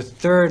shows there's a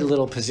third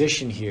little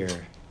position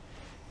here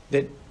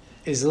that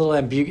is a little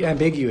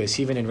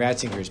ambiguous even in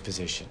Ratzinger's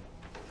position.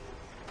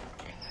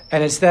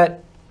 And it's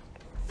that,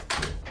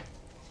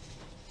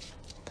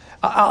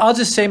 I'll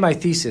just say my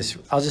thesis.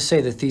 I'll just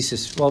say the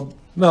thesis. Well,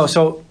 no,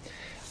 so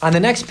on the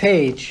next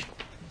page,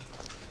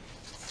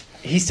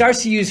 he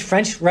starts to use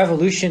French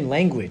Revolution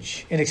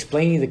language in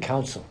explaining the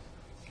council.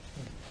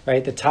 Right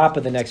at the top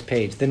of the next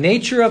page. The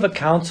nature of a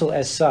council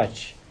as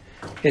such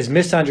is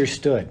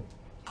misunderstood.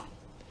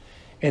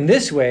 In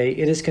this way,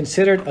 it is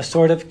considered a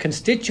sort of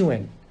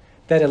constituent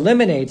that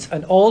eliminates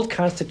an old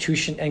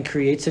constitution and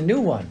creates a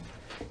new one.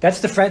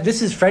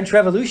 This is French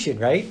Revolution,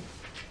 right?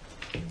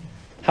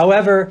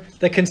 However,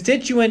 the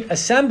constituent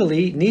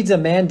assembly needs a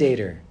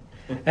mandator,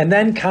 and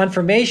then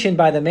confirmation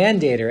by the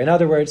mandator. In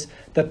other words,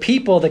 the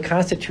people the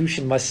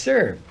Constitution must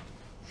serve.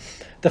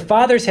 The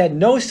fathers had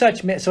no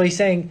such... So he's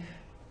saying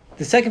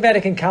the Second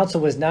Vatican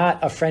Council was not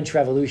a French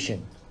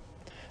Revolution.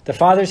 The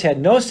fathers had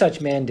no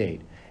such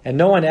mandate, and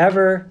no one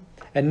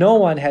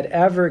had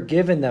ever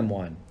given them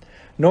one.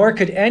 Nor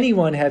could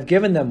anyone have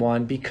given them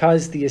one,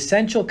 because the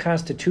essential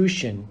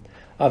constitution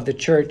of the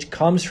Church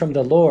comes from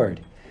the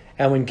Lord,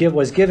 and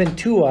was given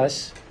to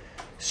us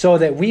so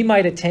that we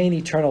might attain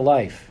eternal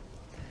life.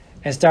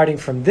 And starting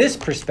from this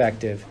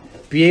perspective,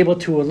 be able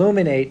to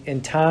illuminate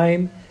in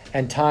time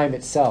and time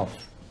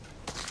itself.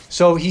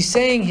 So he's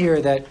saying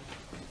here that,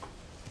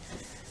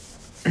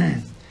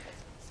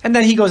 and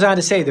then he goes on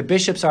to say the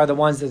bishops are the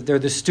ones they're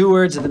the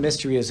stewards of the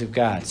mysteries of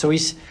God. So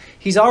he's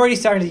already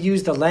starting to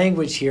use the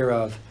language here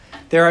of,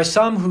 there are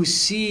some who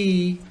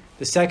see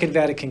the Second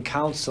Vatican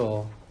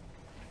Council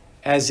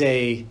as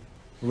a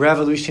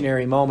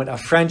revolutionary moment, a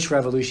French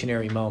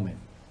revolutionary moment,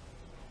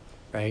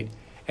 right?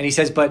 And he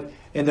says, but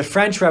in the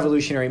French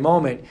revolutionary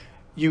moment,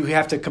 you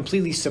have to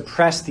completely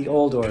suppress the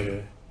old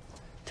order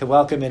to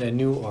welcome in a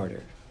new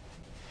order.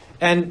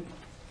 And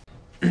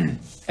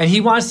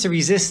he wants to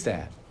resist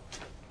that.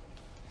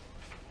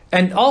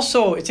 And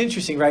also, it's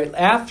interesting, right?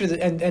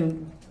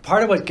 And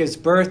part of what gives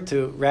birth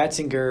to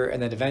Ratzinger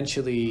and then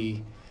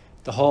eventually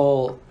the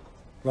whole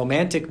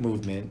Romantic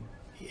movement,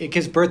 it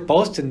gives birth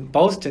both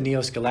to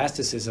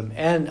neo-scholasticism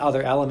and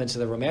other elements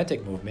of the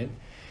Romantic movement,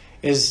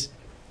 is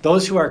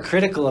those who are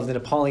critical of the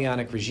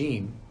Napoleonic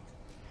regime,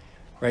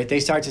 right? They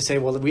start to say,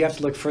 well, we have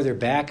to look further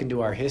back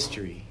into our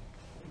history.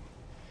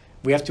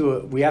 We have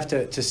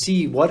to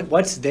see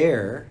what's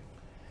there,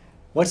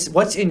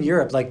 what's in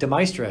Europe. Like de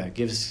Maistre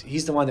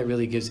he's the one that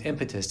really gives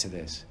impetus to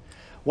this.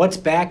 What's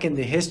back in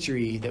the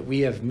history that we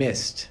have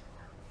missed,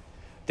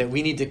 that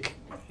we need to,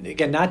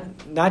 again,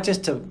 not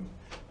just to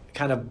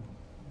kind of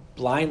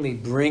blindly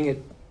bring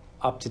it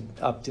up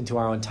into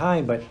our own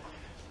time, but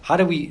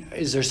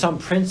is there some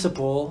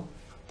principle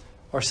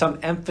or some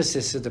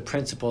emphasis of the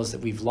principles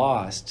that we've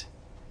lost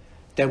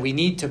that we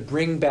need to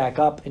bring back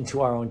up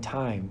into our own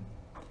time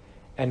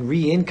and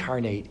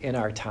reincarnate in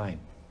our time?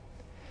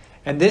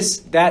 And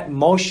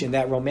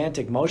that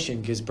Romantic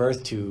motion gives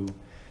birth to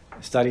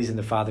studies in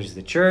the Fathers of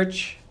the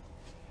Church,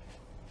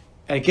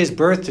 and it gives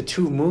birth to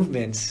two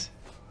movements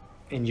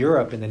in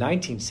Europe in the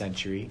 19th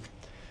century.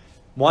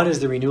 One is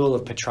the renewal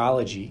of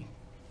patrology.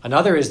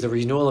 Another is the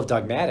renewal of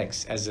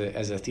dogmatics as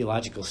a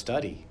theological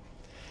study.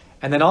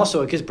 And then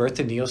also it gives birth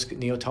to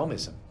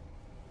Neo-Thomism.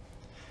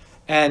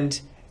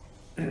 And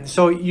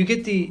so you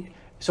get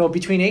so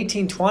between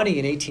 1820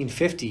 and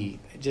 1850,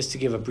 just to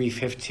give a brief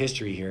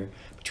history here,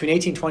 between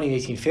 1820 and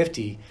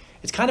 1850,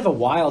 it's kind of a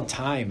wild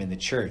time in the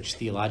church,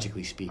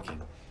 theologically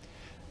speaking.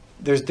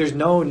 There's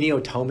no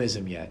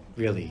Neo-Thomism yet,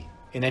 really,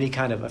 in any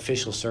kind of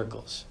official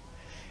circles.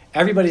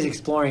 Everybody's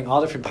exploring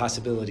all different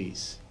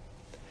possibilities,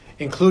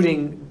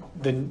 including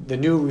the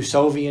new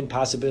Rousseauvian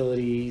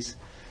possibilities,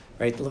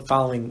 right,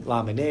 following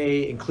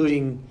Lamennais,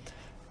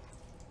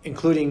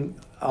 including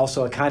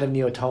also a kind of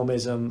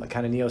Neo-Thomism, a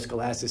kind of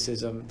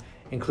Neo-Scholasticism,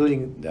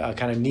 including a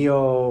kind of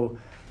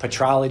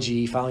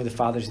Neo-Patrology, following the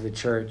fathers of the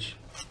church.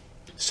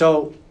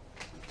 So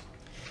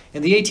by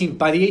the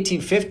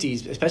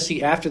 1850s,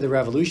 especially after the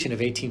revolution of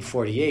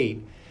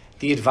 1848,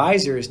 the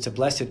advisors to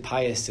Blessed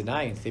Pius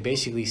IX, they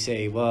basically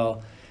say,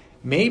 well,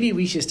 maybe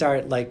we should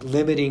start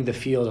limiting the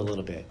field a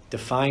little bit,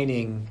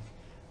 defining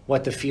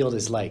what the field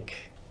is like,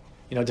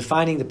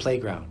 defining the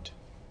playground.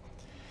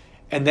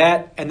 And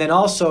then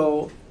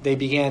also they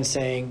began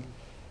saying,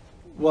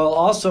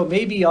 well,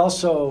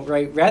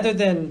 right, rather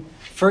than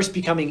first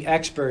becoming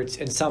experts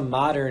in some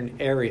modern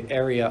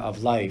area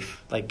of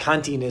life, like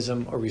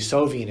Kantianism or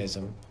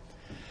Rousseauvianism,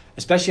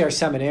 especially our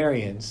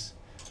seminarians,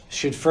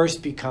 should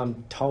first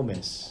become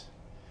Thomists.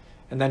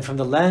 And then from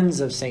the lens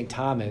of St.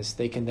 Thomas,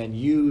 they can then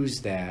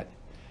use that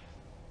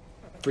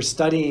for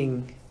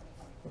studying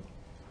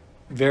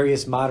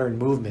various modern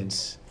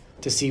movements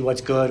to see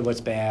what's good,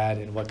 what's bad,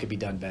 and what could be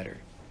done better,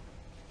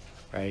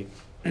 right?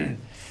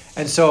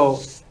 And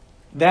so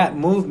that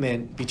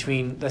movement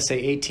between, let's say,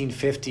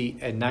 1850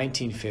 and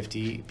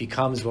 1950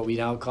 becomes what we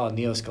now call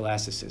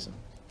Neo-Scholasticism.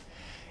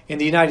 In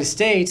the United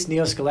States,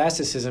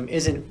 Neo-Scholasticism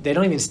they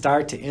don't even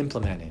start to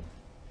implement it.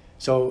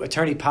 So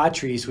Aeterni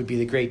Patris would be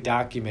the great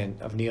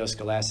document of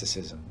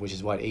Neo-Scholasticism, which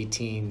is what, I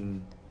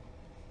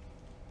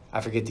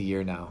forget the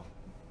year now,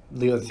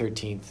 Leo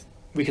XIII,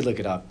 we could look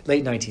it up,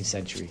 late 19th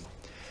century,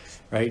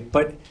 right?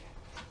 But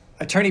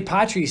Aeterni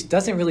Patris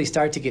doesn't really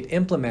start to get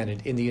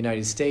implemented in the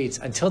United States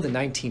until the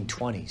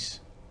 1920s.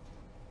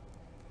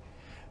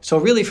 So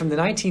really from the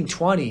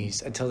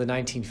 1920s until the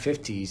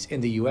 1950s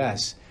in the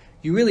US,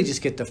 you really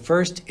just get the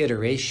first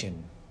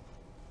iteration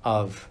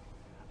of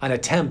an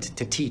attempt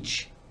to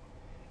teach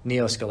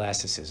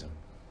Neo-Scholasticism.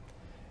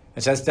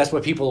 And so that's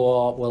what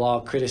people will all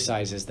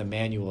criticize as the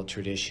manual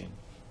tradition.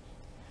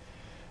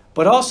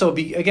 But also,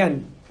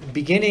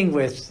 beginning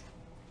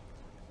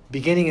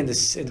in the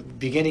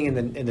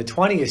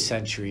 20th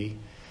century,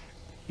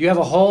 you have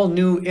a whole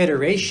new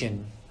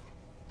iteration.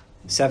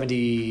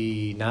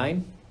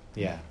 79,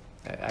 yeah.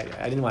 I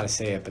didn't want to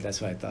say it, but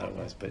that's what I thought it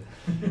was. But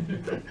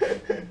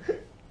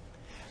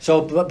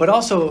so, but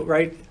also,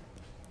 right,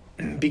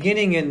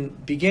 beginning in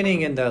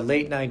the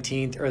late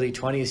 19th, early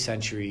 20th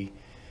century,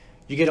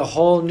 you get a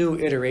whole new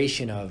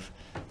iteration of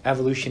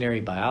evolutionary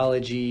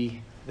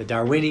biology, the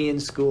Darwinian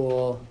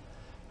school,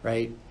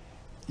 right?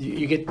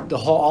 You get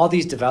all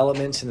these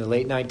developments in the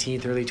late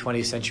 19th, early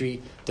 20th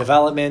century,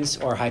 developments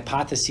or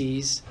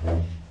hypotheses,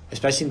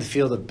 especially in the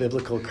field of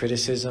biblical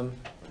criticism.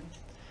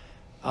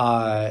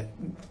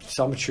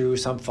 Some true,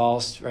 some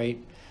false, right?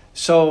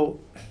 So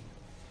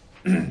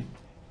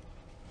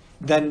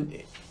then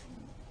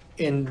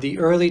in the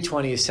early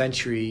 20th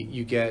century,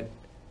 you get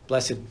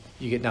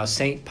now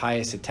Saint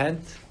Pius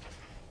X,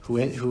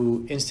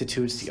 who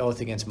institutes the oath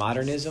against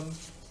modernism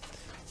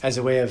as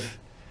a way of,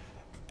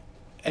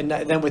 and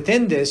then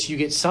within this, you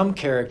get some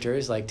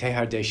characters like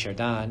Teilhard de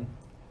Chardin.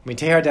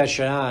 Teilhard de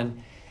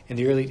Chardin in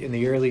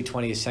the early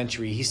 20th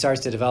century, he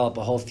starts to develop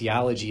a whole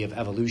theology of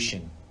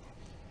evolution,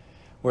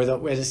 where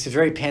it's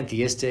very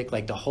pantheistic,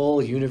 like the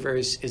whole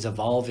universe is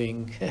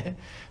evolving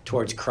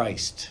towards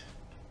Christ,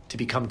 to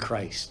become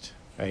Christ,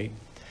 right?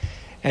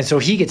 And so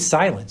he gets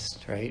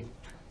silenced, right?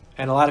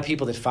 And a lot of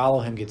people that follow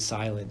him get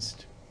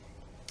silenced.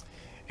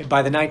 And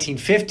by the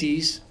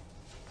 1950s,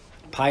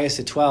 Pius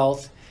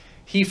XII,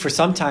 he for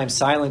some time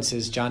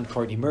silences John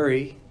Courtney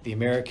Murray, the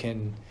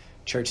American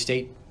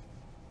church-state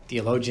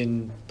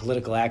theologian,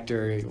 political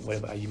actor,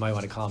 whatever, you might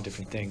want to call him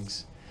different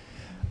things.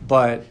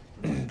 But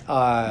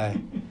then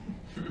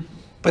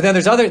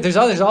there's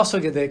others also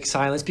get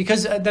silenced,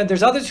 because then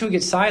there's others who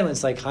get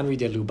silenced, like Henri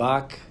de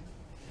Lubac.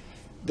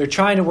 They're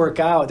trying to work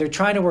out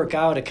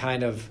a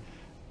kind of,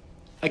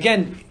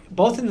 again,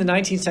 both in the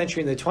 19th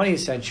century and the 20th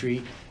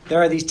century, there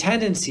are these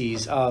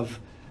tendencies of,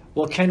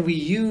 well, can we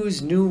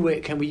use the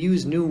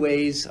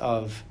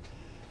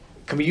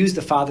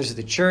fathers of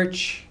the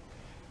church?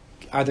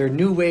 Are there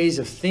new ways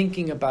of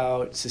thinking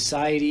about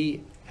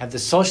society? Have the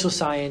social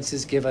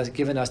sciences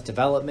given us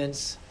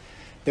developments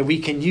that we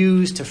can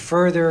use to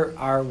further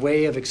our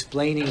way of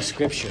explaining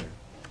Scripture?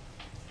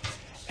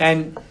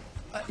 And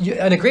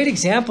a great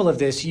example of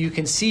this, you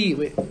can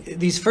see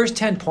these first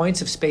 10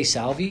 points of Spe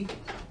Salvi,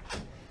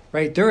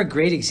 right? They're a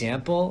great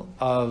example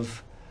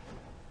of,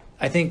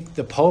 I think,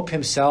 the Pope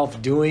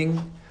himself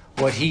doing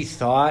what he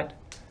thought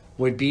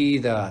would be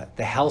the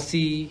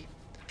healthy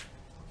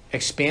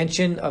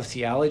expansion of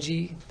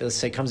theology, let's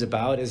say, comes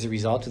about as a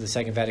result of the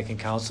Second Vatican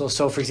Council.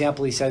 So, for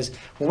example, he says,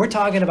 when we're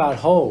talking about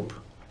hope,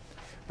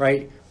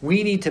 right,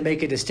 we need to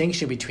make a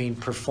distinction between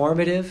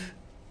performative,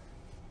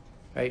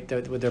 right,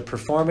 the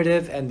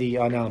performative and the,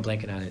 oh, now I'm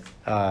blanking on it.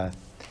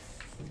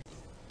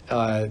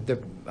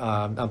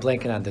 I'm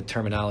blanking on the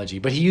terminology,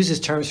 but he uses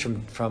terms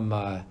from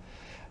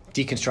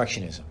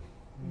deconstructionism,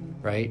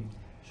 right?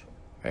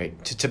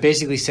 Right. To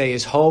basically say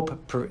is hope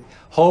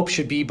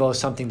should be both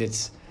something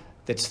that's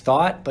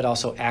thought but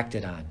also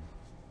acted on.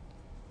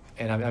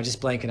 And I'm just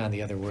blanking on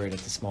the other word at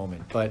this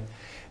moment. But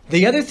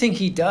the other thing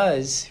he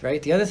does,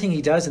 right? The other thing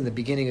he does in the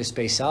beginning of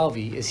Spe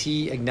Salvi is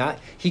he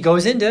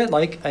goes into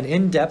like an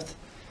in-depth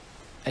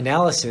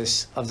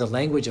analysis of the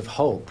language of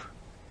hope,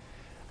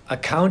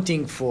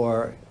 accounting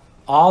for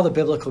all the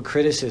biblical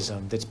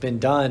criticism that's been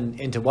done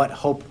into what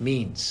hope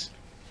means,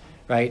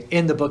 right?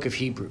 In the book of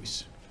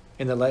Hebrews.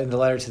 In the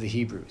letter to the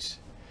Hebrews.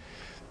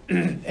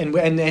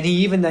 and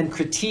he even then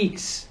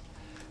critiques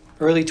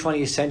early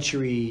 20th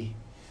century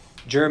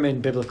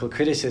German biblical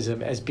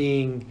criticism as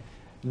being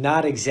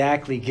not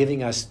exactly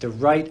giving us the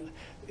right.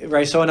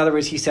 So in other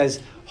words, he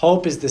says,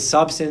 hope is the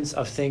substance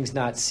of things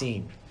not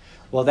seen.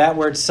 Well, that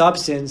word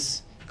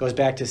substance goes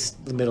back to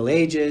the Middle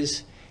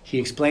Ages. He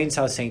explains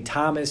how St.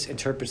 Thomas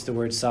interprets the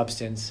word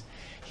substance.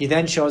 He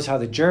then shows how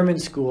the German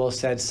school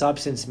said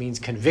substance means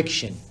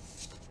conviction.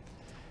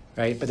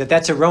 Right? But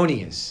that's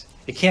erroneous.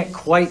 It can't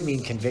quite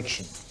mean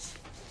conviction.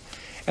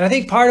 And I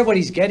think part of what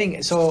he's getting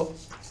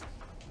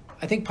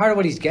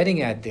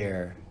at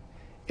there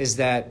is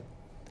that,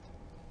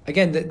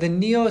 again, the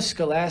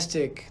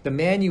neo-scholastic, the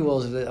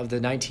manuals of the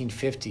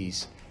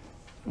 1950s,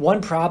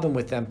 one problem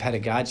with them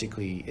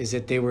pedagogically is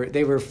that they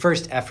were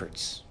first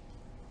efforts.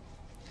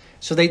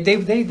 So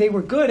they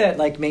were good at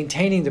like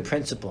maintaining the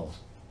principle,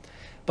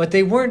 but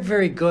they weren't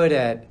very good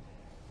at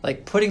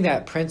like putting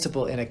that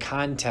principle in a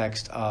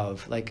context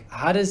of like,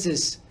 how does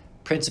this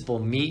principle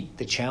meet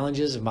the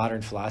challenges of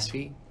modern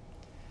philosophy?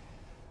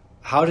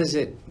 How does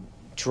it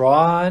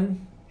draw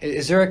on?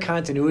 Is there a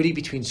continuity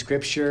between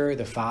Scripture,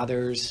 the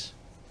Fathers,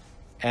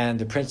 and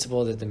the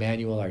principle that the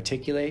manual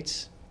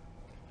articulates?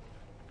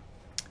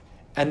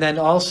 And then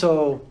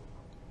also,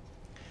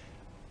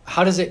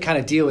 how does it kind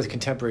of deal with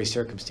contemporary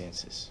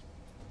circumstances?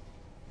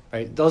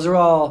 Right? Those are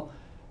all,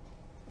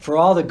 for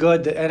all the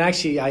good, and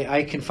actually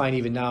I can find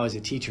even now as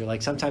a teacher,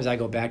 like sometimes I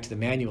go back to the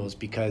manuals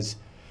because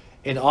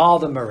in all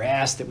the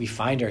morass that we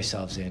find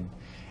ourselves in,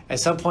 at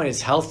some point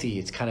it's healthy,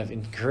 it's kind of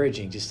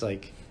encouraging, just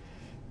like,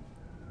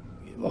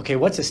 okay,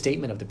 what's a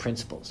statement of the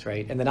principles,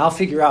 right? And then I'll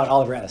figure out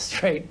all the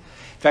rest, right?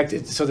 In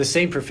fact, so the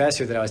same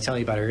professor that I was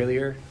telling you about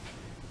earlier,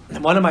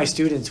 one of my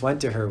students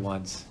went to her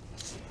once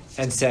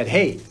and said,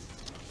 hey,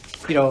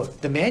 you know,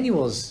 the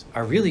manuals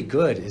are really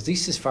good, at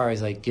least as far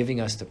as like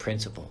giving us the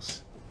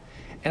principles.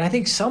 And I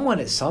think someone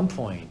at some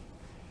point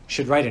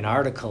should write an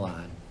article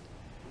on,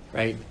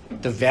 right,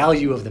 the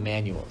value of the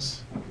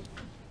manuals,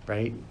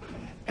 right?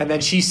 And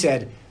then she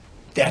said,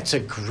 that's a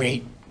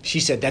great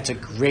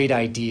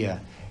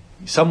idea.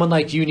 Someone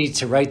like you needs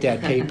to write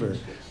that paper.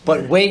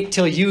 But wait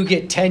till you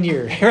get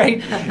tenure,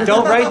 right?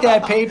 Don't write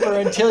that paper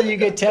until you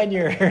get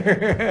tenure.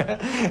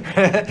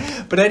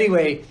 But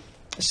anyway,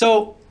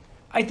 so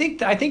I think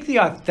the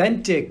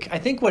authentic, I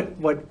think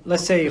what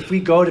let's say if we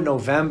go to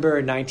November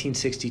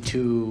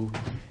 1962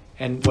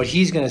 and what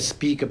he's going to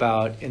speak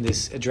about in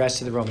this address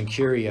to the Roman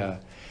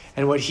Curia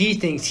and what he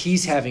thinks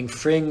he's having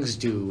Frings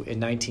do in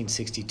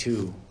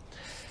 1962,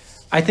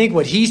 I think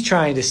what he's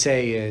trying to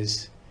say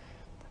is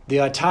the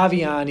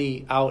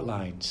Ottaviani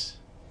outlines,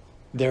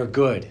 they're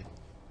good,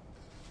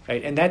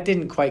 right? And that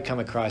didn't quite come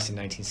across in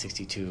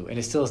 1962, and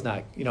it still is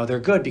not. You know, they're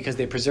good because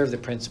they preserve the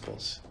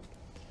principles.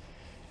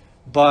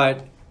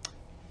 But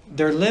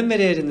they're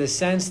limited in the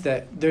sense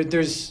that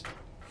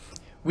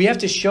we have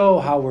to show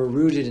how we're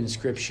rooted in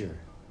Scripture,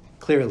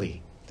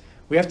 clearly.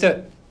 We have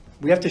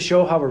to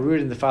show how we're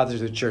rooted in the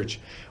Fathers of the Church.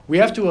 We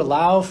have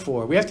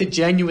to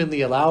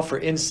genuinely allow for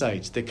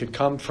insights that could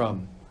come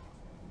from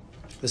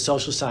the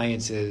social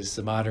sciences,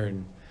 the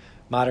modern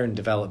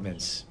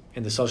developments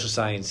in the social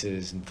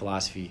sciences and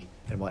philosophy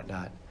and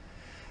whatnot.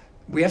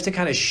 We have to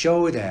kind of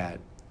show that,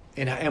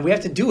 and we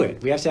have to do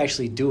it. We have to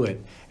actually do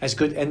it as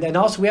good, and then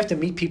also we have to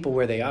meet people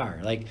where they are.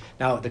 Like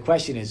now, the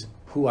question is,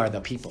 who are the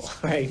people,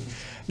 right?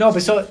 No,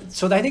 but so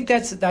I think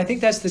that's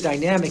the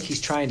dynamic he's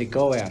trying to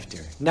go after.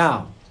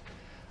 Now,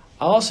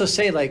 I'll also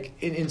say, like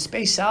in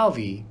Spe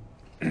Salvi,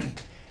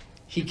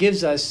 he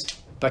gives us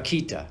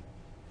Bakita,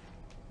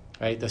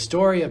 right? The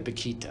story of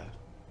Bakita.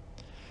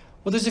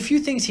 Well, there's a few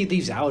things he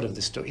leaves out of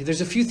the story.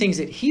 There's a few things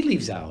that he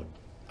leaves out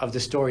of the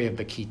story of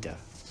Bakita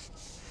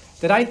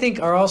that I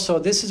think are also,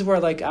 this is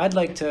where like I'd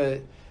like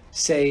to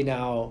say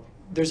now,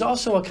 there's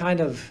also a kind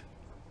of,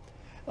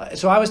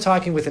 so I was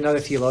talking with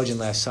another theologian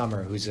last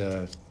summer who's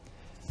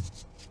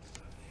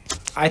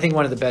I think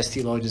one of the best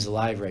theologians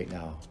alive right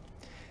now.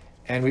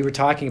 And we were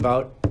talking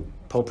about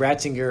Pope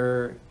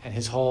Ratzinger and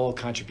his whole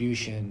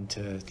contribution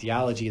to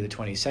theology of the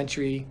 20th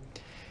century.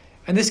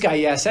 And this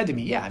guy, said to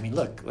me, I mean,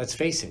 look, let's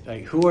face it.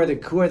 Like, who are the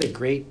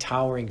great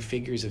towering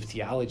figures of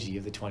theology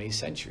of the 20th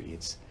century?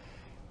 It's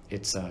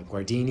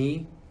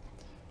Guardini,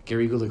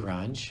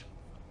 Garrigou-Lagrange,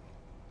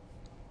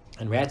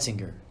 and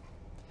Ratzinger.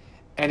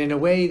 And in a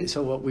way,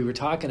 so what we were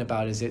talking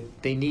about is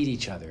that they need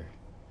each other,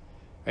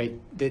 right?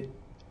 That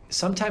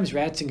sometimes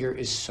Ratzinger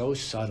is so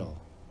subtle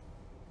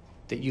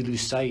that you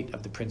lose sight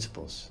of the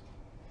principles.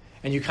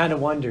 And you kind of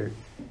wonder,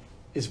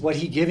 is what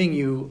he giving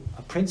you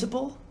a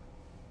principle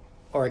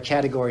or a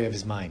category of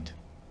his mind?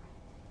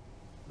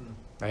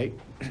 Right?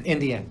 In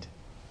the end.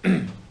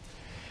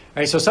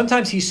 Right? So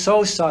sometimes he's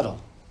so subtle,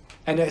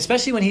 and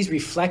especially when he's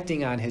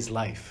reflecting on his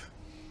life,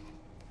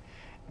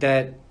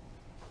 that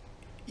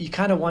you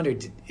kind of wonder,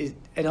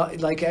 and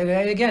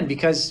again,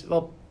 because,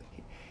 well,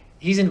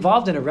 he's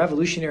involved in a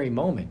revolutionary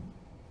moment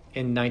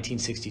in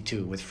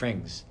 1962 with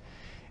Frings.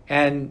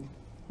 And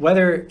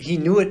whether he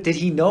knew it, did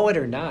he know it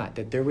or not,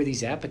 that there were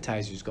these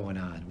appetizers going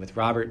on with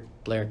Robert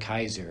Blair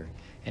Kaiser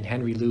and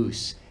Henry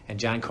Luce and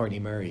John Courtney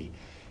Murray,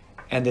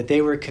 and that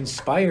they were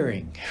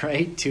conspiring,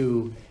 right,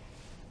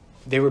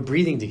 they were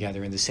breathing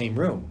together in the same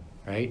room,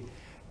 right,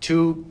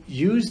 to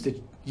use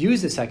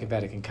the Second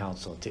Vatican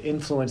Council to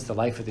influence the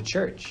life of the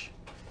church.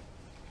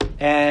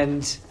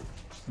 And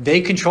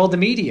they controlled the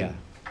media.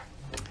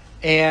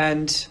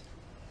 And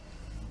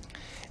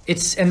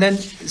then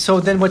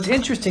what's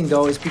interesting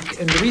though is,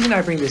 and the reason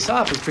I bring this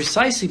up is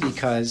precisely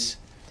because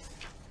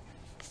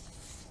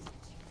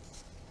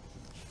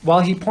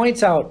while he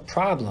points out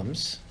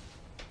problems,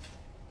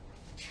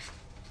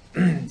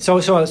 so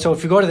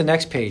if we go to the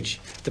next page,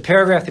 the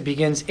paragraph that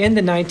begins in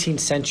the 19th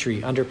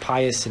century under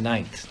Pius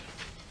IX.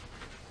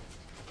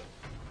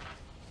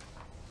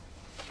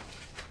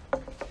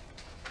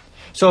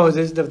 So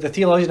the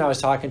theologian I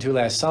was talking to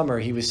last summer,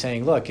 he was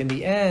saying, look, in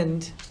the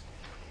end,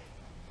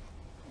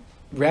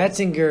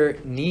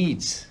 Ratzinger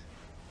needs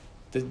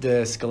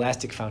the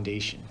scholastic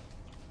foundation,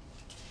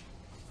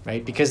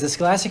 right? Because the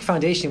scholastic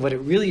foundation, what it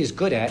really is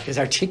good at is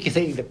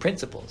articulating the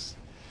principles,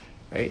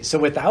 right? So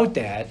without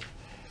that,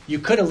 you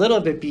could a little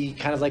bit be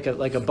kind of like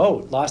a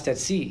boat lost at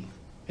sea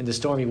in the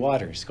stormy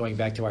waters, going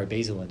back to our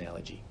Basil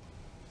analogy.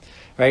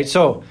 Right,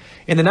 so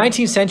in the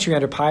 19th century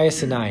under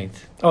Pius IX,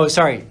 I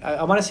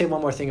want to say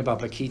one more thing about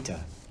Bakita.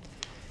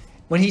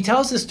 When he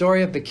tells the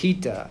story of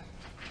Bakita,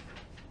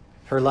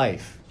 her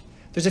life,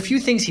 there's a few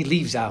things he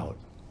leaves out,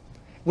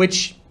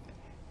 which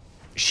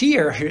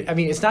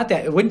it's not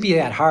that, it wouldn't be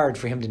that hard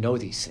for him to know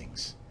these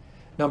things.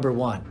 Number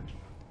one,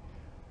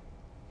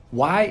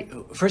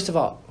 first of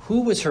all,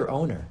 who was her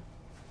owner?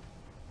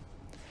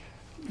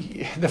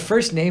 The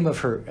first name of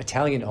her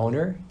Italian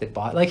owner that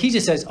bought, like he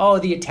just says,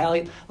 the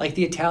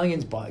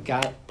Italians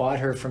bought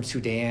her from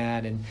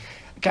Sudan,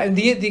 and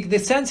the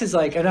sense is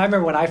like, and I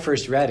remember when I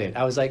first read it,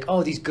 I was like,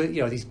 these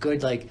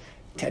good like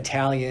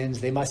Italians,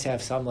 they must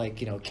have some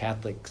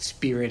Catholic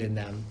spirit in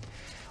them.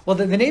 Well,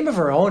 the name of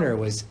her owner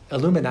was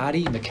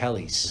Illuminati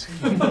Michelis.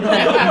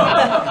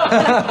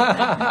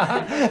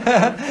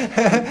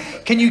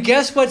 Can you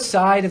guess what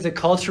side of the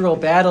cultural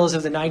battles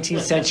of the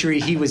 19th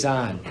century he was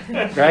on?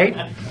 Right?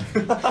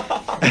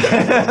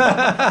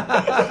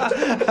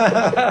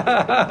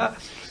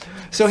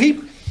 So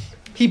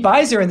he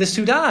buys her in the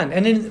Sudan,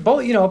 and in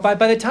both, by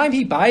the time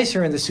he buys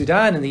her in the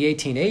Sudan in the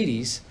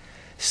 1880s,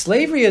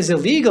 slavery is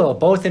illegal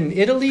both in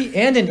Italy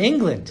and in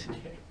England.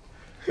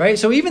 Right,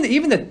 so even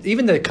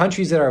the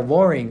countries that are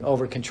warring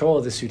over control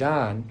of the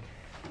Sudan,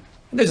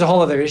 and there's a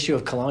whole other issue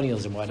of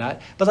colonialism and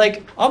whatnot, but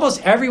like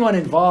almost everyone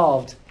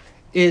involved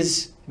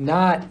is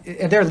not,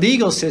 and their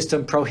legal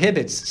system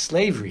prohibits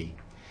slavery,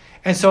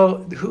 and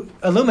so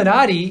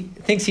Illuminati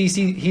thinks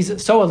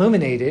he's so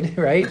illuminated,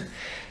 right,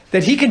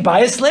 that he can buy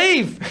a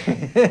slave.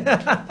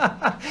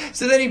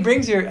 So then he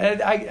brings her,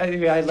 and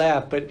I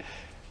laugh, but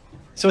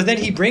so then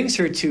he brings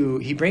her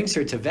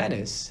to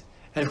Venice.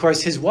 And of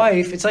course, his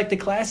wife, it's like the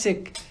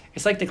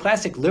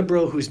classic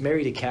liberal who's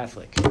married a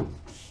Catholic.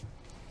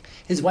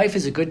 His wife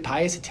is a good,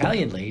 pious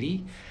Italian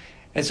lady.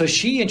 And so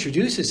she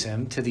introduces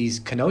him to these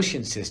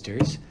Canossian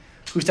sisters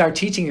who start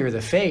teaching her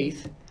the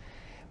faith,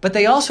 but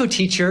they also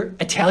teach her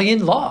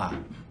Italian law.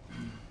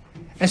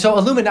 And so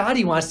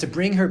Illuminati wants to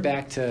bring her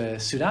back to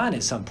Sudan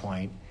at some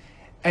point.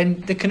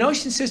 And the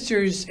Canossian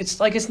sisters,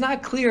 it's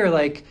not clear,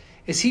 like,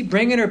 is he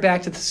bringing her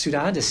back to the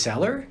Sudan to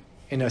sell her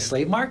in a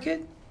slave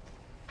market?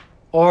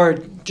 Or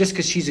just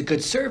because she's a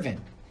good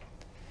servant.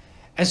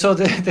 And so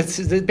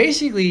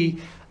basically,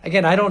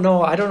 again, I don't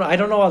know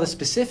all the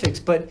specifics,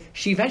 but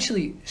she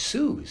eventually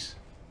sues.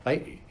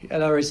 Right? In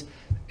other words,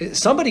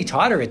 somebody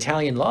taught her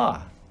Italian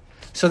law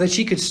so that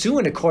she could sue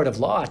in a court of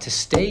law to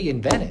stay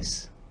in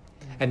Venice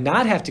and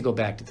not have to go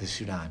back to the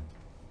Sudan.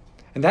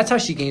 And that's how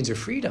she gains her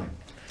freedom,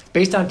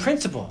 based on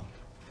principle.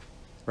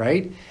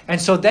 Right?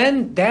 And so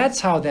then that's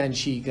how then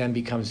she then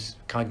becomes,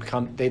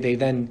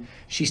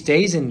 she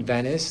stays in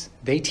Venice,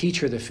 they teach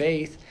her the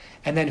faith,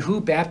 and then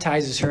who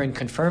baptizes her and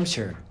confirms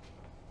her?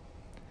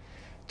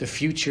 The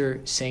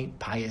future Saint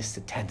Pius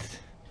X.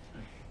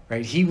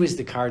 Right? He was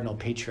the Cardinal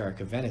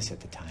Patriarch of Venice at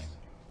the time.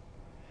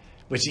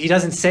 Which he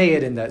doesn't say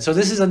it in that. So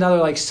this is another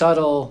like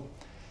subtle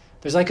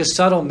There's like a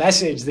subtle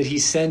message that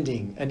he's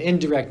sending, an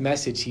indirect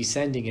message he's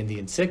sending in the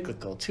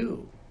encyclical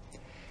too.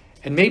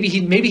 And maybe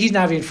he's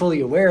not even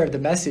fully aware of the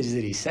message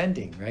that he's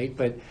sending, right?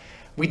 But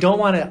we don't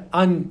want to,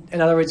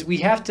 in other words, we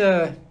have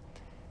to,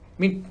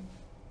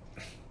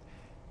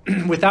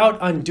 without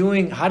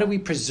undoing, how do we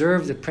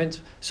preserve the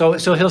principle? So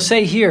he'll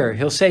say here,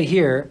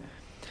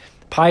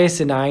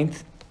 Pius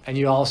IX, and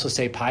you also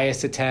say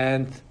Pius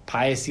X,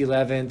 Pius XI,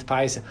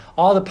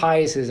 all the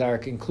Piuses are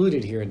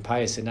included here in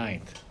Pius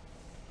IX.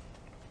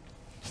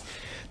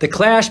 The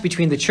clash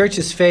between the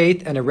Church's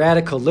faith and a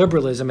radical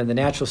liberalism in the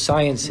natural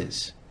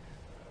sciences,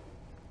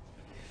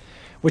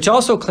 which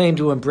also claim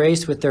to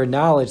embrace with their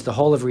knowledge the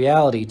whole of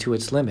reality to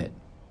its limit.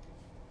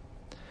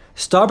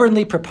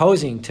 Stubbornly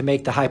proposing to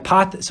make the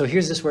hypothesis, so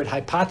here's this word,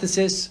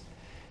 hypothesis,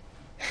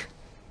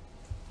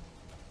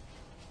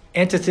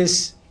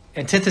 antithesis,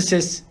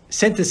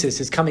 synthesis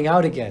is coming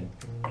out again.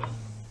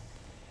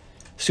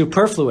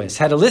 Superfluous,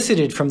 had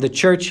elicited from the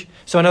Church,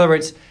 so in other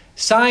words,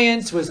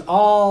 science was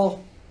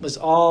all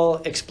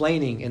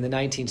explaining in the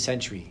 19th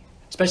century,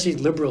 especially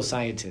liberal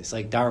scientists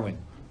like Darwin,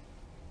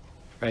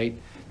 right?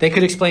 They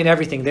could explain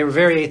everything. They were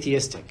very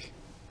atheistic.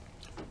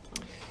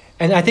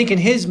 And I think in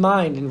his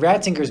mind, in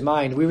Ratzinger's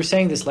mind, we were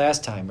saying this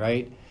last time,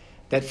 right?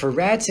 That for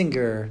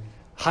Ratzinger,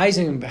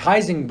 Heisenberg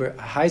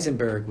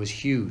was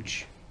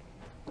huge.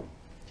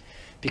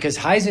 Because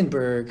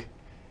Heisenberg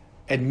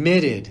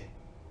admitted,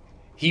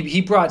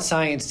 he brought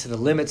science to the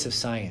limits of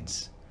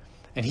science.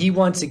 And he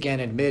once again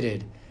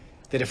admitted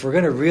that if we're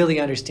going to really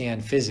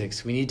understand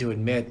physics, we need to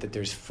admit that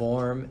there's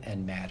form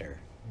and matter.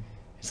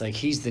 It's like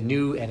he's the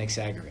new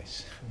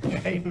Anaxagoras,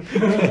 right?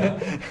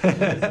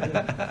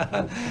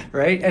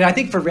 Right? And I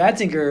think for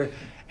Ratzinger,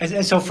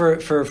 and so for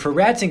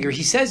Ratzinger,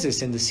 he says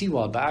this in the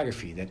Seewald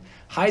biography, that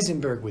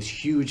Heisenberg was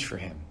huge for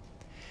him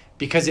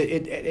because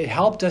it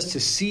helped us to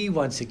see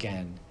once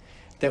again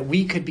that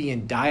we could be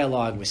in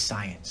dialogue with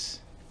science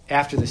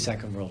after the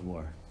Second World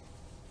War.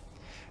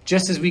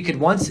 Just as we could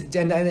once,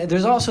 and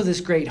there's also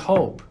this great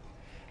hope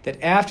that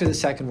after the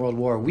Second World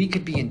War, we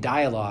could be in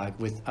dialogue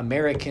with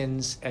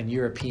Americans and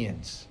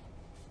Europeans.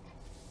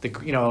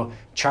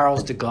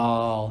 Charles de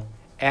Gaulle,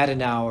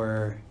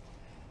 Adenauer,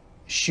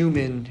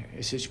 Schumann.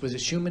 Was it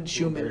Schumann?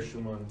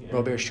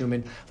 Robert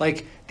Schumann.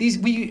 Like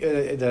these,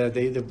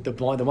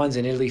 the ones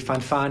in Italy,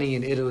 Fanfani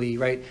in Italy,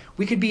 right?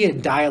 We could be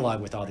in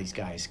dialogue with all these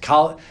guys.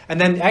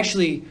 And then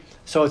actually,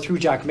 so through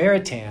Jacques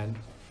Maritain,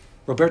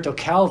 Roberto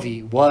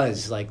Calvi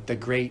was like the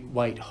great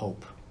white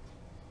hope.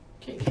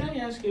 Can I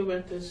ask you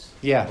about this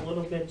a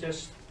little bit?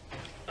 Just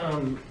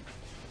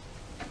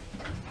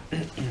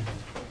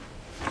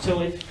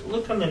so if you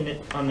look on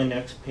the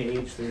next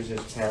page, there's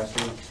this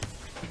passage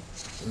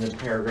in the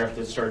paragraph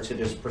that starts, "It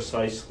is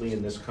precisely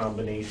in this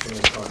combination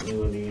of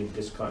continuity and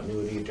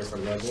discontinuity at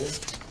different levels."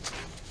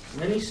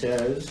 And then he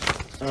says,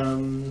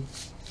 in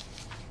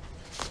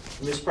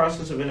this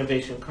process of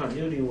innovation and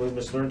continuity, we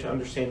must learn to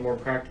understand more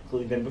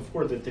practically than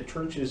before that the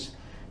Church's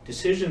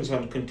decisions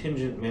on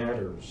contingent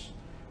matters,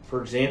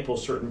 for example,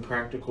 certain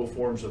practical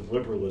forms of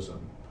liberalism,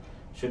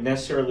 should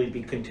necessarily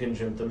be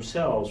contingent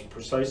themselves,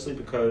 precisely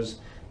because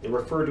they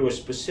refer to a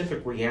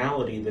specific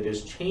reality that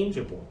is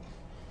changeable.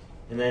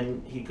 And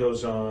then he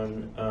goes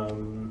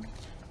on,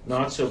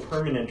 not so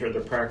permanent are the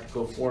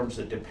practical forms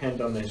that depend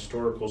on the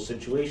historical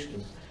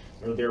situation,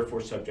 and are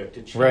therefore subject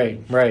to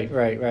change.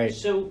 Right.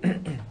 So,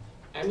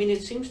 I mean,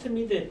 it seems to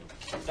me that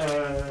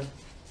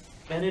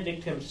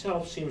Benedict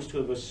himself seems to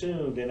have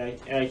assumed, and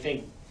I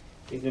think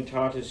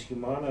Dignitatis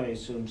Humanae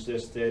assumes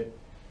this, that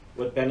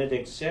what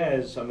Benedict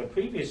says on the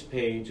previous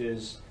page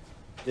is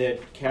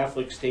that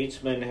Catholic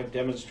statesmen have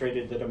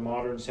demonstrated that a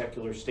modern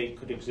secular state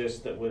could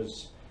exist that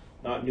was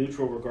not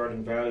neutral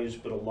regarding values,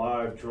 but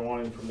alive,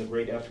 drawing from the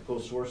great ethical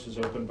sources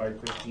opened by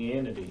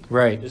Christianity.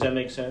 Right. Does that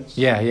make sense?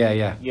 Yeah.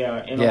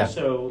 Yeah, and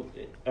also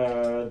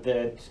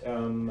that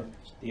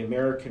the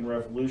American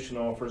Revolution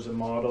offers a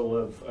model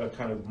of a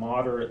kind of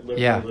moderate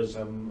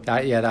liberalism.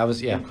 That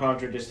was in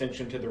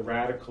contradistinction to the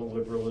radical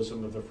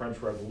liberalism of the French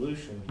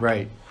Revolution.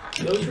 Right.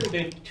 Those are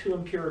the two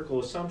empirical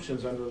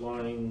assumptions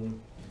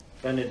underlying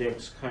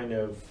Benedict's kind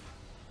of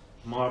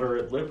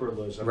moderate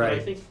liberalism.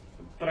 Right.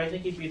 But I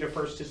think he'd be the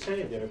first to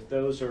say that if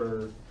those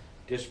are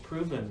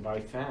disproven by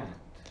fact.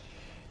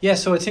 Yeah,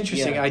 so it's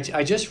interesting. Yeah.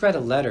 I just read a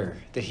letter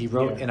that he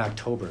wrote in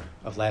October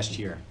of last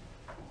year.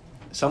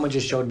 Someone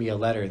just showed me a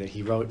letter that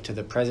he wrote to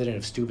the president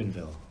of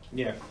Steubenville.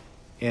 Yeah.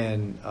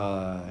 In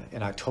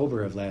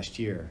October of last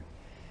year,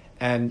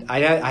 and I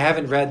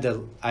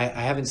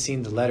haven't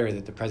seen the letter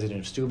that the president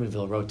of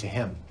Steubenville wrote to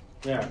him.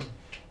 Yeah.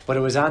 But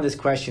it was on this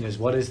question: is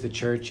what is the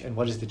church and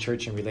what is the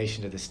church in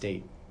relation to the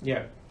state?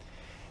 Yeah.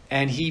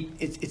 And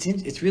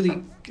it's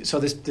really so.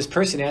 This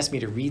person asked me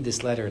to read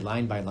this letter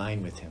line by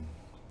line with him,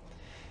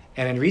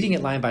 and in reading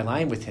it line by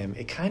line with him,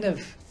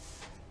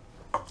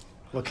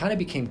 what kind of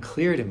became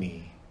clear to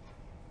me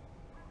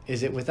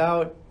is that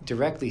without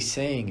directly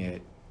saying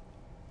it,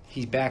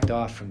 he backed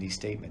off from these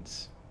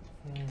statements,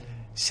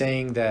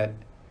 saying that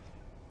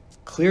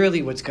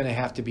clearly what's going to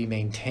have to be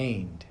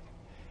maintained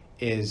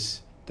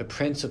is the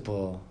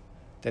principle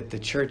that the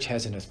church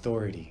has an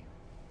authority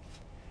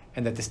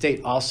and that the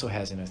state also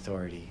has an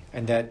authority,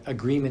 and that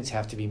agreements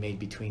have to be made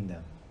between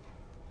them.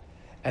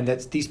 And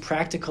that these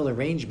practical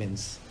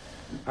arrangements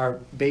are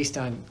based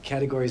on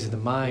categories of the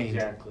mind,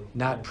 Exactly.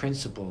 not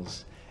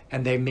principles,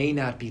 and they may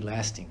not be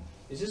lasting.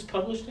 Is this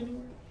published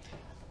anywhere?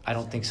 I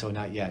don't think so,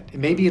 not yet.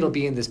 Maybe it'll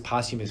be in this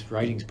posthumous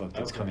writings book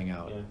that's Okay, coming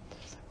out. Yeah.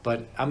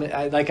 But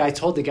I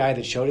told the guy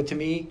that showed it to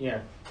me, Yeah.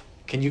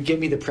 can you get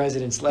me the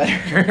president's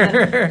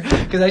letter?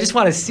 Because I just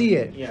want to see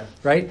it, Yeah.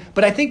 right?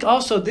 But I think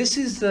also this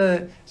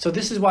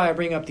is why I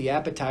bring up the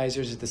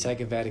appetizers at the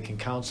Second Vatican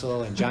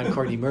Council and John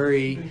Courtney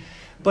Murray.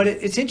 But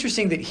it's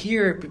interesting that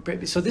here,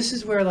 so this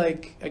is where,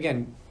 like,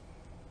 again,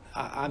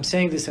 I'm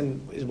saying this in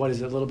what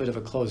is a little bit of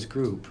a closed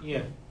group,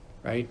 Yeah.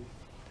 right?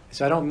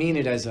 So I don't mean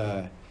it as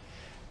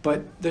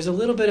but there's a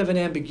little bit of an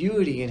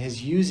ambiguity in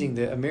his using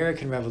the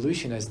American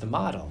Revolution as the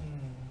model.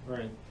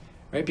 Right.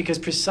 Right, because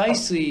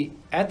precisely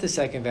at the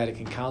Second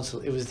Vatican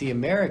Council, it was the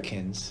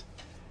Americans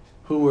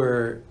who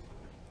were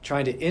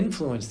trying to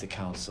influence the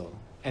council,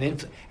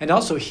 and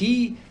also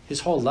his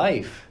whole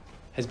life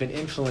has been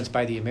influenced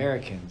by the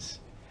Americans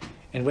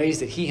in ways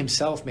that he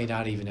himself may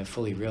not even have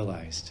fully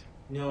realized.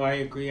 No, I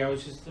agree. I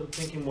was just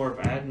thinking more of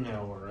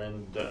Adenauer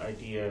and the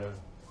idea,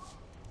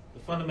 the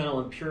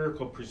fundamental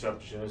empirical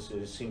presumption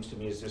seems to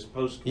me is this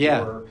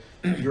post-war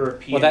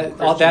European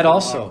Christian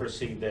also.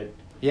 democracy that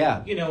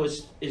Yeah.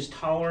 is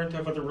tolerant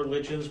of other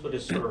religions, but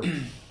is sort of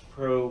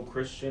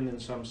pro-Christian in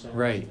some sense.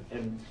 Right.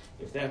 And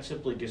if that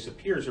simply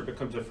disappears or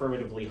becomes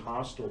affirmatively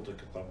hostile to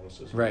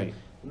Catholicism, Right.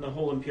 then the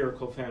whole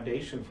empirical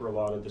foundation for a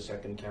lot of the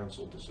Second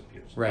Council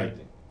disappears. Right. I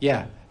think.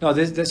 Yeah. No.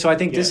 So I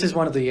think this Yeah. is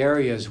one of the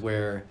areas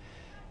where,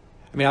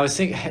 I mean, I was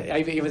thinking,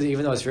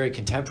 even though it's very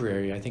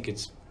contemporary, I think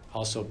it's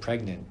also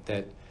pregnant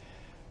that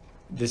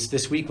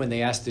this week when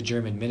they asked the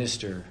German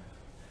minister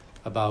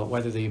about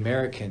whether the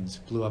Americans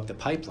blew up the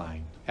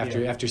pipeline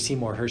after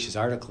Seymour Hersh's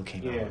article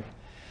came out,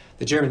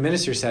 the German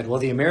minister said, "Well,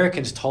 the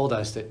Americans told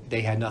us that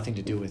they had nothing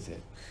to do with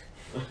it."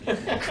 But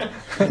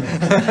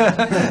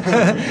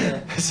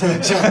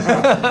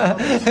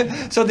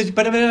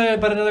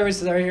in other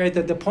words, right,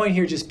 the point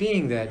here just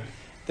being that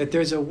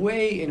there's a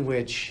way in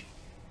which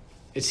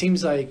it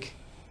seems like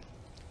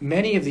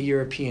many of the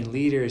European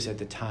leaders at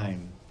the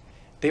time,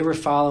 they were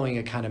following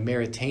a kind of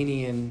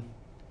Maritanian,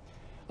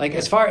 like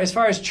as far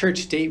as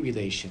church-state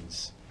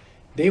relations,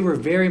 they were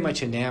very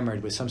much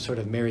enamored with some sort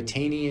of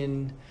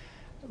Maritanian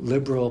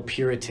liberal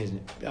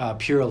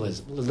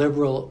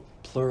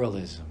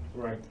pluralism,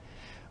 Right.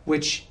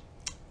 which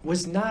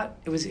was not,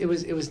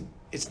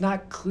 it's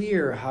not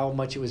clear how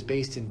much it was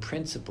based in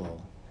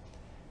principle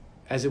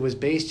as it was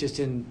based just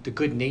in the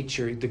good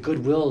nature, the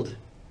good-willed.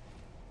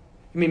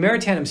 I mean,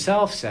 Maritain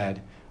himself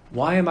said,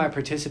 "Why am I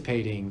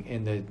participating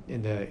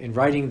in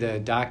writing the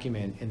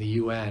document in the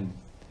UN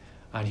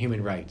on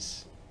human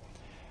rights?"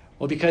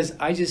 Well, because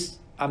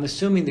I'm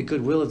assuming the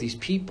goodwill of these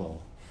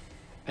people,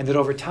 and that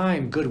over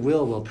time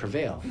goodwill will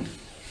prevail.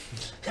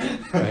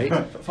 Right?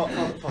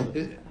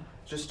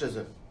 Just as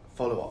a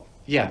follow-up,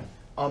 Yeah.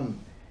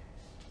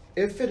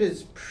 if it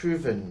is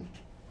proven,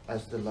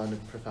 as the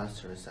learned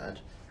professor has said,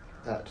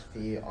 that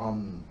the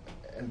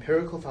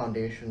empirical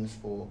foundations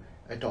for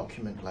a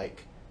document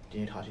like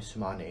Dignitatis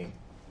Humanae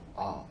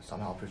are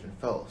somehow proven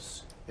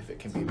false, if it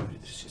can be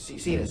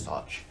seen as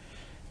such,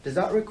 does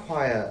that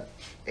require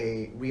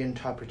a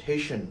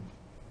reinterpretation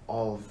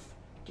of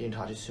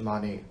Dignitatis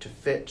Humanae to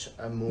fit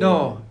a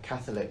more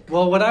Catholic?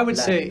 Well, what I would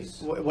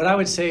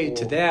lens, say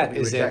to that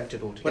is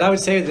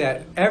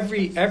that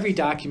every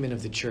document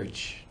of the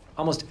Church,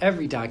 almost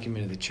every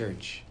document of the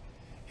Church,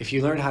 if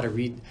you learn how to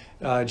read,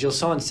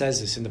 Gilson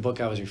says this in the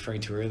book I was referring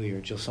to earlier.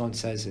 Gilson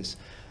says this: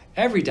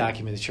 every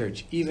document of the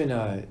Church, even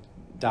a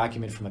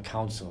document from a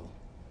council,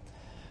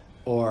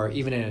 or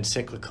even an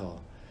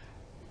encyclical,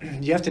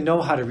 you have to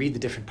know how to read the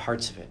different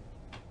parts of it,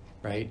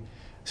 right?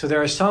 So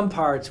there are some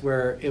parts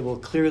where it will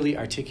clearly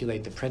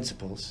articulate the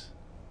principles.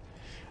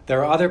 There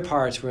are other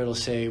parts where it'll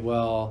say,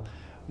 well,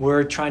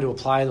 we're trying to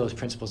apply those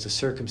principles to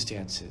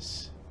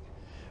circumstances,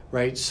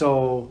 right?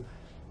 So,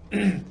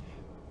 and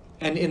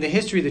in the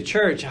history of the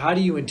Church, how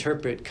do you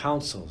interpret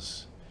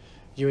councils?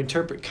 You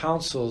interpret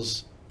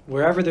councils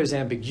wherever there's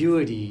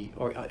ambiguity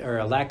or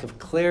a lack of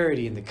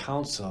clarity in the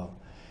council.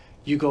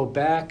 You go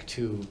back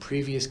to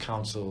previous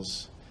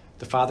councils,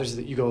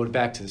 you go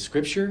back to the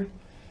Scripture,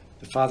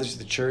 the Fathers of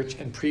the Church,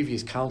 and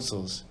previous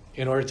councils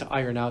in order to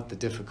iron out the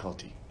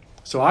difficulty.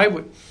 So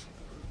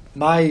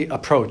my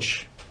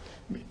approach,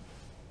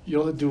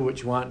 you'll do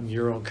what you want in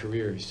your own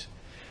careers,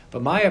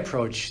 but my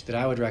approach that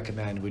I would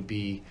recommend would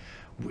be,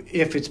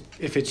 if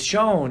it's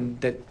shown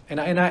that, and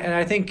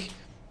I think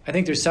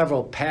there's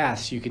several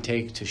paths you could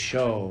take to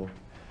show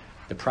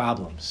the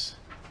problems,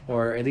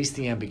 or at least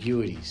the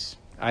ambiguities.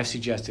 I've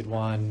suggested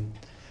one.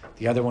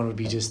 The other one would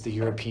be just the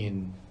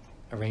European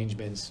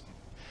arrangements.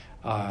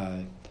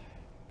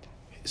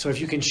 So if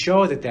you can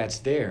show that that's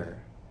there,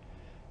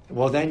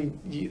 well, then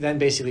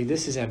basically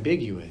this is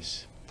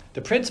ambiguous.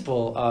 The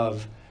principle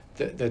of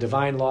the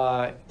divine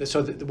law,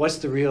 what's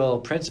the real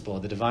principle?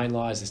 The divine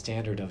law is the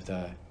standard of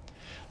the...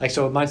 Like,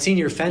 so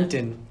Monsignor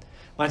Fenton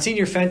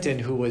Monsignor Fenton,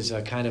 who was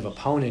a kind of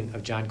opponent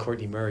of John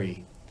Courtney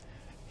Murray,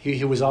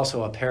 he was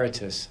also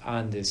apparatus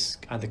on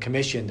the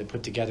commission to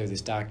put together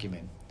this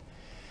document.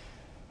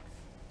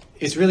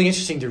 It's really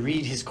interesting to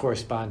read his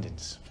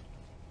correspondence,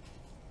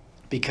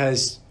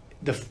 because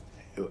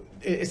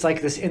it's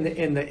like this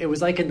it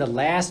was like in the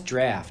last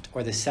draft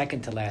or the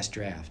second to last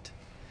draft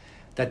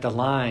that the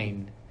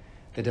line,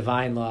 the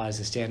divine law is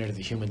the standard of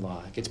the human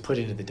law, gets put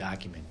into the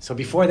document. So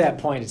before that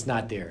point, it's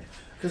not there.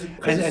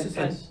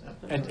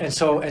 And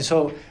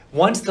so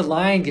once the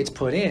line gets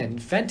put in,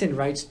 Fenton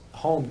writes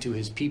home to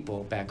his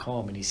people back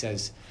home, and he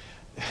says,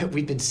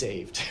 "We've been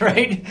saved,"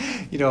 right?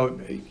 You know,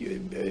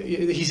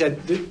 he said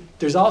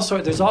there's all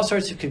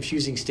sorts of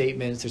confusing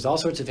statements. There's all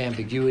sorts of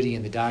ambiguity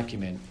in the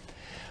document,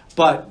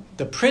 but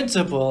the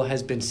principle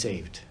has been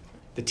saved.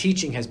 The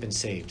teaching has been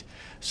saved.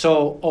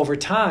 So over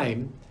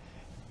time,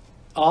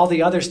 all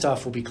the other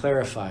stuff will be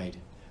clarified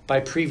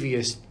by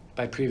previous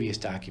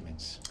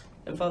documents.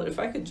 And Father, if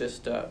I could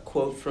just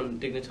quote from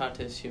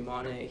Dignitatis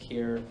Humanae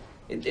here,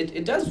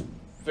 it does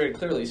very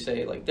clearly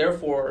say, like,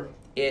 therefore,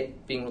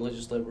 it, being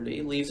religious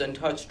liberty, leaves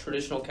untouched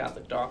traditional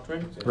Catholic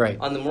doctrine Right.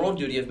 on the moral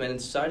duty of men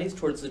and societies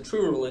towards the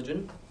true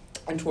religion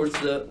and towards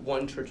the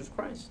one Church of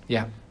Christ.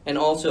 Yeah. And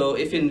also,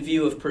 if in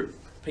view of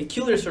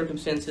peculiar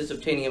circumstances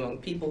obtaining among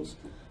peoples,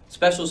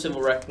 special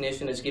civil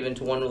recognition is given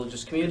to one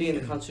religious community in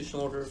the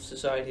constitutional order of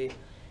society,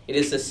 it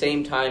is at the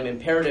same time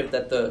imperative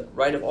that the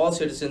right of all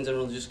citizens and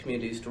religious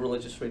communities to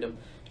religious freedom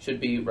should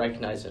be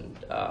recognized and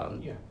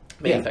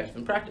made effective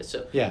in practice.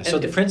 So, so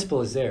the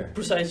principle is there.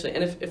 Precisely.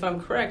 And if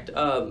I'm correct,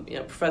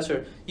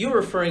 Professor, you were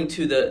referring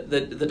to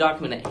the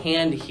document at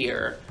hand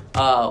here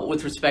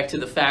with respect to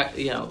the fact,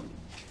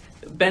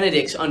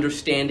 Benedict's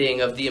understanding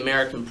of the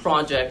American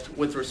project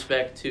with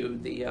respect to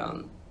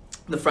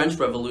the French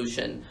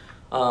Revolution.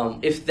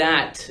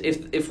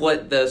 If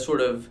what the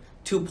sort of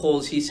two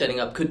poles he's setting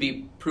up could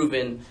be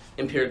proven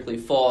empirically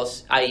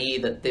false, i.e.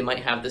 that they might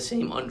have the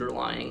same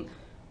underlying,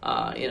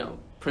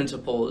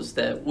 principles,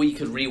 that we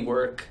could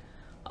rework,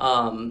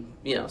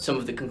 some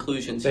of the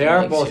conclusions. They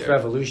are both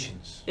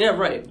revolutions. Yeah,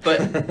 right.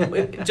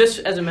 But just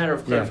as a matter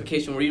of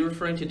clarification, were you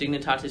referring to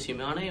Dignitatis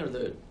Humanae or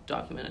the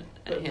document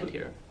at hand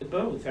here?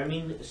 Both. I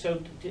mean,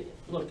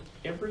 look,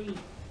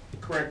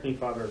 correct me,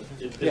 Father,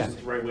 if this is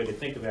the right way to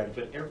think about it,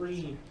 but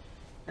every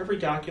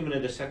document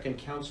of the Second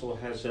Council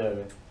has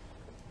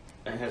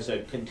a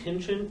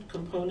contingent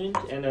component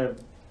and a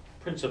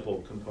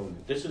principal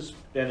component. This is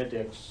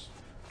Benedict's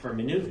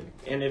hermeneutic.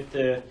 And if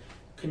the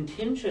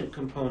contingent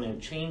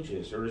component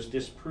changes or is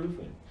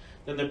disproven,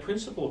 then the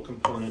principal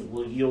component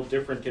will yield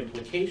different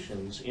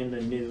implications in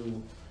the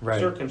new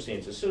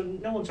circumstances. So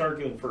no one's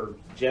arguing for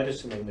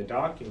jettisoning the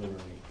document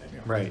or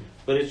anything. Right.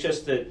 But it's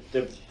just that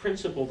the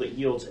principle that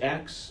yields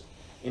X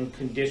in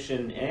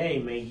condition A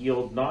may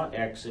yield not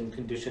X in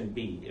condition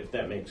B, if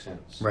that makes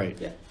sense. Right.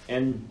 Yeah.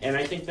 And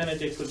I think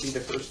Benedict would be the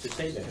first to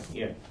say that.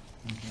 Yeah.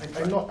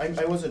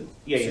 I wasn't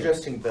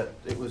suggesting that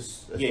it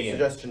was a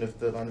suggestion of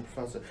the learned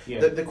professor. Yeah.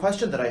 The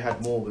question that I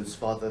had more was,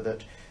 Father,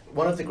 that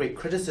one of the great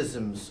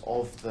criticisms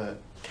of the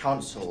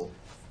council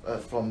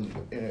from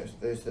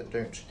those that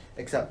don't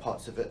accept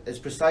parts of it is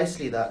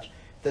precisely that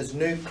there's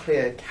no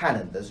clear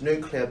canon, there's no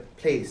clear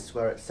place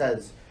where it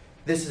says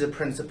this is a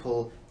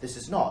principle, this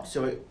is not.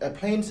 So a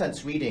plain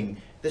sense reading,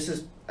 this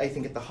is, I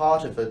think, at the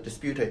heart of a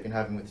dispute I've been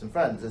having with some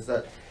friends, is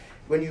that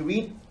when you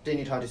read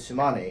Dignitatis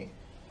Humanae,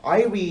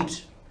 I read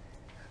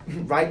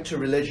right to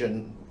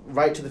religion,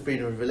 right to the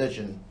freedom of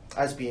religion,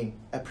 as being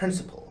a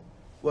principle,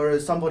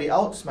 whereas somebody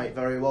else might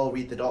very well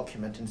read the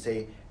document and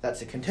say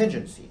that's a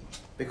contingency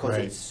because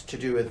it's to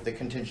do with the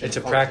contingent. It's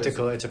a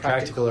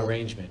practical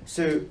arrangement.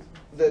 So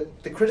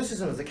the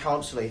criticism of the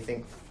council, I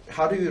think,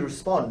 how do you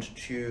respond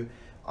to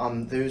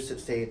those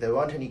that say there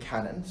aren't any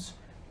canons,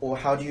 or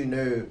how do you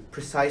know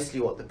precisely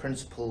what the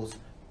principles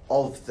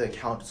of the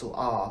council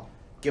are,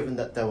 given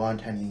that there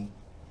aren't any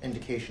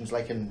indications,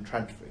 like in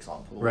Trent, for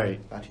example, or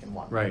Vatican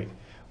I? Right.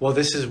 Well,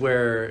 this is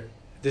where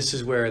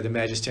the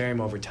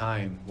magisterium over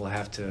time will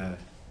have to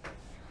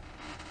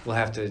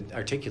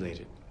articulate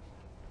it.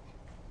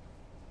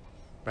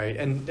 Right.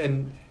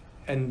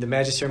 And the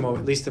magisterium,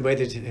 at least the way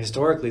that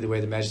historically the way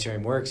the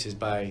magisterium works, is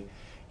by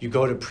you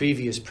go to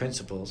previous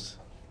principles,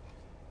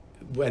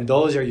 and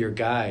those are your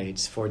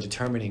guides for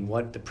determining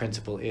what the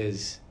principle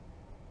is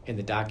in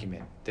the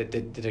document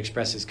that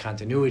expresses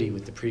continuity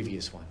with the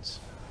previous ones.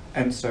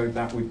 And so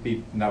that would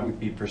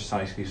be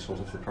precisely sort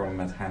of the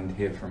problem at hand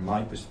here from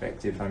my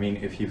perspective. I mean,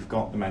 if you've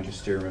got the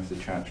magisterium of the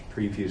church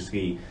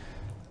previously,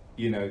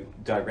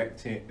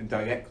 directly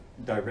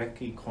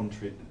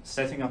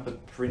setting up a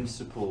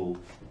principle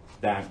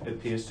that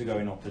appears to go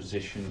in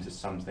opposition to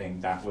something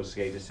that was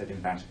later said in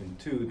Vatican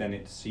II, then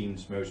it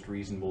seems most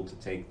reasonable to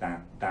take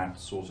that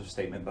sort of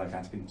statement by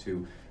Vatican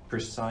II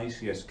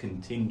precisely as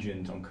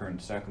contingent on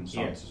current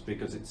circumstances,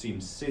 because it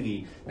seems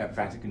silly that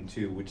Vatican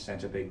II would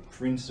set up a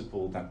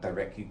principle that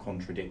directly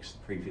contradicts the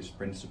previous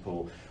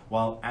principle,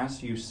 while,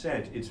 as you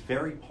said, it's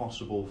very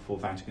possible for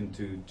Vatican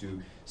II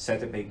to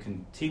set up a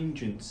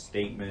contingent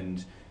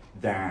statement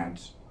that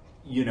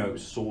you know,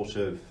 sort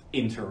of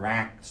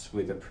interacts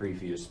with a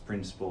previous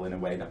principle in a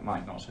way that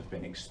might not have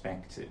been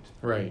expected.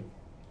 Right.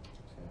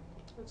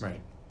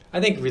 Right. I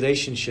think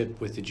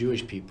relationship with the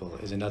Jewish people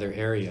is another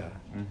area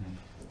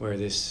where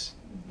this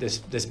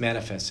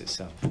manifests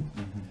itself,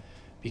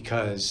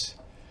 because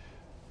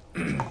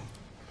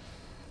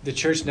the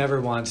church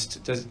never wants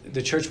to.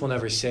 The church will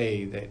never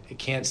say that it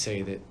can't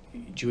say that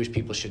Jewish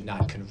people should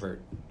not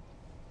convert,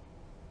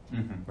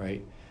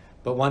 right?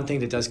 But one thing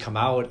that does come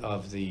out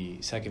of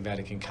the Second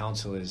Vatican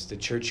Council is the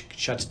church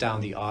shuts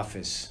down the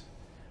office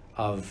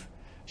of,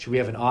 should we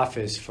have an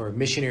office for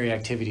missionary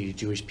activity to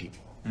Jewish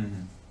people,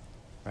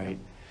 right?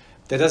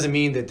 That doesn't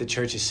mean that the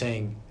church is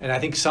saying, and I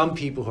think some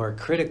people who are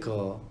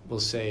critical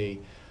will say,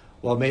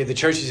 well, maybe the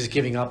church is just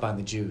giving up on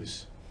the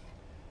Jews.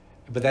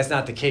 But that's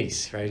not the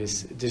case, right?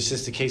 There's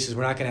just the case is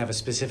we're not going to have a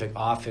specific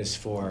office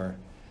for,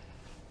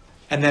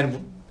 and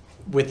then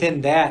within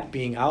that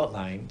being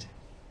outlined,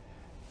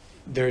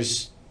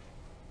 there's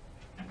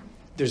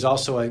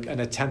also an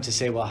attempt to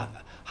say, well,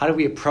 how do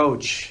we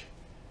approach?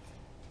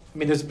 I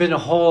mean, there's been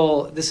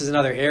this is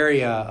another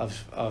area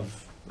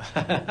of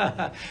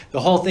the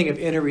whole thing of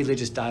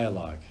interreligious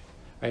dialogue,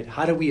 right?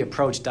 How do we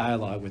approach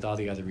dialogue with all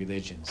the other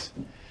religions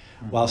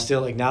while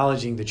still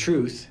acknowledging the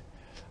truth,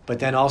 but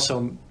then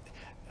also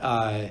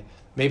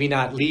maybe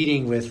not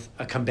leading with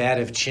a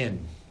combative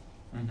chin,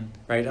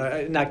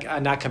 right?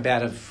 Not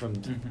combative from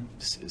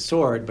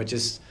sword, but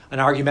just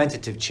an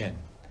argumentative chin,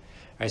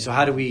 right? So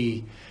how do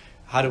we,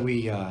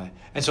 and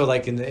so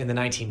like in the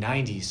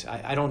 1990s,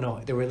 I don't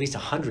know, there were at least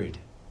 100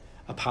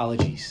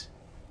 apologies,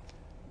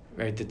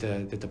 right,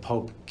 that the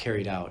Pope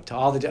carried out to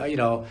all the,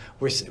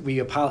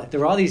 there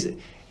were all these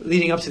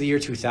leading up to the year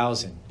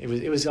 2000.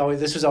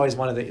 This was always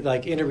one of the,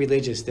 like,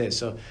 interreligious this.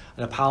 So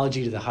an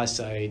apology to the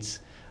Hussites,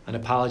 an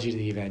apology to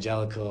the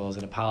evangelicals,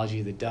 an apology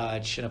to the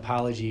Dutch, an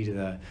apology to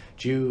the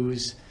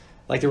Jews.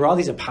 Like, there were all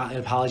these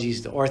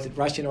apologies to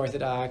Russian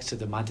Orthodox, to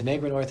the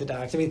Montenegrin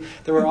Orthodox. I mean,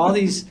 there were all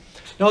these,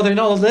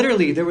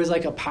 literally, there was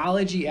like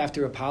apology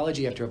after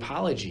apology after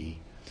apology,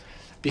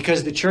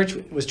 because the church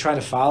was trying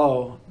to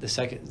follow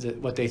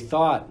what they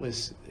thought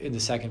was in the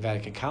Second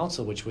Vatican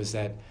Council, which was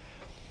that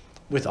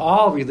with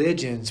all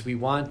religions, we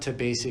want to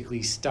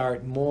basically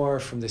start more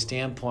from the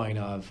standpoint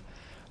of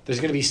there's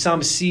going to be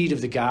some seed of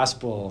the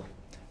gospel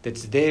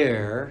that's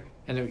there,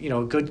 and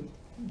good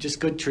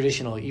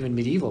traditional, even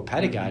medieval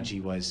pedagogy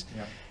was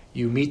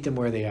you meet them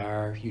where they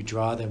are, you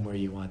draw them where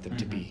you want them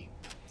to be,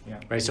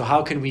 right? So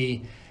how can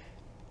we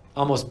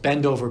almost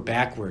bend over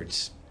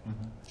backwards?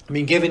 I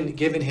mean,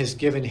 given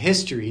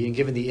history and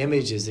given the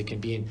images that can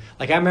be in,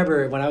 like, I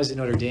remember when I was at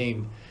Notre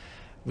Dame,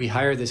 we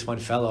hired this one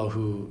fellow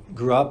who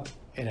grew up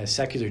in a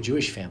secular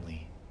Jewish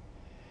family.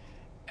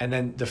 And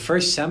then the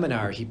first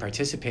seminar he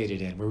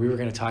participated in, where we were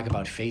going to talk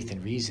about faith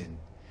and reason,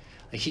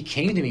 like, he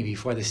came to me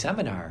before the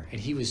seminar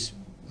and he was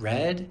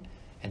red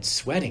and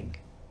sweating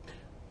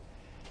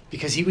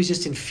because he was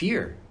just in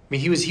fear. I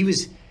mean,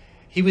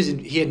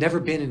 he had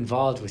never been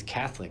involved with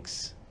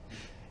Catholics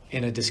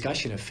in a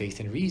discussion of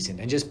faith and reason,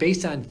 and just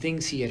based on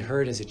things he had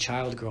heard as a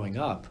child growing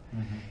up,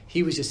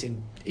 he was just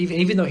in,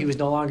 even though he was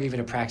no longer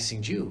even a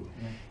practicing Jew,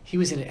 he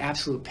was in an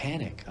absolute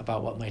panic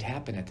about what might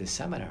happen at this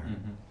seminar.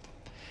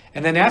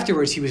 And then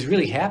afterwards, he was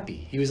really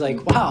happy. He was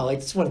like, "Wow, like,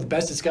 it's one of the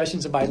best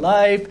discussions of my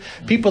life.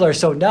 People are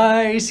so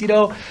nice,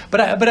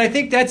 But I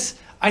think that's,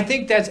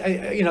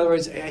 in other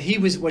words,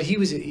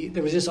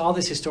 there was just all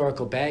this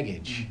historical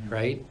baggage,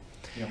 right?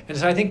 And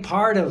so I think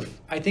part of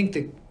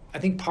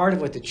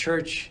what the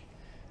church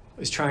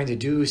was trying to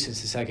do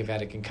since the Second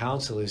Vatican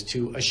Council is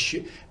to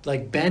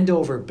bend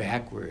over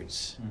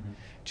backwards,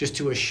 just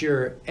to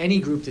assure any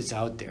group that's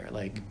out there,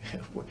 like,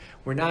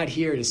 we're not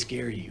here to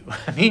scare you.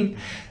 I mean,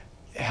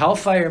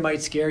 hellfire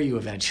might scare you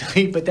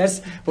eventually, but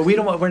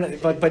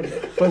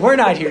we're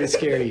not here to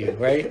scare you,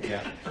 right?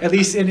 Yeah. At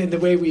least in the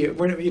way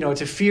we're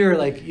to fear,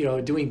 like,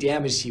 doing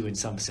damage to you in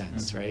some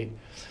sense, right?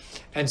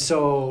 And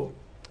so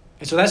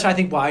that's, I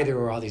think, why there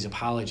were all these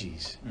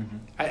apologies.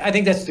 I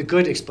think that's the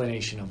good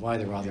explanation of why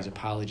there were all these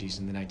apologies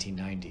in the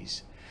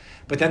 1990s.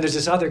 But then there's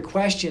this other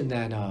question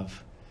then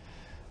of,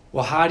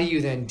 well, how do you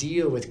then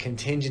deal with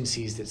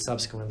contingencies that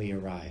subsequently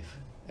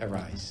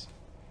arise?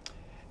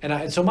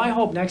 And so my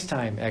hope next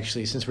time,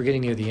 actually, since we're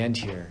getting near the end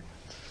here,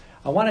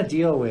 I want to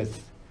deal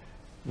with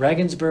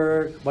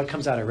Regensburg, what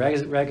comes out of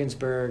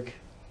Regensburg,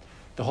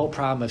 the whole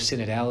problem of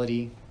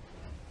synodality,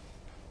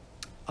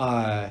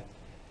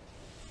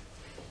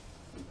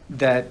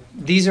 that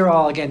these are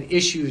all, again,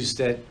 issues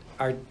that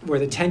are where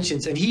the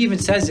tensions, and he even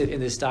says it in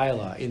this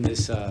dialogue, in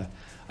this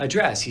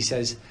address. He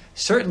says,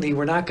 certainly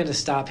we're not going to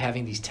stop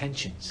having these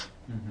tensions,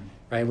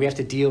 right? We have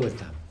to deal with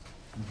them.